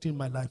submitting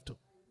my life to.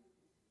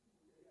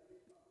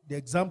 The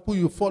example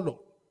you follow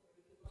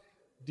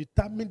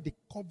determine the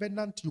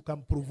covenant you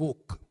can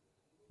provoke.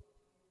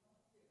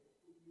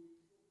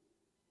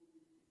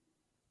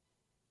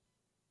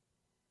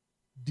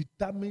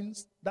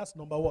 Determines, that's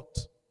number what?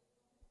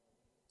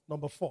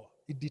 Number 4.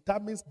 It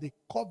determines the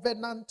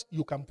covenant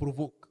you can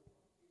provoke.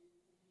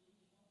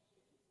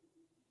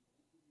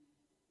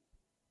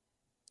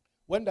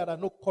 When there are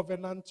no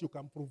covenants you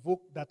can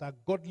provoke that are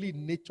godly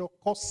in nature,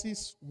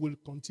 causes will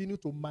continue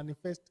to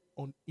manifest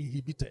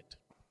uninhibited.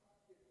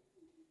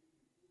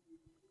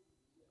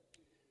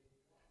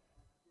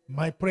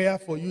 My prayer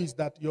for you is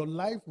that your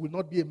life will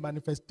not be a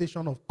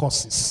manifestation of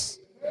causes.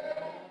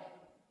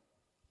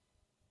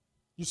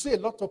 You see a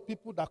lot of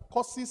people that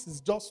causes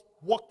is just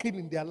walking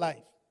in their life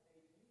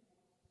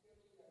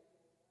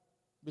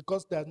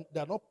because they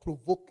are not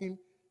provoking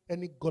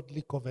any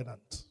godly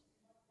covenant.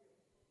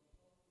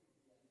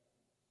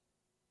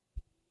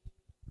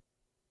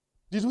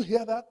 Did you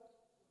hear that?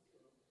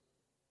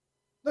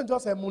 Don't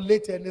just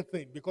emulate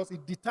anything because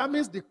it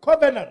determines the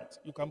covenant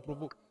you can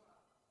provoke.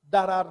 There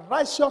are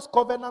righteous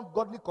covenant,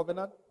 godly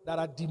covenant, there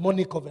are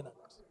demonic covenant.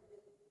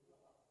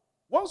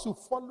 Once you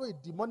follow a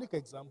demonic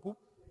example,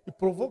 it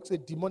provokes a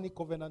demonic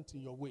covenant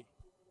in your way.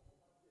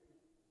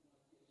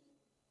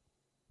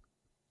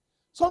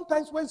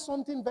 Sometimes when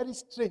something very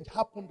strange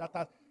happens that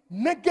are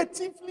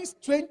negatively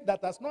strange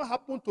that has not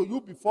happened to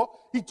you before,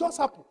 it just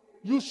happened.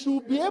 You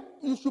should be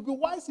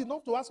wise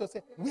enough to ask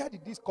yourself, where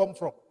did this come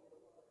from?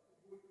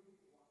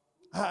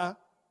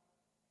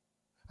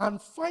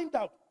 And find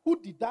out, who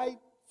did I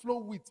flow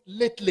with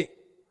lately?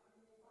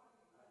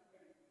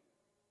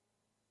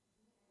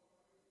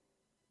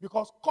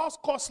 Because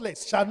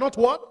causeless shall not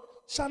what?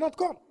 Shall not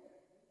come.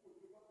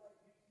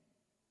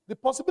 The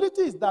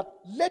possibility is that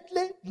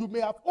lately you may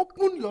have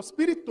opened your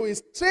spirit to a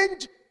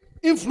strange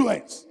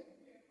influence.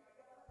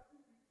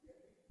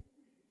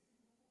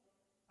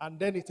 And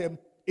then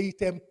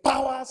it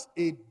empowers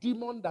a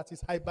demon that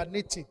is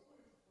hibernating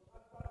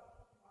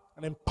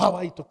and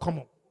empower it to come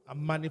up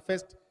and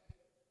manifest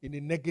in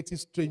a negative,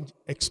 strange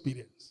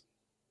experience.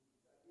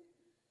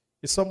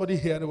 Is somebody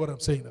hearing what I'm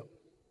saying now?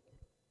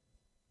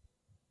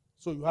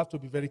 So you have to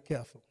be very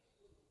careful.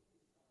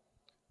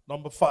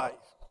 Number 5,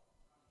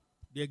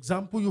 the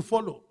example you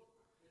follow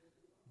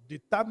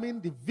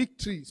determine the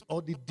victories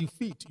or the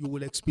defeat you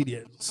will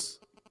experience.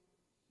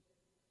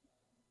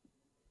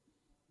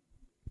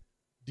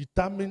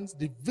 Determines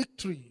the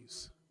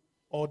victories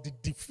or the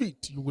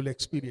defeat you will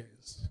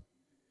experience.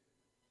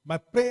 My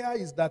prayer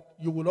is that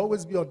you will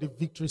always be on the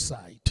victory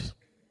side.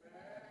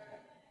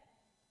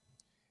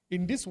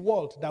 In this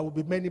world, there will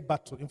be many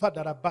battles. In fact,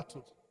 there are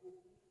battles.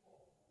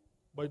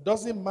 But it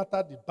doesn't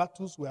matter the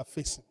battles we are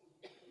facing.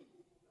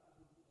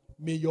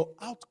 May your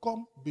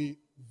outcome be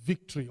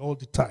victory all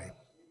the time.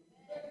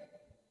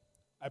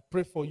 I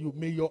pray for you.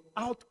 May your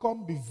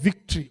outcome be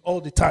victory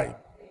all the time.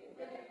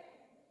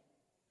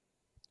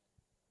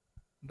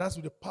 That's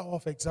with the power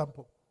of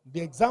example.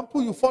 The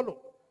example you follow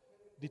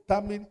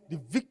determine the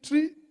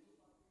victory,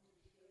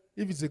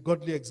 if it's a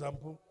godly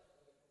example,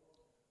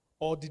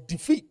 or the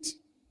defeat,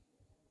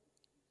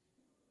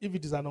 if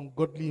it is an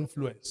ungodly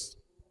influence.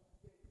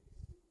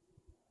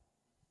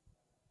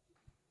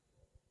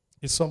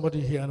 Is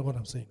somebody hearing what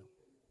I'm saying?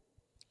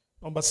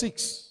 Number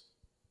 6,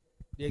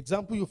 the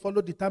example you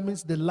follow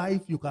determines the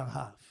life you can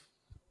have.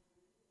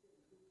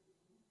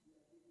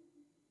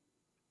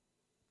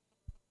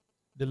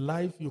 The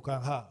life you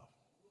can have.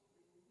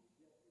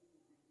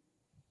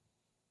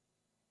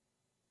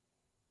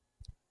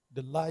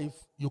 The life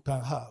you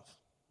can have.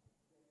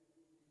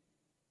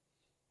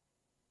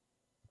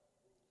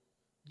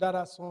 There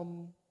are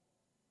some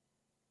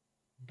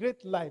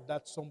great life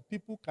that some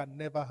people can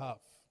never have.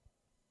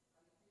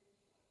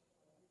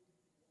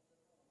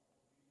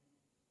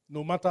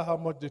 No matter how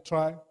much they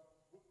try,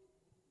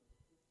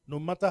 no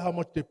matter how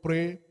much they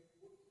pray,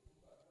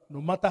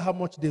 no matter how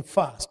much they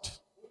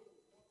fast,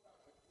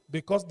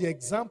 because the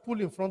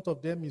example in front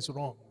of them is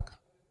wrong.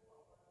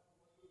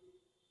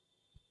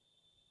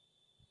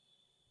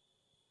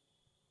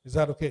 Is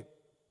that okay?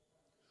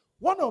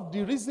 One of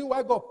the reasons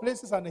why God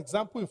places an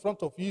example in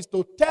front of you is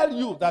to tell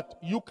you that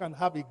you can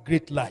have a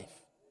great life.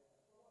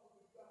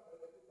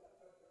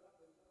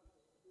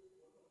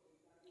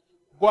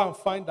 Go and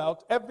find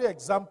out every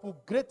example,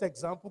 great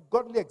example,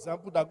 godly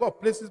example that God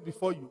places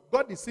before you.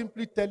 God is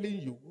simply telling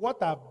you,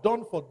 what I've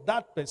done for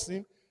that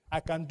person,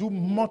 I can do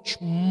much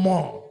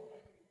more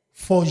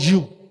for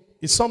you.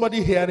 Is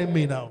somebody hearing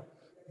me now?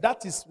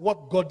 That is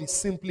what God is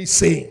simply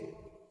saying.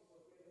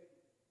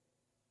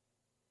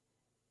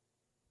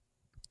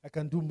 I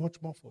can do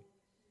much more for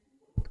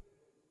you.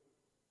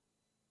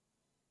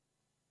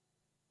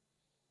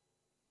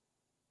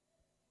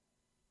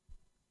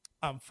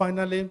 And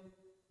finally,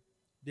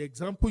 the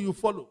example you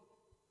follow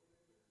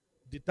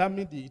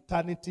determines the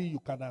eternity you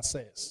can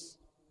access.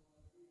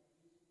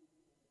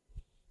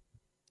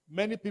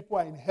 Many people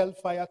are in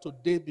hellfire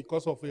today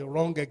because of a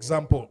wrong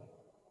example.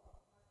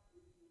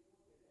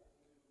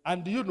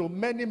 And you know,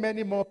 many,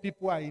 many more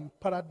people are in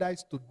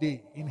paradise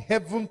today, in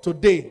heaven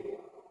today,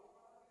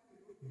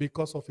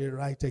 because of a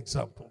right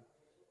example.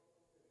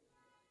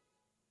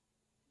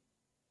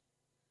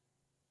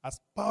 As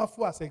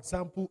powerful as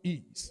example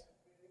is,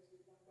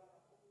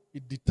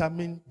 it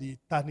determines the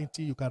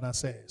eternity you can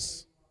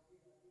access.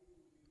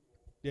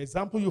 The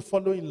example you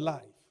follow in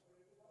life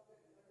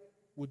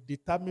will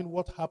determine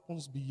what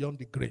happens beyond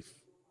the grave.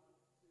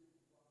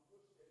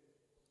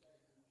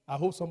 I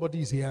hope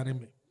somebody is hearing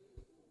me.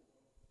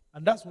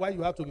 And that's why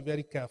you have to be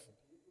very careful.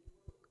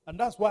 And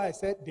that's why I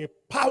said the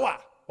power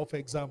of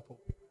example.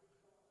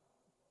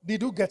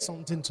 Did you get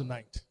something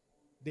tonight?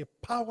 The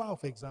power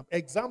of example.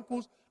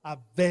 Examples are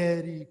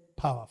very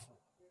powerful.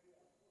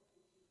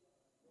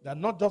 They are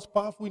not just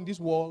powerful in this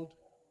world,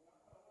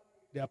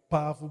 they are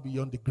powerful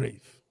beyond the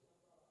grave.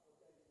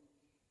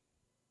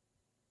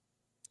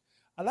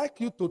 I'd like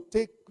you to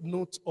take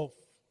note of,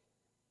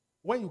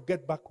 when you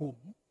get back home,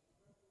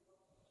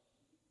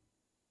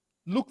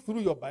 look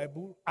through your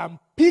Bible and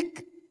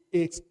pick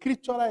a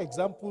scriptural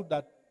example,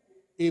 that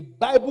a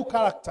Bible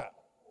character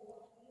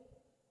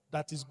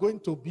that is going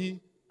to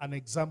be an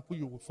example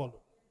you will follow.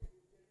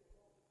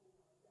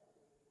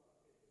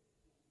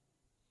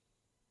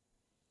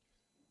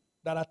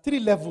 There are 3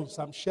 levels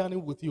I'm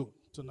sharing with you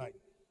tonight.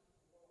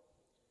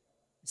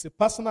 It's a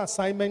personal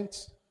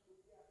assignment,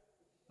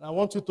 and I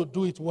want you to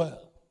do it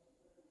well.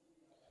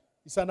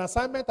 It's an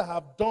assignment I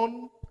have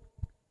done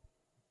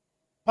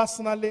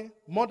personally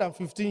more than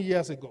 15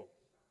 years ago.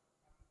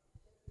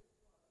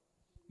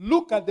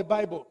 Look at the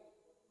Bible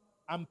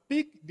and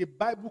pick the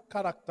Bible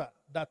character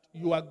that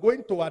you are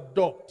going to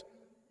adopt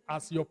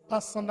as your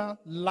personal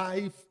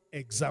life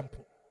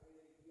example.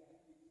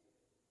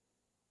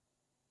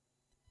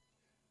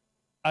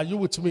 Are you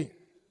with me?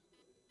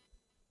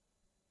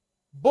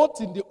 Both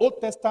in the Old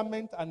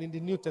Testament and in the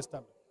New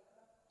Testament.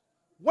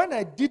 When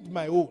I did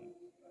my own,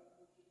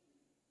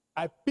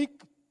 I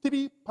picked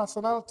 3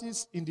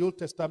 personalities in the Old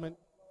Testament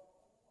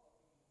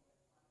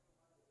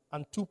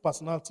and 2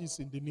 personalities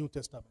in the New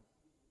Testament.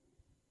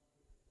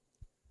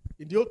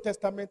 In the Old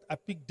Testament, I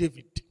picked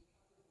David,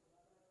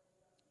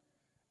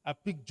 I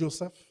picked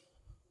Joseph,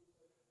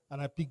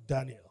 and I picked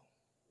Daniel.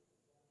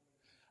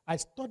 I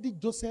studied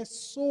Joseph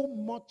so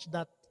much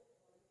that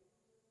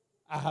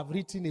I have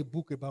written a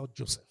book about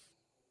Joseph.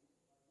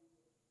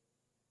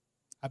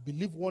 I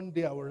believe one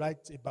day I will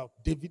write about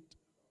David,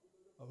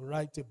 I will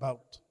write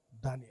about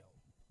Daniel.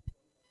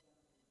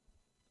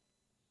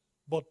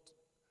 But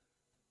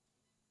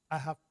I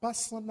have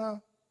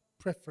personal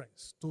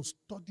preference to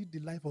study the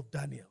life of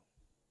Daniel,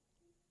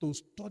 to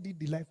study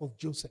the life of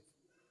Joseph,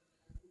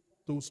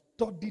 to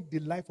study the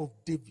life of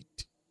David.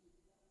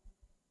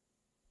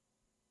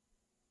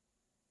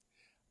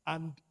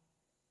 And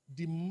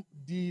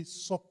the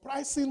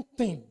surprising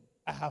thing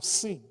I have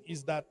seen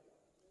is that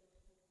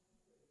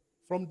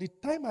from the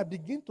time I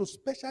begin to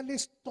specially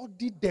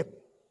study them,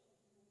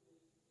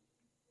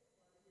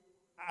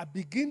 I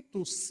begin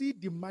to see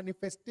the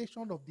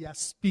manifestation of their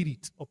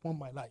spirit upon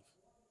my life.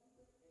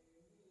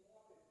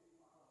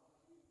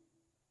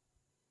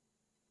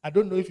 I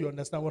don't know if you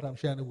understand what I'm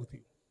sharing with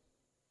you.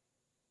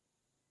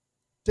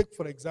 Take,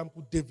 for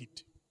example,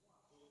 David.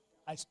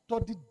 I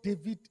studied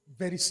David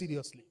very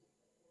seriously.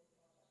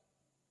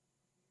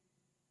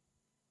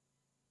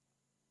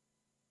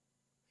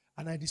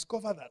 And I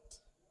discovered that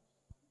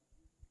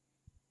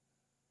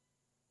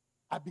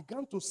I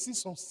began to see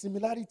some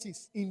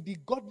similarities in the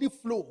godly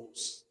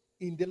flows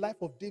in the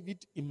life of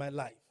David in my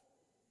life.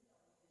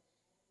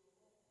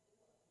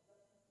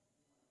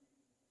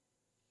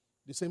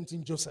 The same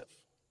thing Joseph.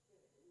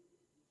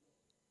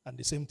 And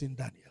the same thing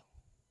Daniel.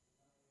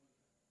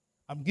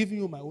 I'm giving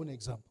you my own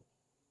example.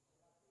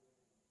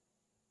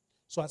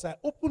 So as I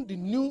open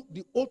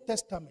the Old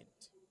Testament,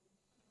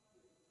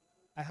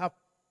 I have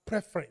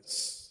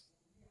preference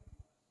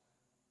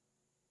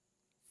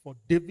for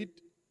David,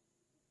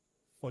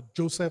 for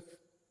Joseph,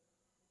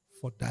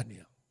 for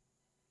Daniel.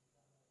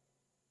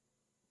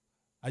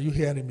 Are you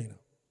hearing me now?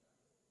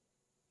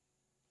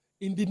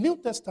 In the New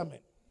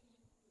Testament,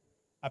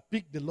 I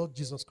picked the Lord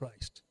Jesus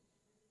Christ.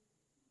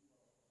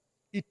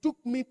 It took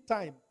me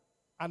time,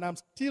 and I'm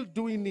still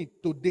doing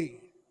it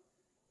today.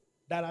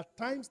 There are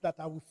times that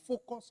I will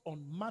focus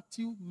on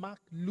Matthew, Mark,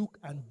 Luke,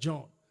 and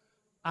John.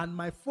 And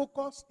my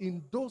focus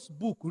in those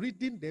books,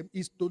 reading them,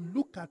 is to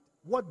look at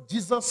what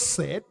Jesus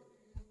said,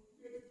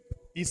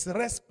 his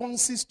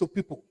responses to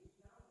people,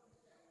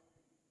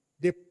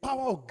 the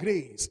power of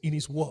grace in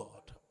his word,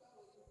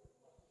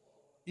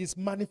 his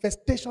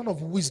manifestation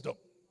of wisdom.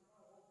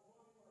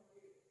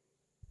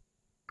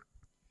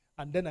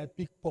 And then I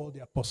picked Paul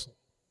the Apostle.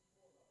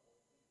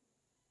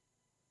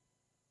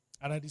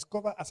 And I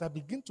discover as I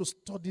begin to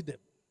study them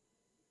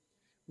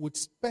with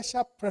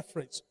special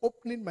preference,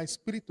 opening my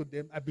spirit to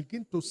them, I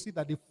begin to see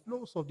that the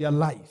flows of their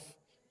life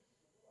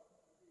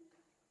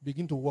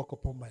begin to work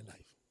upon my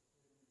life.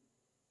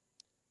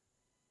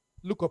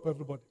 Look up,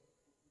 everybody.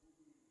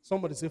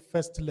 Somebody say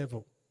first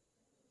level.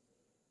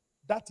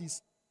 That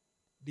is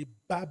the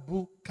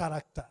Bible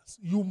characters.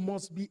 You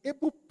must be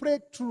able to pray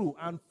through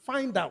and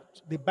find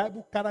out the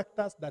Bible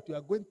characters that you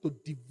are going to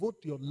devote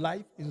your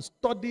life in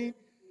studying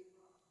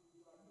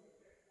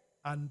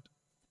and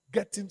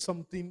getting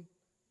something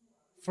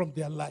from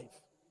their life,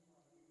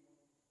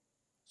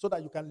 so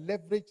that you can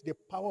leverage the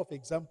power of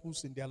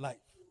examples in their life.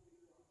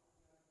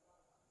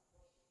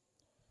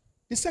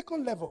 The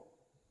second level,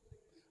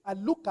 I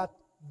look at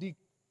the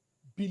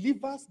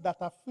believers that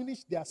have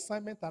finished their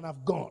assignment and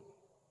have gone.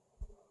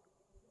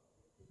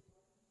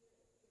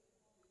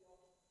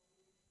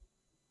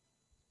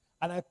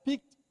 And I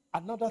picked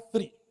another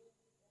 3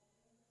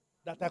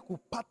 that I could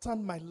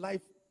pattern my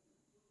life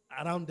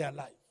around their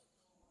life.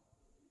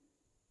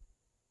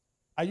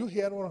 Are you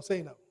hearing what I'm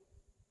saying now?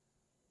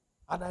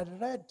 And I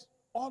read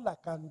all I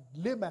can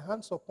lay my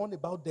hands upon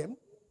about them.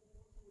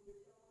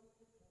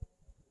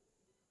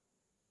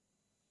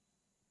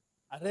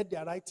 I read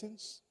their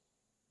writings.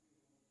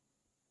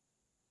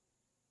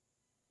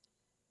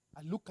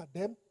 I look at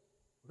them,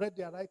 read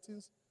their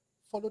writings,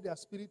 follow their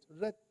spirit,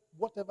 read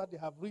whatever they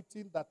have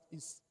written that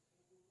is.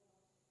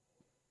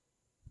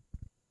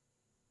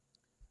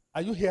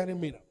 Are you hearing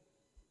me now?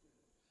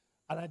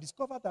 And I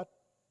discovered that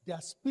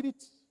their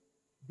spirit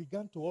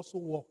began to also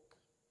walk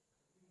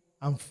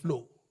and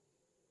flow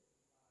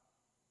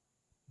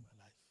in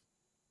my life.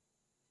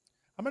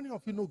 How many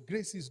of you know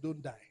graces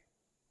don't die?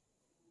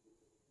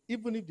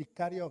 Even if the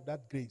carrier of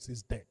that grace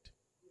is dead.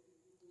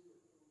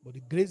 But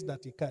the grace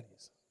that he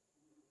carries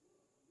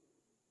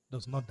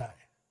does not die.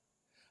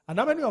 And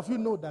how many of you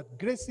know that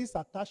graces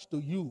attached to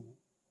you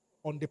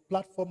on the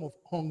platform of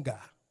hunger?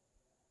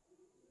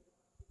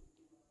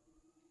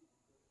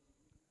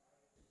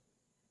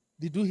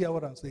 Did you hear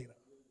what I'm saying?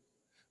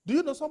 Do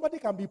you know somebody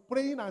can be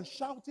praying and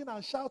shouting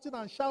and shouting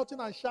and shouting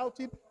and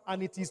shouting,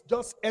 and it is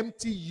just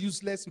empty,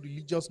 useless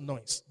religious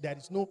noise? There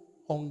is no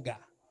hunger.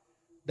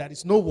 There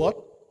is no what?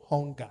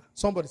 Hunger.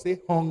 Somebody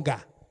say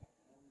hunger.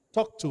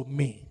 Talk to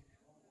me.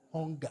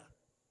 Hunger.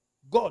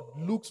 God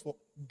looks for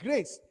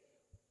grace,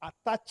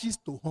 attaches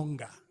to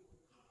hunger.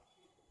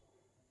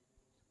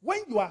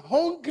 When you are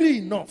hungry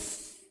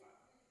enough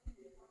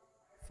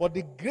for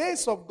the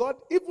grace of God,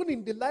 even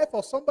in the life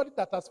of somebody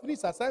that has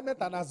finished assignment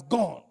and has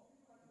gone,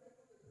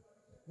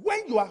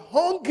 when you are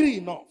hungry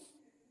enough,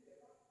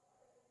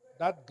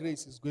 that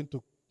grace is going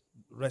to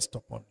rest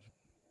upon you.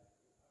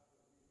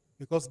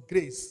 Because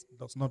grace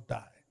does not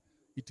die.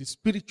 It is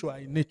spiritual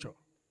in nature.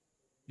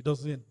 It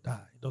doesn't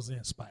die. It doesn't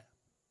expire.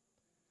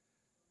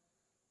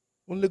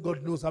 Only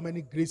God knows how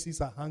many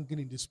graces are hanging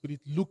in the spirit,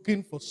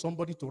 looking for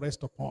somebody to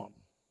rest upon.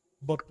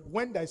 But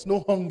when there is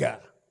no hunger,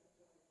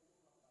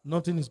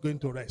 nothing is going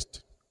to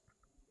rest.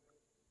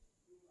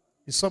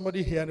 Is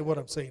somebody hearing what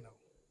I'm saying now?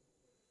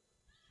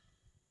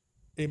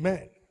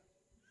 Amen.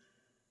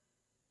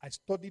 I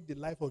studied the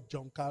life of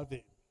John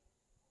Calvin.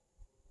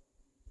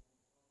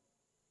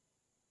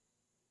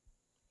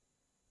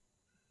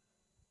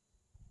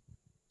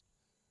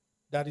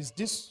 There is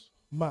this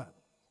man.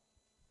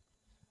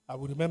 I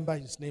will remember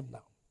his name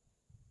now.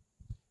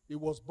 He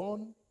was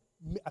born,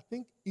 I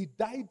think he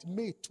died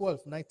May 12,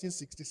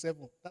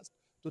 1967. That's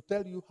to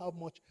tell you how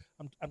much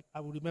I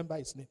will remember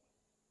his name.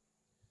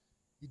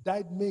 He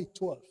died May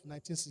 12,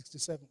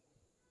 1967.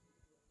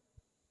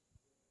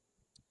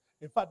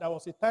 In fact, there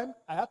was a time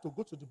I had to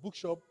go to the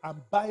bookshop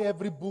and buy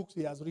every book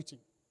he has written.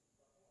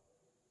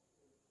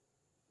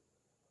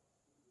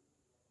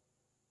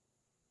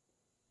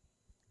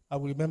 I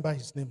will remember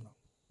his name now.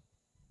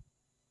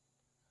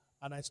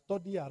 And I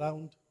study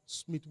around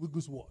Smith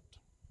Wigglesworth.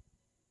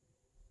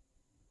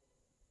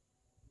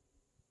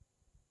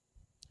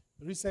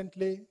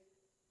 Recently,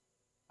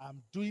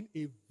 I'm doing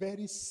a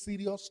very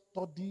serious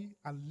study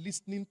and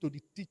listening to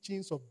the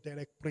teachings of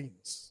Derek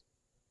Prince.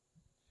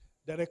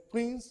 Derek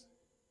Prince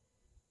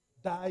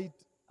died,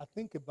 I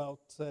think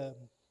died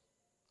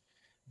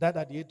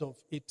at the age of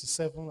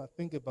 87, I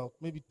think about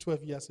maybe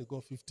 12 years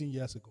ago, 15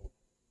 years ago.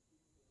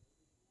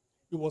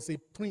 He was a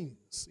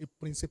prince, a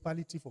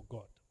principality for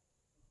God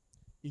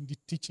in the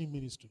teaching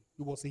ministry.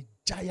 He was a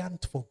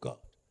giant for God.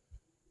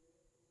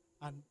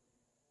 And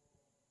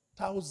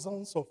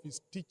thousands of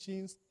his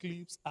teachings,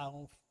 clips are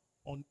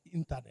on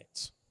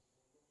internet.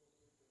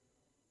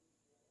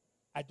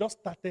 I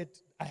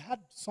had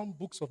some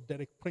books of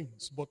Derek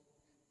Prince, but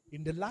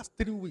in the last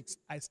 3 weeks,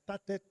 I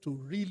started to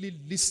really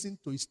listen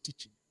to his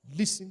teaching.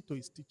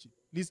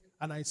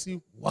 And I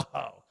see,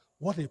 wow,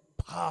 what a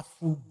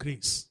powerful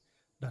grace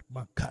that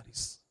man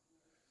carries.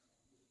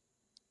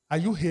 Are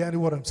you hearing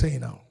what I'm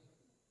saying now?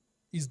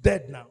 He's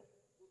dead now.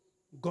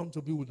 Gone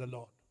to be with the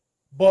Lord.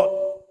 But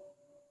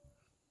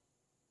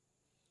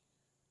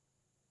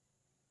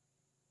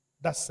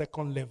that's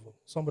second level.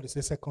 Somebody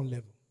say second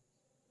level.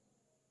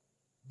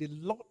 The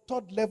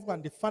third level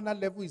and the final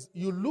level is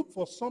you look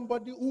for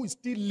somebody who is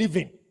still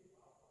living,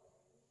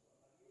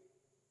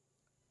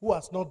 who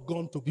has not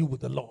gone to be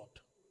with the Lord.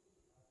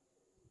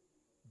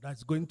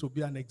 That's going to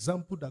be an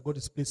example that God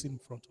is placing in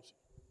front of you.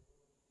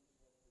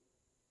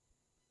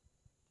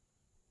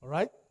 All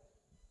right?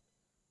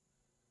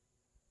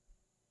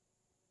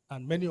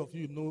 And many of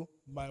you know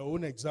my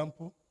own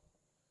example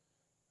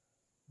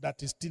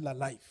that is still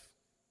alive.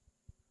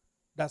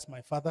 That's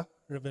my father,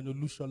 Rev'd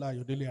Olushola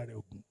Ayodele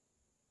Areogun.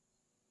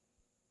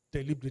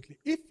 Deliberately.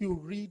 If you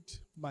read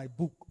my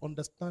book,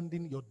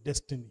 Understanding Your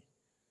Destiny,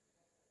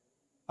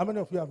 how many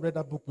of you have read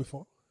that book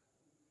before?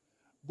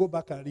 Go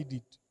back and read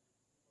it.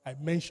 I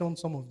mentioned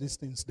some of these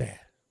things there.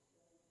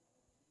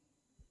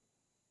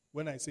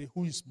 When I say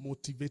who is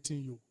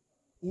motivating you,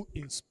 who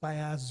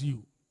inspires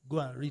you, go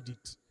and read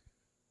it.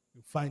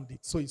 You find it.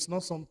 So it's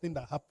not something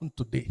that happened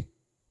today.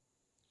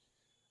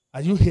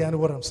 Are you hearing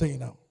what I'm saying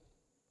now?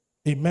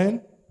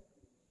 Amen?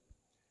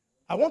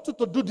 I want you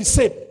to do the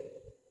same.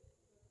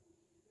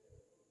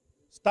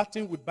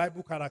 Starting with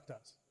Bible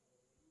characters.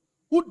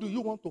 Who do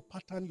you want to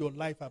pattern your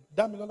life after?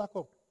 Damilola,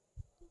 come.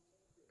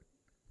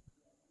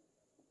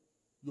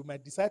 You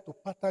might decide to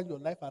pattern your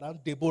life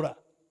around Deborah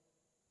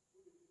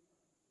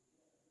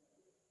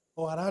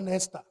or around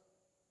Esther.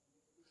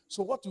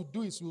 So what you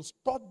do is you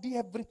study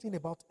everything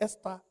about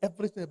Esther,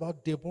 everything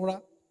about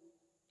Deborah,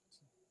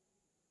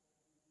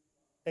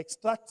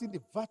 extracting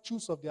the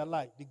virtues of their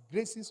life, the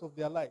graces of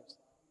their lives.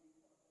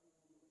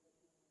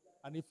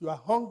 And if you are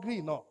hungry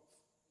enough,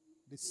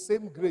 the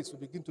same grace will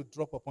begin to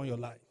drop upon your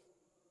life.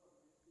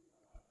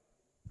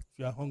 If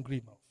you are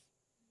hungry enough.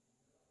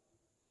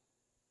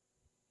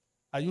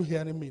 Are you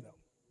hearing me now?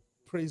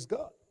 Praise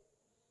God.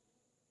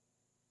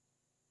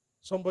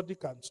 Somebody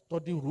can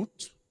study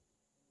Ruth.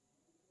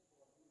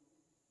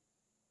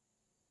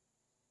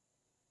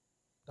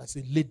 That's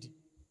a lady.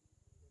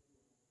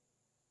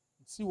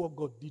 See what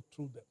God did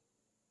through them.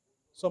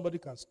 Somebody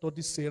can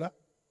study Sarah.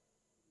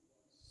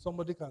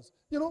 Somebody can,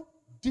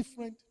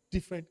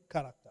 different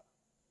character.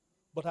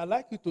 But I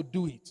like you to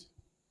do it.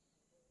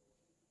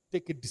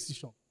 Take a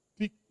decision.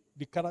 Pick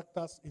the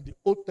characters in the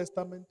Old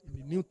Testament, in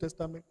the New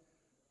Testament.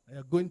 And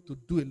you're going to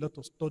do a lot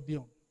of study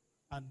on.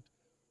 And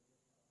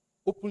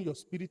open your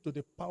spirit to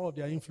the power of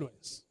their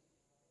influence.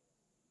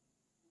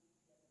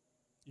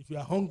 If you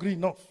are hungry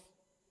enough,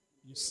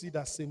 you see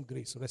that same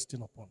grace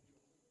resting upon you.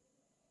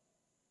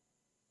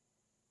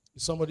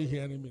 Is somebody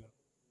hearing me now?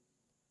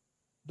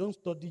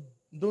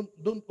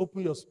 Don't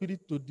open your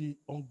spirit to the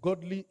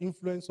ungodly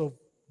influence of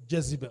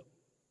Jezebel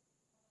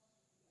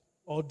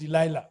or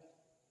Delilah.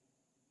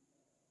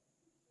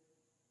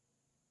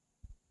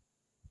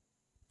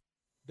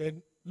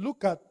 Then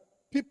look at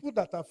people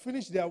that have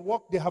finished their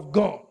work, they have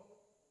gone.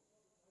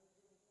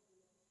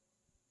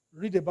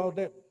 Read about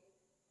them.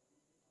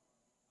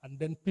 And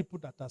then people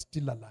that are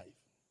still alive.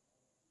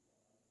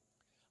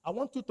 I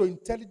want you to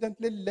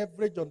intelligently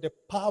leverage on the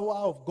power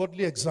of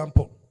godly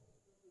example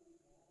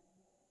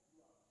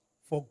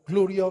for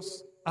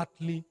glorious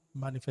earthly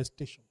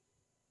manifestation.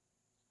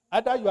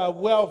 Either you are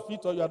aware of it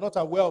or you are not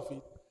aware of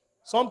it.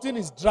 Something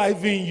is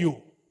driving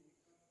you.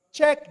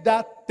 Check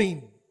that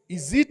thing.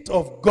 Is it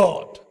of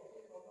God?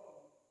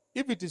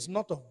 If it is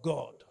not of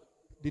God,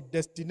 the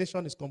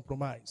destination is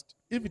compromised.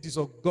 If it is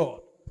of God,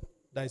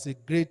 there is a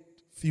great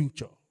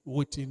future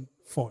waiting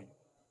for you.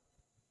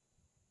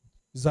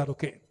 Is that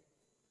okay?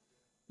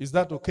 Is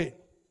that okay?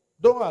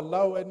 Don't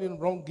allow any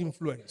wrong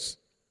influence.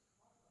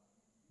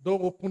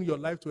 Don't open your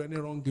life to any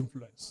wrong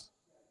influence.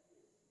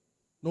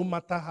 No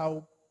matter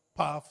how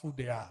powerful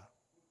they are,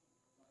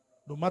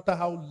 no matter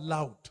how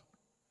loud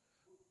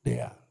they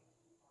are.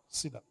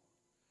 Sit down.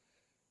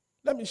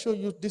 Let me show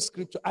you this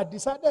scripture. I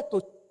decided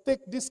to take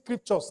these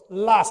scriptures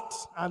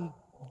last and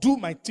do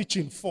my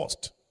teaching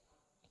first.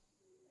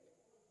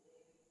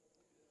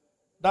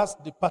 That's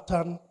the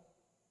pattern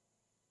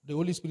the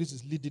Holy Spirit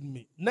is leading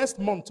me. Next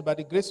month, by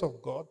the grace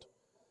of God,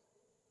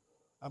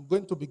 I'm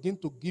going to begin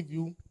to give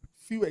you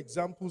few wrong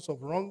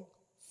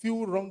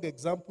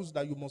examples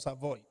that you must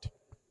avoid.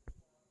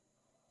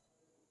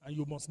 And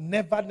you must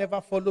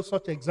never follow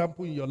such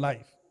example in your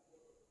life.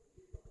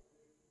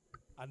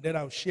 And then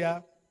I'll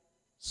share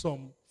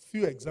some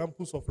few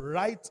examples of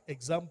right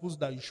examples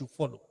that you should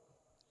follow.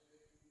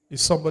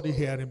 Is somebody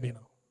hearing me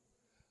now?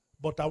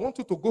 But I want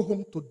you to go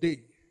home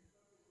today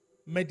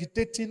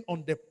meditating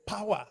on the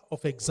power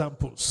of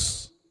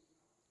examples.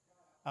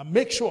 And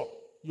make sure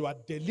you are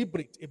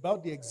deliberate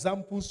about the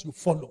examples you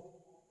follow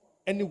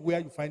anywhere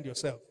you find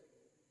yourself.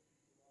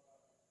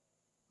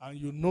 And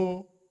you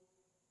know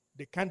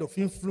the kind of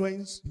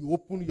influence you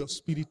open your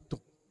spirit to.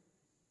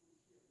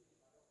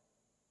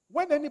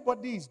 When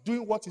anybody is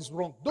doing what is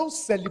wrong, don't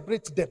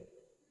celebrate them.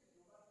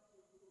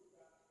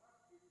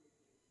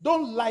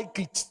 Don't like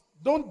it.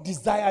 Don't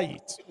desire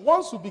it.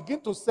 Once you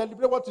begin to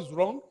celebrate what is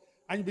wrong,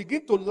 and you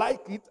begin to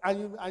like it,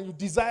 and you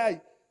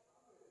desire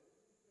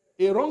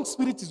it, a wrong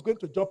spirit is going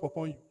to jump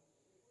upon you.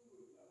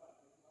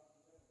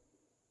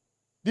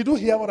 Did you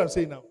hear what I'm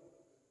saying now?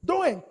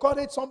 Don't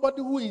encourage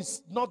somebody who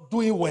is not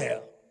doing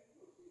well.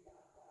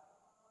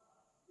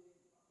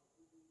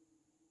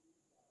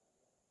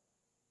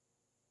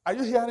 Are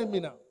you hearing me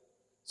now?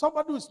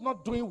 Somebody who is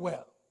not doing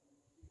well,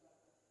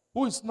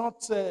 who is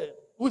not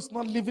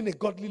living a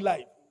godly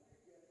life.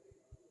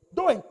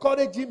 Don't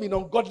encourage him in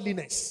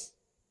ungodliness.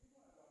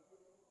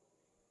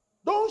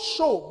 Don't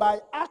show by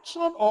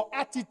action or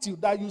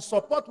attitude that you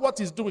support what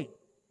he's doing.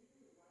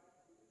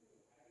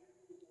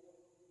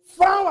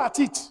 Frown at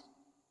it.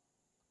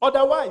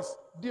 Otherwise,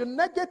 the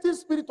negative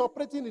spirit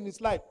operating in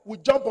his life will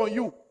jump on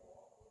you.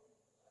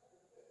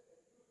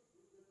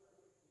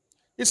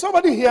 Is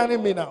somebody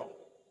hearing me now?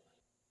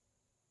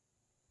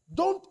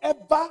 Don't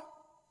ever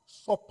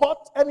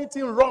support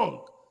anything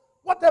wrong.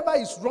 Whatever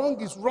is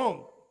wrong is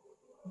wrong.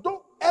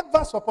 Don't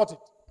ever support it.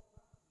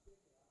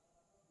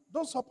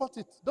 Don't support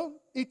it.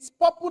 It's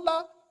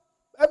popular.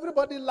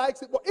 Everybody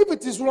likes it. But if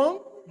it is wrong,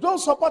 don't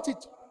support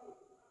it.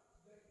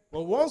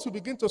 But once you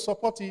begin to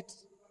support it,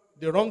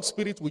 the wrong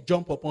spirit will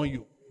jump upon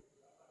you.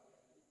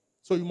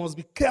 So you must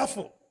be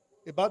careful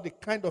about the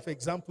kind of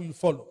example you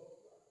follow.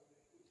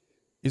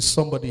 Is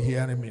somebody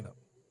hearing me now?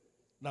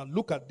 Now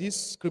look at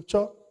this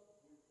scripture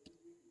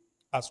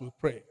as we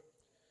pray.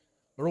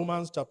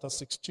 Romans chapter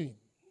 16.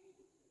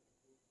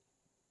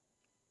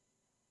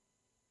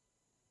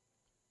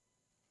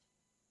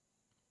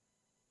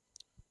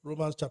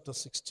 Romans chapter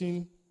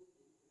 16.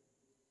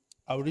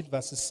 I'll read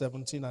verses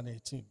 17 and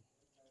 18.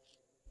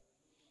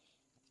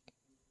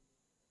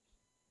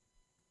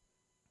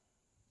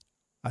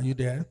 Are you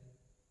there?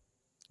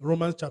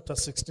 Romans chapter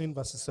 16,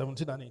 verses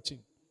 17 and 18.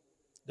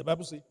 The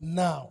Bible says,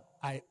 now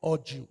I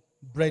urge you,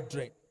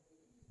 brethren,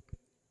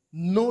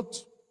 note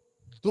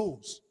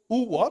those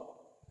who what?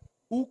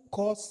 Who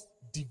cause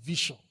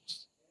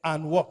divisions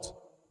and what?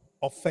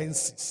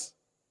 Offenses,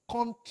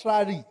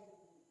 contrary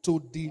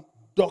to the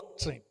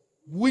doctrine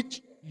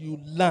which you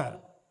learn,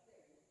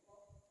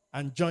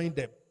 and join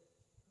them.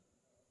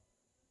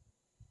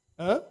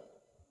 Huh?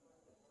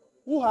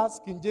 Who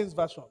has King James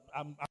Version?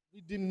 I'm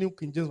reading New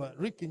King James Version.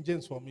 Read King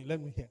James for me. Let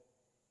me hear.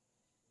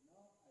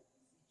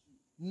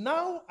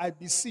 Now I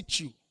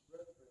beseech you,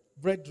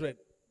 brethren,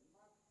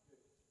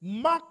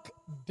 mark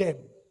them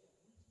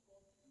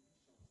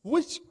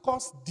which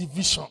cause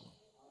division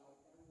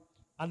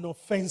and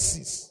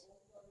offenses.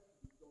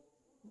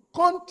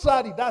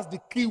 Contrary, that's the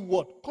key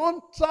word.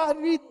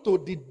 Contrary to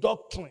the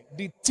doctrine,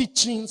 the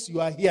teachings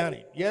you are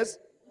hearing. Yes?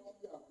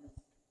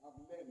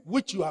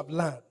 Which you have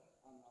learned.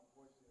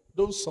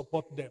 Don't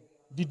support them.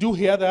 Did you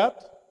hear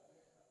that?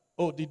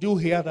 Oh, did you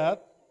hear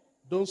that?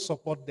 Don't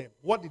support them.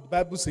 What did the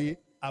Bible say?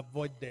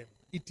 Avoid them.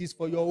 It is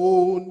for your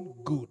own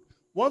good.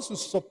 Once you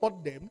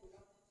support them,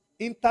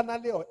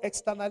 internally or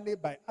externally,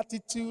 by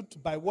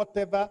attitude, by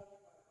whatever,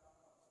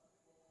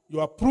 you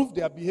approve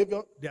their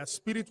behavior, their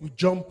spirit will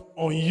jump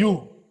on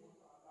you.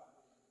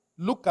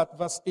 Look at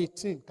verse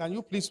 18. Can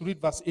you please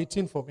read verse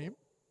 18 for me?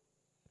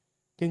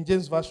 King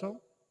James Version.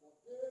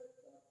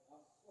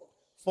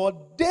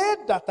 For they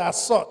that are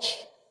such.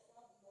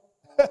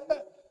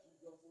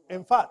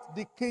 In fact,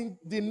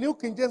 the New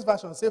King James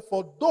Version says,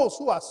 for those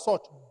who are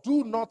such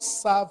do not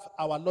serve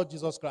our Lord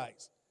Jesus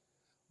Christ,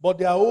 but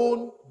their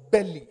own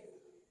belly.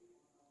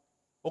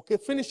 Okay,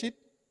 finish it.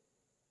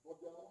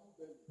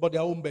 But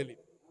their own belly.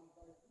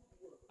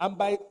 And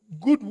by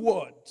good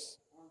words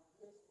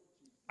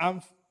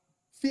and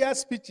fair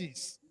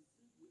speeches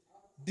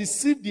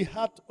deceive the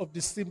heart of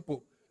the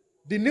simple.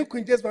 The New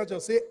King James Version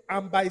says,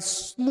 and by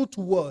smooth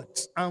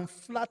words and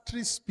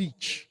flattery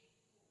speech,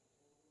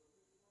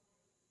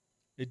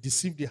 they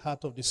deceive the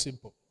heart of the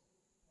simple.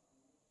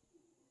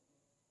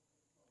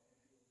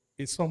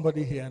 Is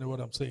somebody hearing what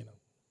I'm saying?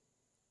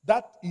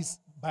 That is,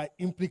 by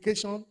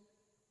implication,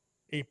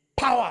 a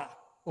power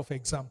of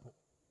example.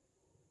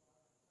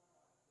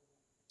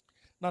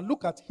 Now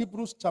look at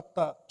Hebrews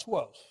chapter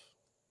 12.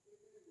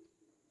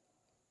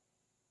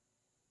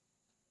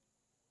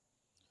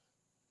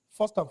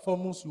 First and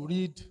foremost, you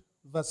read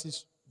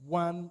verses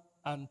 1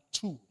 and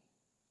 2.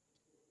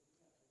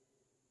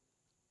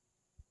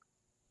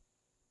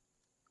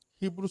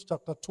 Hebrews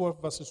chapter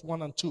 12, verses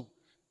 1 and 2.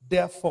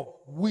 Therefore,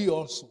 we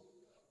also,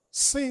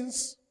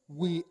 since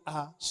we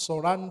are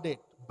surrounded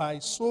by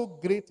so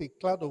great a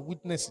cloud of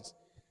witnesses,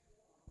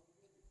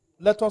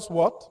 let us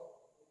what?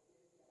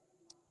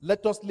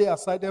 Let us lay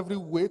aside every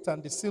weight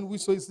and the sin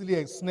which so easily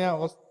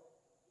ensnare us,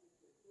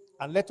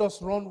 and let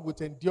us run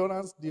with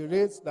endurance the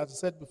race that is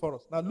set before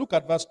us. Now look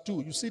at verse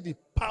 2. You see the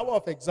power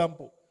of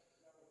example.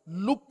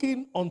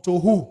 Looking unto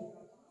who?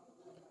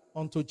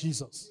 Unto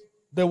Jesus.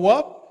 The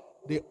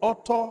what? The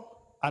author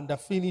and the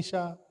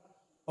finisher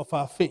of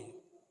our faith.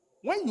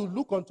 When you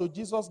look unto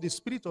Jesus, the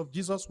Spirit of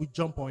Jesus will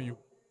jump on you.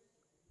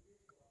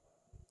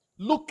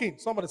 Looking.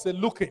 Somebody say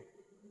looking.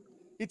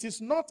 It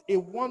is not a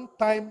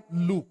one-time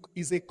look.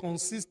 It's a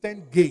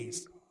consistent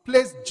gaze.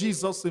 Place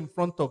Jesus in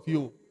front of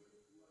you.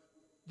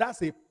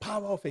 That's a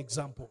power of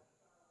example.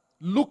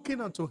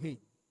 Looking unto him.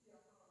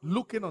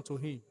 Looking unto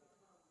him.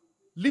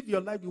 Live your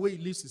life the way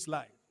he lives his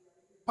life.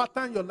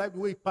 Pattern your life the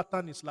way he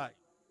patterned his life.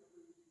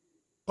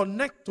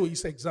 Connect to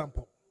his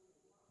example.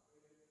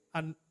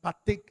 And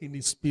partake in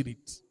his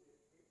spirit.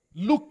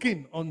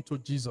 Looking unto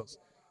Jesus.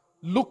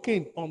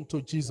 Looking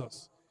unto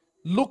Jesus.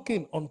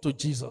 Looking unto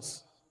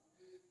Jesus.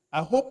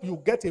 I hope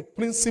you get a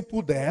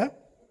principle there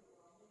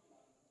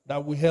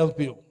that will help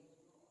you.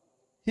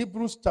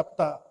 Hebrews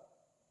chapter,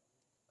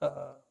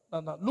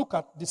 look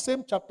at the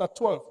same chapter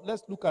 12.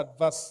 Let's look at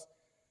verse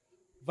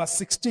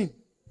 16.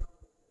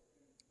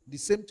 The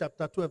same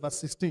chapter 12, verse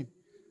 16.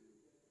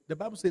 The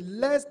Bible says,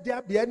 lest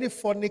there be any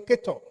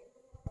fornicator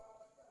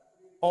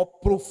or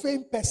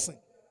profane person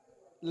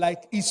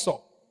like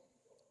Esau,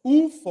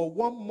 who for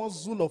one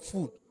morsel of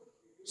food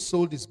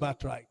sold his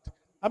birthright.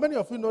 How many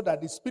of you know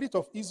that the spirit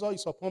of Esau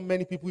is upon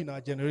many people in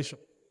our generation?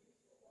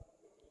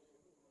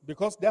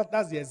 Because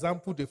that's the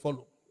example they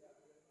follow.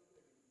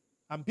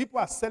 And people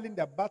are selling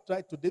their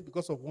birthright today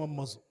because of one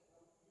morsel.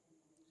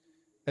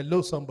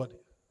 Hello, somebody.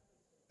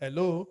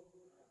 Hello?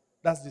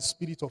 That's the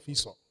spirit of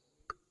Esau.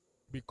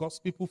 Because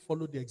people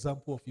follow the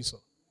example of Esau.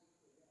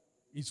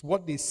 It's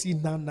what they see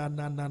now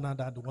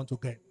that they want to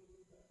get.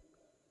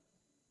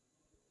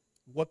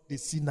 What they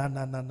see now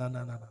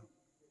that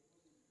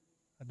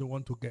they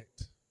want to get.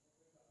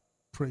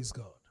 Praise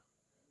God.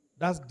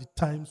 That's the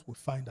times we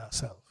find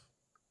ourselves.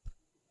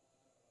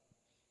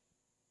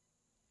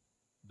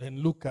 Then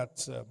look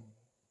at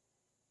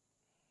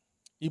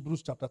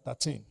Hebrews chapter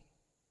 13,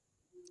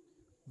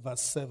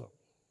 verse 7.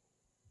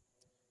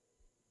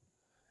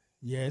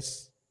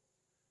 Yes.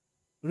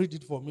 Read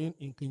it for me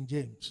in King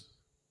James.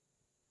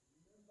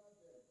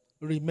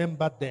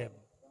 Remember them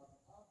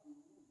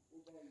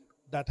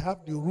that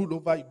have the rule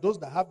over you, those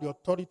that have the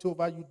authority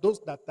over you, those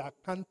that are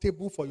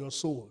accountable for your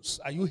souls.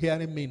 Are you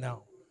hearing me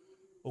now?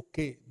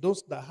 Okay.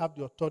 Those that have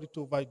the authority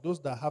over you, those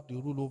that have the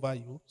rule over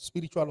you,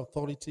 spiritual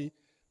authority,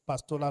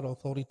 pastoral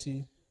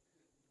authority.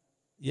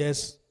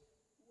 Yes.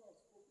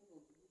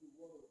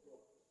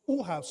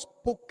 Who have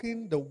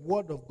spoken the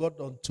word of God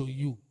unto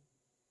you.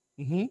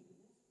 Mm-hmm.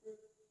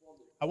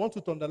 I want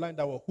you to underline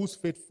that word, whose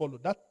faith follow.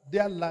 That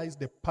there lies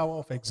the power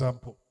of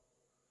example.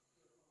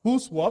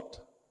 Whose what?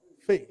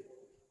 Faith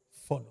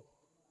follow.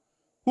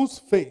 Whose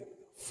faith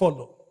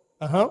follow.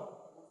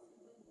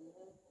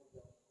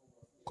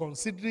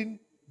 Considering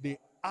the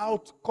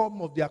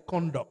outcome of their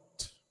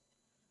conduct.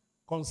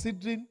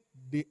 Considering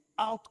the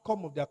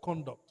outcome of their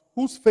conduct.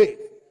 Whose faith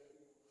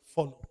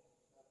follow.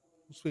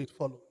 Whose faith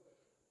follow.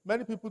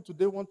 Many people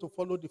today want to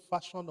follow the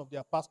fashion of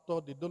their pastor.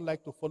 They don't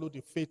like to follow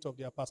the faith of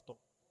their pastor.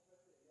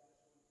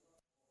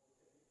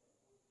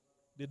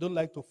 They don't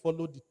like to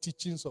follow the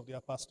teachings of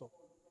their pastor.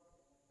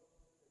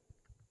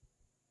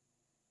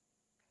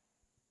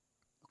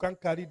 You can't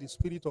carry the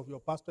spirit of your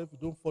pastor if you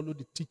don't follow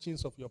the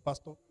teachings of your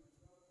pastor,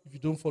 if you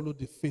don't follow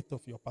the faith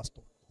of your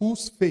pastor.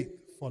 Whose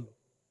faith follow?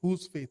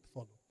 Whose faith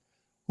follow?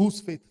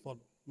 Whose faith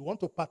follow? You want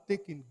to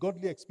partake in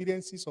godly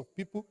experiences of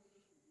people,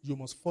 you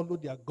must follow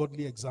their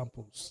godly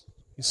examples.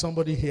 Is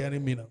somebody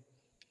hearing me now?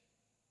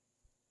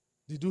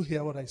 Did you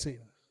hear what I say?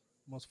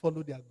 You must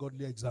follow their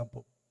godly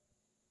example.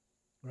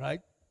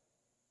 Right?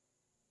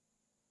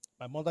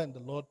 My mother in the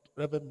Lord,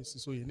 Reverend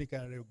Mrs.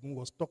 Oyenika Regun,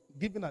 was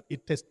giving a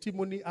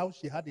testimony how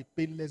she had a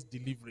painless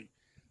delivery.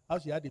 How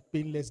she had a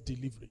painless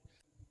delivery.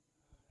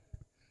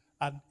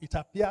 And it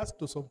appears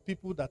to some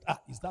people that,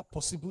 is that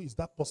possible? Is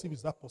that possible?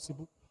 Is that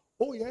possible?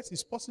 Oh, yes,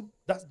 it's possible.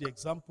 That's the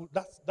example.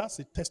 That's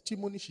a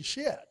testimony she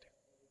shared.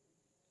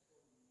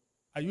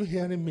 Are you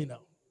hearing me now?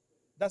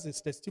 That's a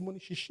testimony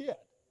she shared.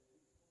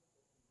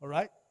 All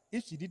right?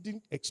 If she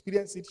didn't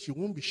experience it, she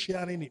won't be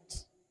sharing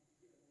it.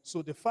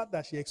 So the fact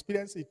that she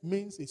experienced it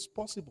means it's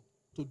possible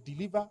to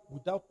deliver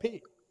without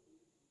pain.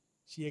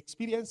 She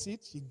experienced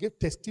it. She gave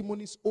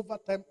testimonies over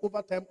time of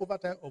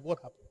what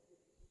happened.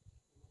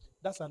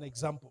 That's an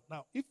example.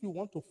 Now, if you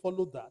want to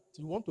follow that,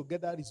 you want to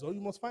get that result,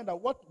 you must find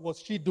out what was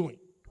she doing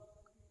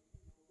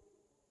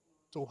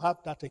to have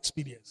that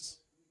experience,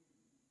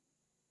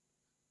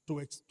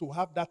 to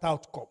have that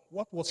outcome.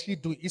 What was she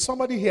doing? Is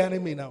somebody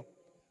hearing me now?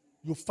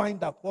 You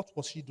find out what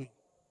was she doing.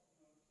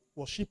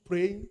 Was she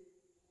praying?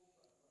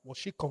 Was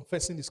she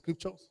confessing the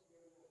scriptures?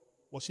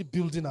 Was she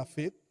building her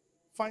faith?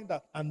 Find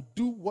out and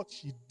do what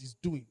she is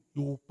doing.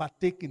 You will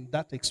partake in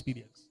that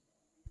experience.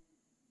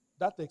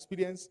 That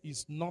experience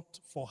is not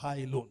for her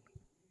alone.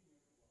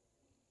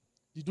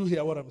 Did you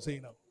hear what I'm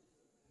saying now?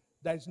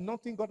 There is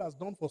nothing God has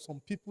done for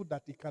some people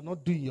that He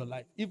cannot do in your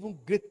life, even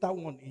greater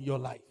one in your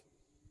life.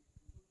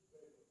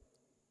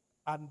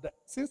 And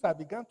since I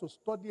began to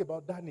study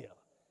about Daniel,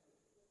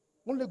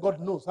 only God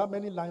knows how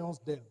many lions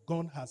there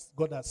God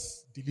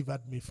has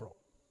delivered me from.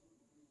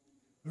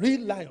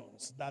 Real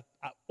lions that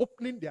are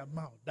opening their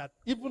mouth that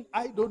even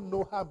I don't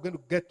know how I'm going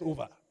to get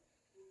over.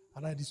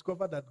 And I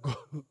discovered that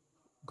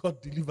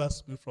God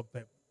delivers me from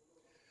them.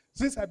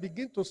 Since I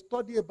begin to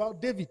study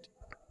about David,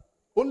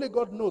 only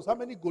God knows how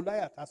many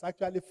Goliath has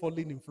actually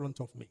fallen in front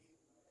of me.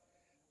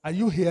 Are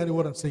you hearing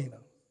what I'm saying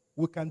now?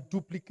 We can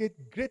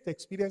duplicate great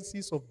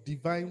experiences of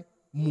divine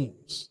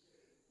moves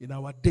in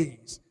our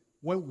days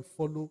when we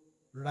follow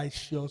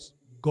righteous,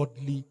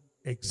 godly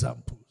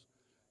examples.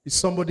 Is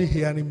somebody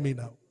hearing me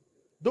now?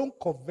 Don't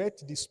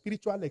covet the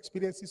spiritual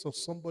experiences of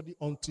somebody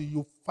until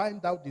you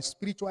find out the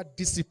spiritual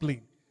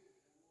discipline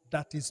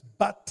that is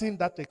backing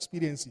that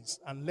experiences,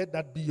 and let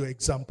that be your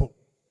example.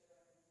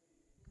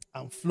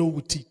 And flow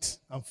with it,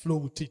 and flow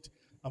with it,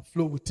 and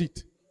flow with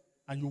it.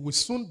 And you will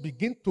soon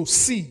begin to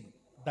see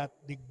that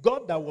the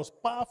God that was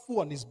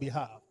powerful on his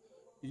behalf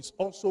is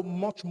also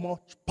much,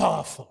 much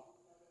powerful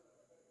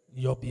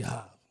in your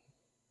behalf.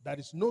 There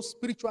is no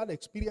spiritual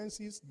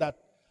experiences that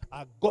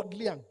are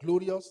godly and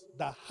glorious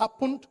that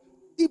happened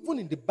even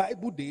in the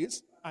Bible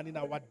days and in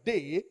our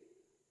day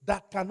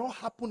that cannot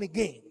happen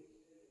again.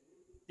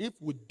 If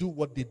we do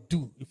what they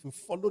do, if we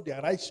follow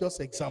their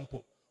righteous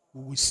example,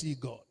 we will see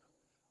God.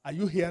 Are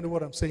you hearing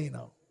what I'm saying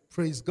now?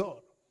 Praise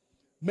God.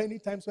 Many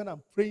times when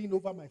I'm praying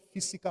over my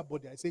physical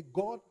body, I say,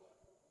 God,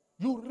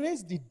 you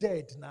raised the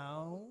dead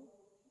now.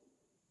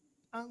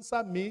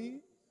 Answer me.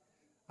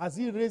 Has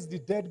He raised the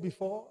dead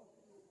before?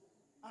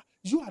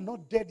 You are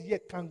not dead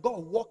yet. Can God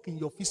walk in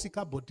your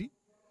physical body?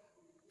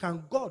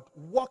 Can God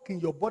walk in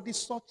your body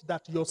such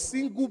that your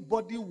single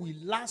body will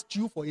last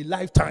you for a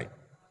lifetime?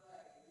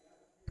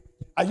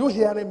 Are you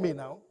hearing me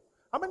now?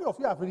 How many of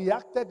you have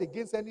reacted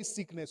against any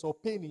sickness or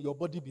pain in your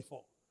body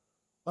before?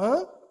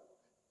 Huh?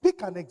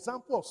 Pick an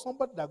example of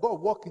somebody that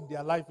God walked in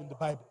their life in the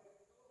Bible.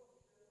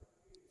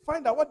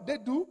 Find out what they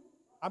do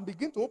and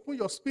begin to open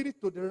your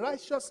spirit to the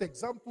righteous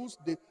examples,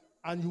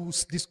 and you will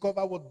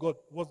discover what God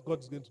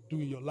is going to do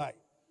in your life.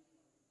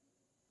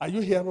 Are you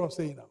hearing what I'm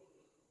saying now?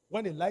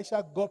 When he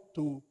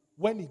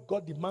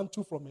got the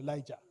mantle from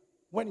Elijah,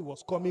 when he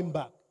was coming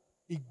back,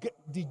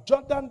 the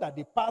Jordan that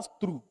they passed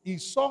through, he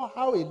saw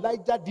how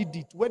Elijah did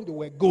it when they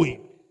were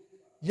going.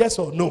 Yes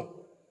or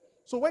no?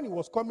 So when he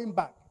was coming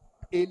back,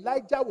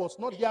 Elijah was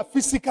not there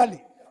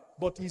physically,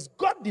 but he's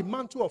got the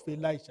mantle of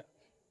Elijah.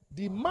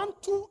 The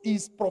mantle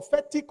is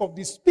prophetic of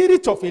the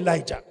spirit of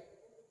Elijah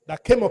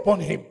that came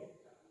upon him.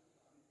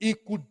 He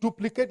could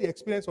duplicate the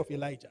experience of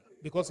Elijah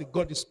because he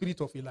got the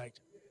spirit of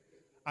Elijah.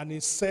 And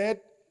he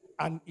said,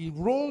 and he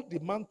rolled the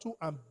mantle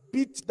and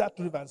beat that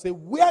river and said,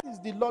 where is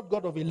the Lord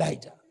God of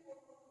Elijah?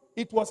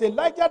 It was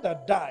Elijah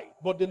that died,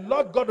 but the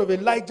Lord God of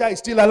Elijah is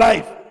still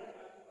alive.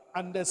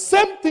 And the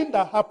same thing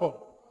that happened,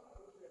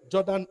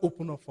 Jordan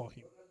opened up for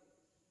him.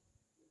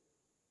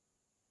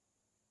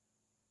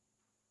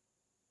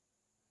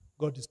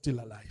 God is still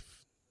alive.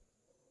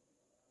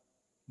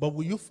 But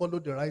will you follow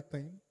the right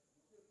thing?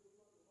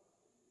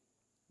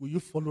 Will you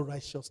follow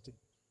righteous thing?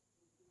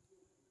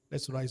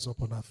 Let's rise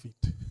up on our feet.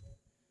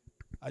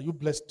 Are you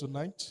blessed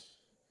tonight?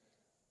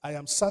 I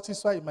am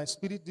satisfied in my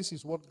spirit. This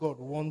is what God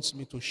wants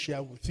me to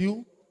share with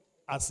you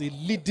as a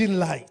leading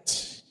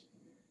light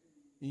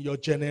in your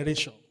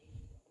generation.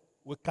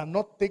 We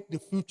cannot take the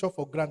future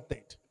for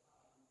granted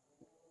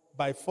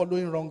by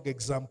following wrong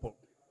example.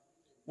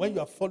 When you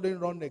are following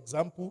wrong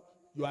example,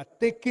 you are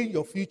taking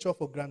your future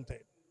for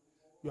granted.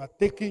 You are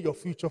taking your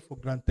future for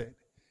granted.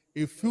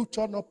 A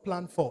future not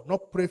planned for,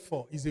 not prayed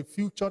for, is a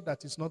future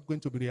that is not going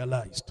to be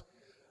realized.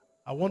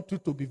 I want you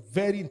to be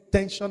very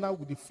intentional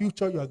with the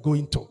future you are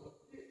going to.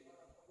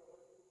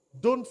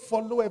 Don't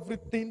follow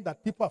everything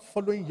that people are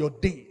following your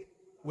day.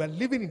 We are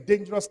living in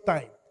dangerous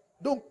time.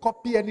 Don't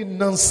copy any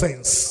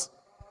nonsense.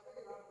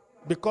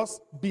 Because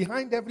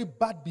behind every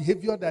bad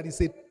behavior, there is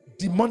a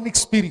demonic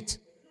spirit.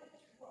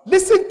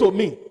 Listen to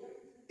me.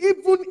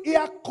 Even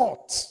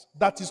haircut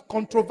that is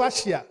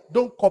controversial,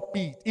 don't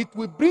copy it. It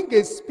will bring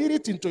a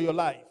spirit into your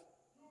life.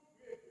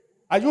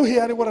 Are you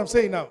hearing what I'm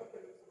saying now?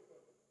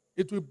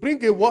 It will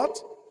bring a what?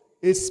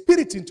 A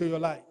spirit into your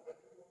life.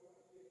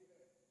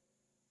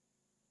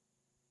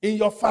 In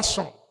your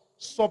fashion.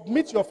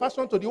 Submit your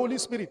fashion to the Holy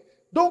Spirit.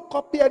 Don't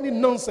copy any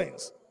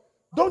nonsense.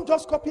 Don't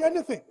just copy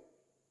anything.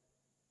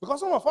 Because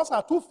some of us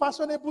are too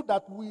fashionable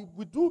that we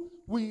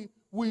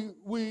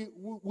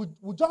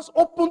just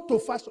open to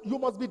fashion. You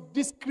must be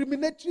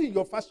discriminatory in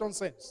your fashion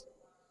sense.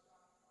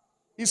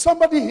 Is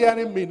somebody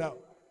hearing me now?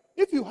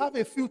 If you have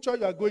a future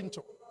you are going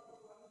to,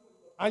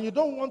 and you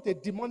don't want a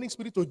demonic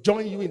spirit to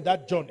join you in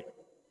that journey,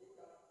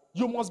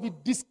 you must be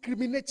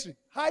discriminatory,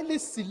 highly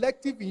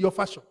selective in your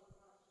fashion.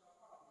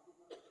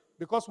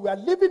 Because we are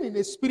living in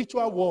a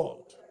spiritual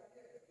world.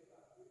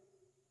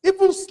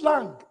 Even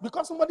slang,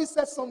 because somebody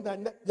says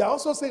something, they are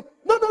also saying,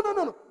 no,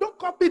 don't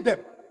copy them.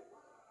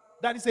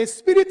 That is a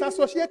spirit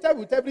associated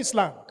with every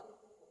slang.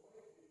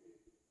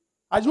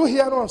 Are you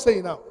hearing what I'm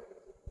saying now?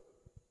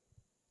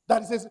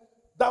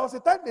 There was a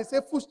time they say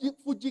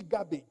Fuji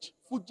garbage,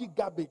 Fuji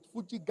garbage,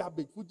 Fuji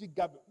garbage, Fuji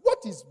garbage.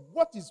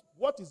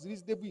 What is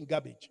reasonable in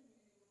garbage?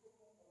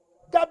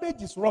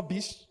 Garbage is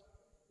rubbish.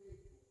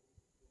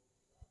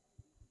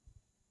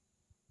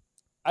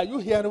 Are you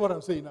hearing what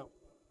I'm saying now?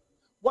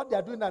 What they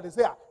are doing now, they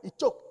say, it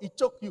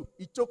choked you.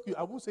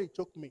 I won't say it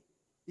choked me.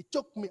 It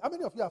choked me. How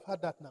many of you have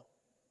heard that now?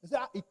 They say,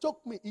 it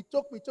choked me.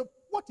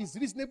 What is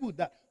reasonable in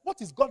that?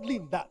 What is godly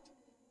in that?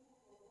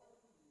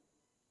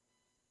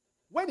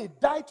 When he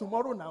died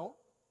tomorrow now,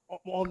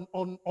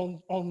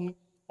 on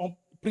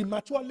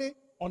prematurely,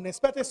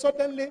 unexpected,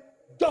 suddenly,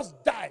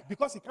 just die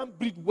because he can't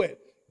breathe well.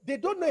 They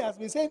don't know he has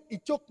been saying,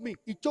 it choked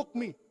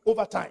me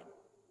over time.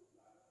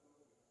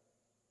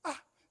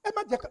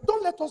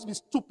 Don't let us be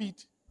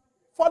stupid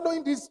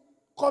following this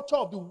culture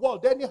of the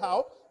world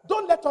anyhow.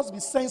 Don't let us be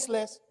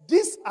senseless.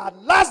 These are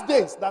last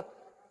days that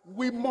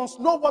we must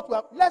know what we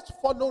have. Let's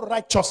follow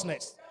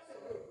righteousness.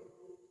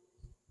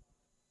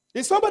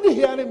 Is somebody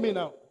hearing me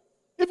now?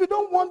 If you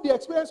don't want the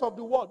experience of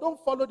the world, don't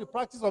follow the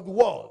practice of the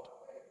world.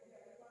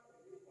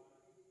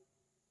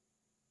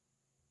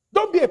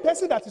 Don't be a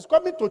person that is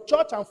coming to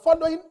church and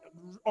following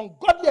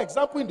ungodly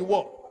example in the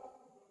world.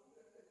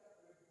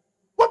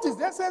 What is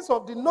the essence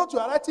of the note you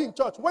are writing in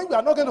church when you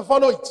are not going to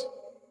follow it?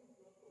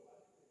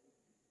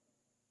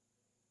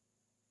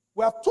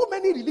 We have too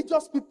many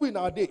religious people in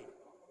our day.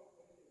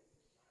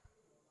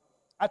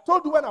 I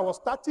told you when I was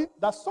starting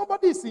that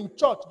somebody is in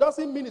church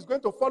doesn't mean he's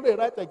going to follow a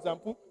right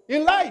example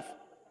in life.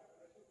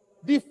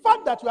 The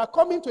fact that you are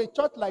coming to a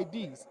church like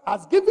this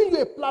has given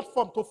you a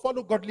platform to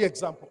follow godly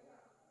example.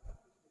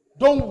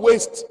 Don't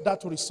waste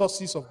that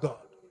resources of God.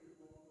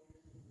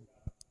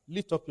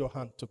 Lift up your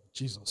hand to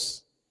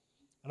Jesus.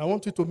 And I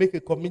want you to make a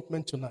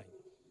commitment tonight.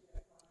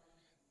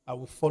 I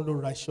will follow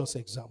righteous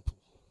example.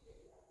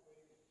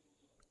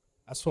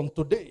 As from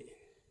today,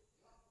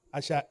 I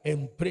shall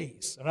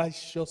embrace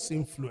righteous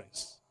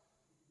influence,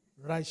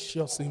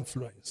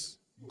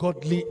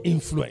 godly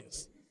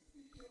influence.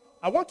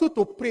 I want you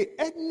to pray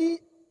any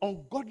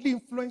ungodly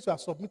influence you are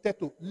submitted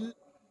to,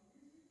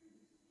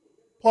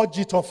 purge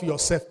it off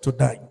yourself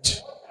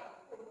tonight.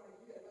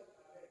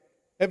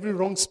 Every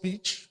wrong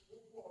speech,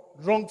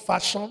 wrong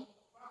fashion,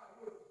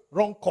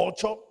 wrong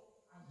culture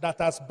that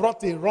has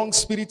brought a wrong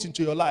spirit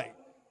into your life.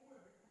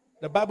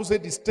 The Bible says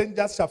the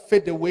strangers shall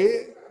fade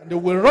away and they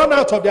will run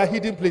out of their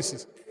hidden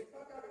places.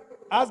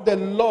 Ask the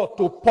Lord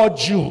to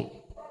purge you.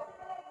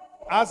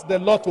 Ask the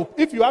Lord to,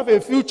 if you have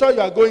a future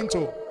you are going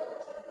to,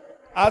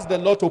 ask the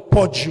Lord to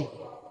purge you.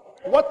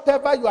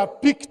 Whatever you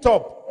have picked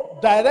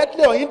up,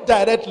 directly or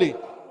indirectly,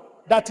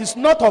 that is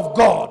not of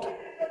God,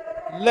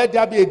 let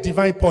there be a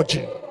divine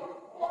purging.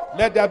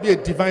 Let there be a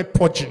divine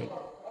purging.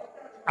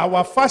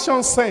 Our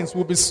fashion sense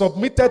will be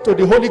submitted to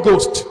the Holy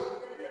Ghost.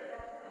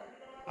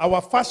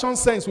 Our fashion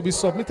sense will be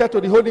submitted to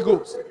the Holy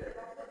Ghost.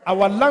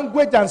 Our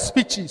language and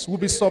speeches will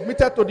be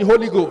submitted to the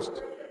Holy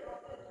Ghost.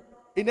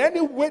 In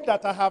any way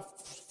that I have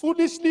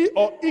foolishly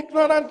or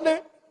ignorantly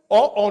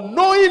or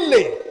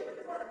unknowingly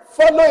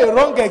follow a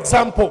wrong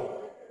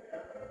example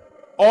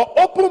or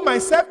open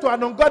myself to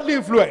an ungodly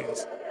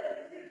influence,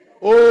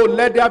 oh,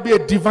 let there be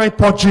a divine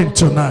purging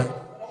tonight.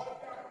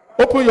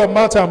 Open your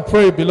mouth and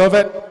pray,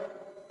 beloved.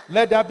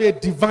 Let there be a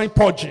divine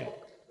purging.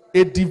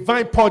 A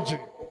divine purging.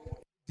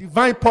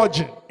 Divine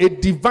purging. A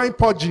divine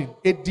purging.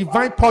 A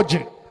divine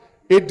purging.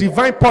 A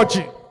divine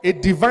purging. A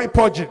divine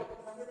purging.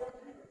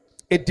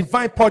 A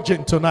divine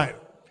purging tonight.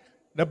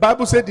 The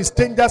Bible said the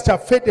strangers shall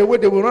fade away.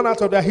 They will run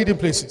out of their hidden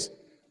places.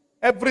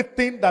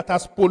 Everything that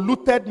has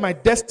polluted my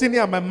destiny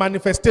and my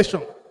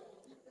manifestation,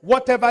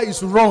 whatever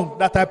is wrong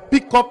that I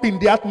pick up in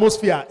the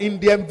atmosphere, in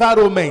the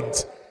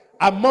environment,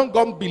 among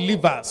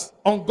unbelievers,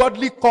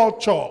 ungodly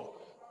culture,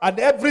 and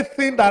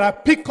everything that I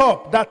pick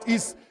up that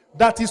is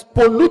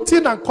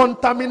polluting and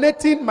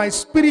contaminating my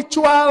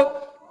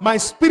spiritual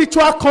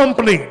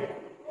company,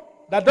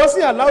 that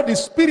doesn't allow the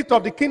spirit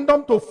of the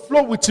kingdom to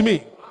flow with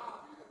me,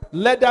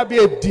 let there be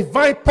a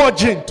divine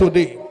purging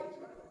today.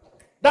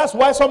 That's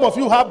why some of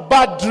you have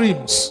bad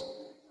dreams.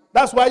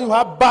 That's why you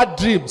have bad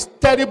dreams,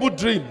 terrible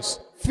dreams,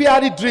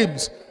 fiery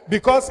dreams,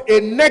 because a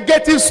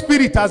negative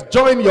spirit has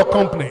joined your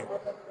company.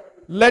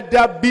 Let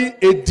there be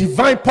a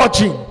divine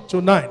purging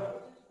tonight.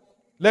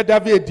 Let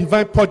there be a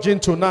divine purging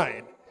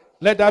tonight.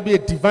 Let there be a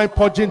divine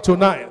purging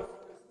tonight.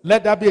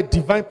 Let there be a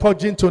divine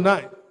purging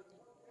tonight.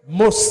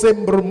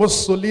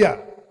 Mosembrumosolia,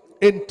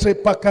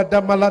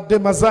 Entrepakadamala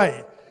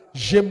demazai,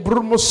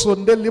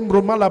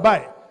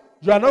 Jembrumosondelimbrumalabai.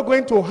 You are not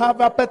going to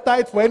have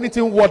appetite for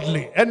anything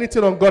worldly,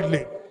 anything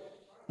ungodly.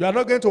 You are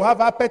not going to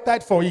have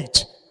appetite for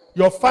it.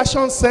 Your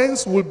fashion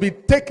sense will be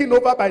taken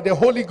over by the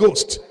Holy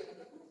Ghost.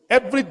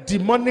 Every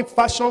demonic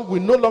fashion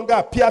will no longer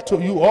appear to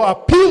you or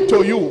appeal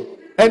to you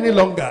any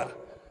longer.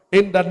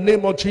 In the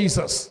name of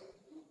Jesus.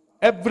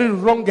 Every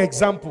wrong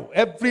example,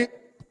 every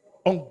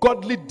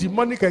ungodly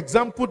demonic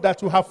example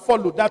that you have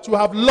followed, that you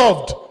have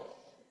loved.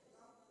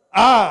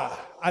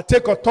 I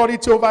take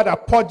authority over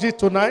that, purge it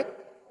tonight.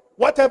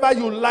 Whatever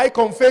you like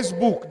on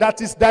Facebook,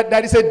 that is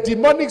a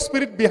demonic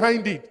spirit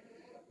behind it.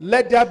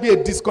 Let there be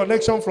a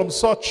disconnection from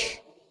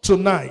such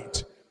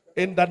tonight.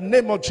 In the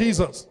name of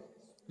Jesus.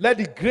 Let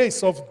the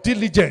grace of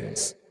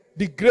diligence,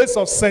 the grace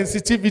of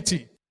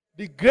sensitivity,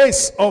 the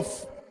grace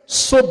of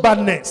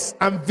soberness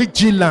and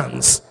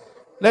vigilance,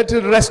 let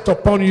it rest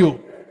upon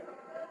you.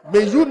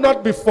 May you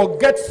not be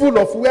forgetful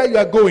of where you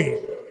are going.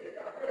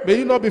 May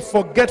you not be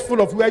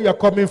forgetful of where you are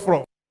coming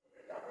from.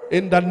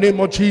 In the name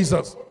of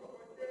Jesus.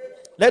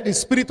 Let the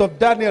spirit of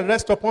Daniel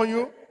rest upon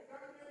you.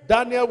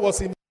 Daniel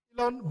was in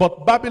Babylon,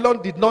 but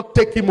Babylon did not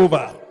take him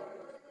over.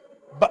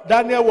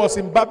 Daniel was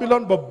in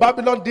Babylon, but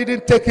Babylon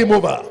didn't take him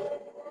over.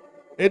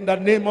 In the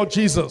name of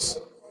Jesus.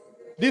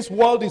 This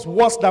world is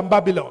worse than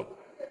Babylon.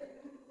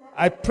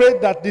 I pray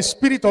that the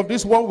spirit of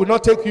this world will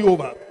not take you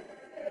over.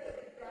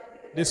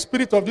 The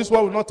spirit of this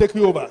world will not take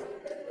you over.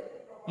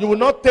 You will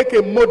not take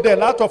a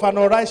model out of an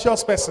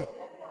unrighteous person.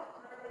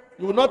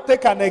 You will not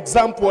take an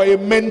example or a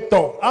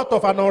mentor out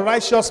of an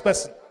unrighteous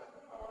person.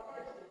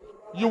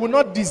 You will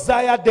not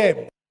desire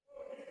them.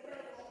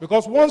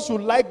 Because once you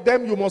like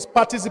them, you must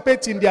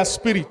participate in their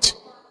spirit.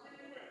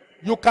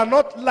 You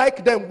cannot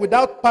like them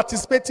without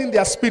participating in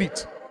their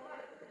spirit.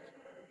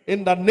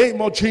 In the name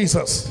of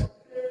Jesus.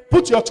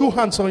 Put your two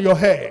hands on your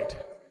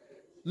head.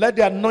 Let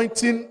the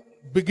anointing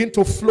begin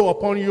to flow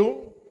upon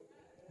you.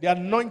 The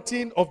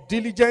anointing of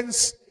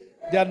diligence.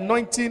 The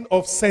anointing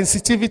of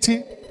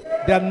sensitivity.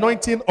 The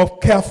anointing of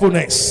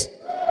carefulness.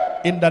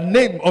 In the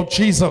name of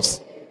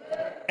Jesus.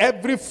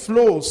 Every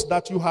flows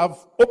that you have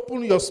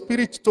opened your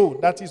spirit to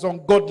that is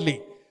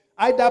ungodly,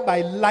 either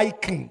by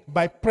liking,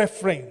 by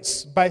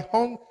preference, by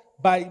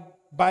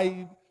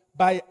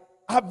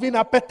having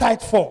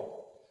appetite for,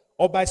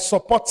 or by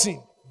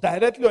supporting,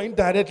 directly or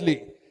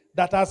indirectly,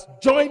 that has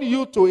joined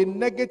you to a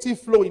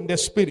negative flow in the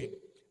spirit,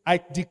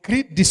 I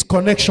decree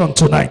disconnection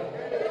tonight.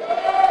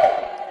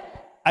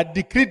 I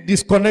decree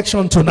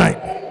disconnection tonight.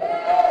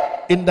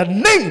 In the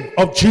name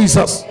of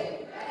Jesus.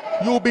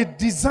 You will be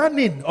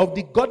discerning of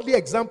the godly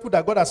example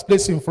that God has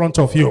placed in front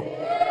of you.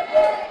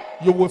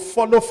 You will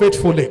follow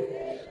faithfully.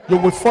 You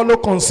will follow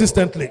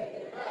consistently.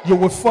 You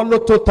will follow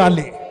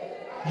totally.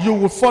 You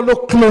will follow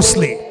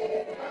closely.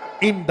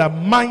 In the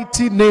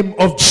mighty name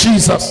of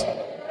Jesus.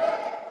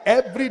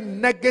 Every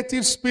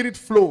negative spirit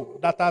flow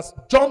that has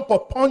jumped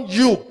upon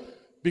you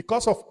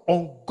because of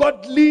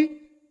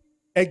ungodly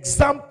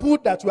example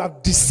that you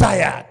have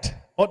desired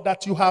or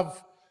that you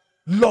have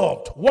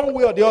loved, one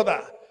way or the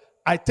other,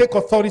 I take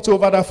authority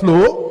over that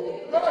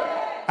flow.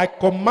 I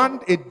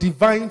command a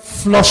divine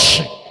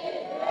flushing.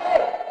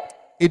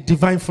 A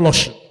divine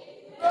flushing.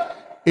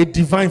 A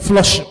divine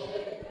flushing.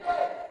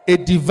 A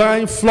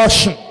divine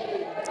flushing.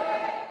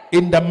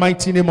 In the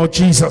mighty name of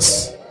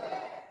Jesus.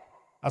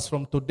 As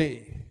from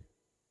today,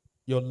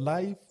 your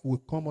life will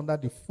come under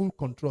the full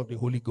control of the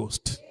Holy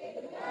Ghost.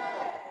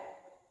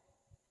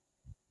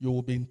 You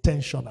will be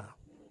intentional.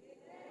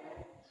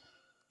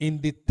 In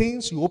the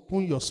things you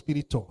open your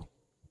spirit to,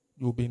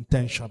 you will be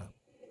intentional.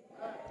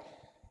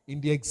 In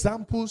the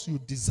examples you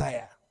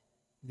desire,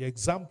 the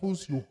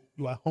examples you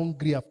are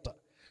hungry after,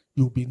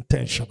 you will be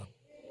intentional.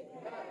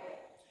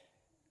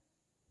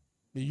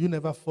 May you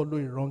never follow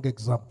a wrong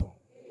example.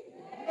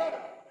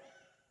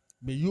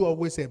 May you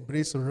always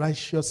embrace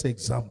righteous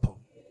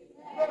example.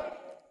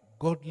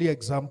 Godly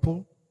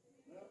example.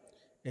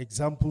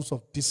 Examples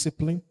of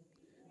discipline.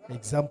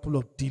 Example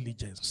of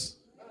diligence.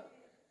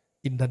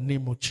 In the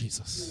name of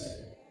Jesus.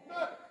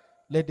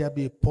 Let there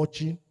be a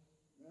purging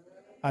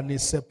and a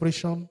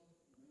separation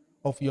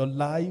of your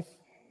life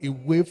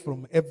away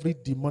from every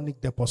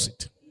demonic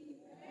deposit.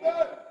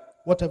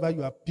 Whatever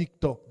you have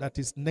picked up that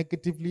is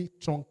negatively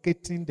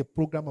truncating the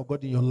program of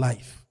God in your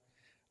life,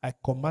 I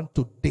command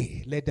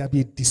today, let there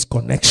be a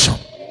disconnection.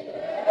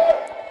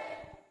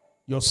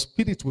 Your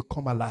spirit will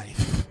come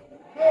alive.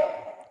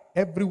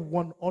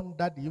 Everyone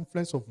under the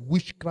influence of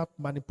witchcraft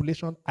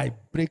manipulation, I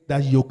break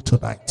that yoke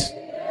tonight.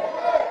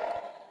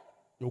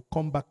 You'll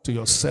come back to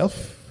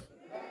yourself.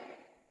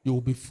 You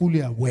will be fully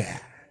aware.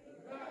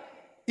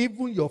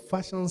 Even your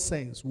fashion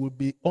sense will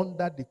be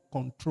under the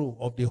control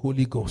of the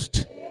Holy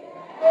Ghost.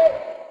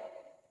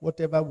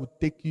 Whatever will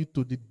take you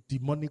to the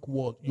demonic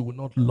world, you will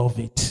not love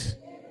it.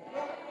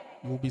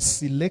 You will be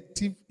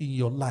selective in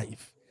your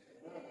life,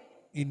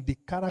 in the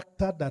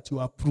character that you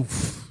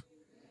approve,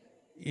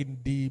 in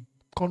the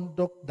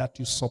conduct that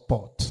you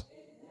support,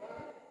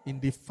 in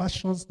the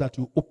fashions that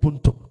you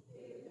open to.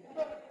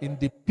 in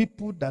the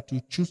people that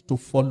you choose to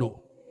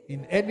follow,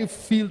 in any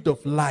field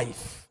of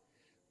life,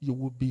 you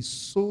will be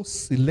so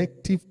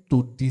selective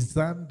to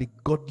discern the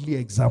godly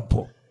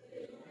example.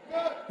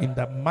 In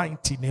the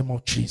mighty name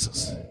of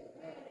Jesus.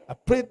 I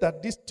pray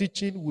that this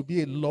teaching will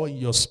be a law in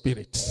your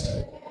spirit.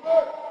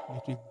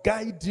 It will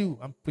guide you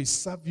and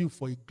preserve you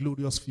for a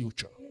glorious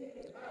future.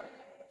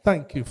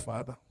 Thank you,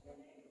 Father.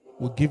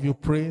 We give you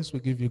praise, we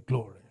give you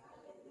glory.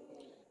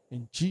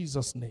 In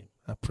Jesus' name,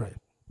 I pray.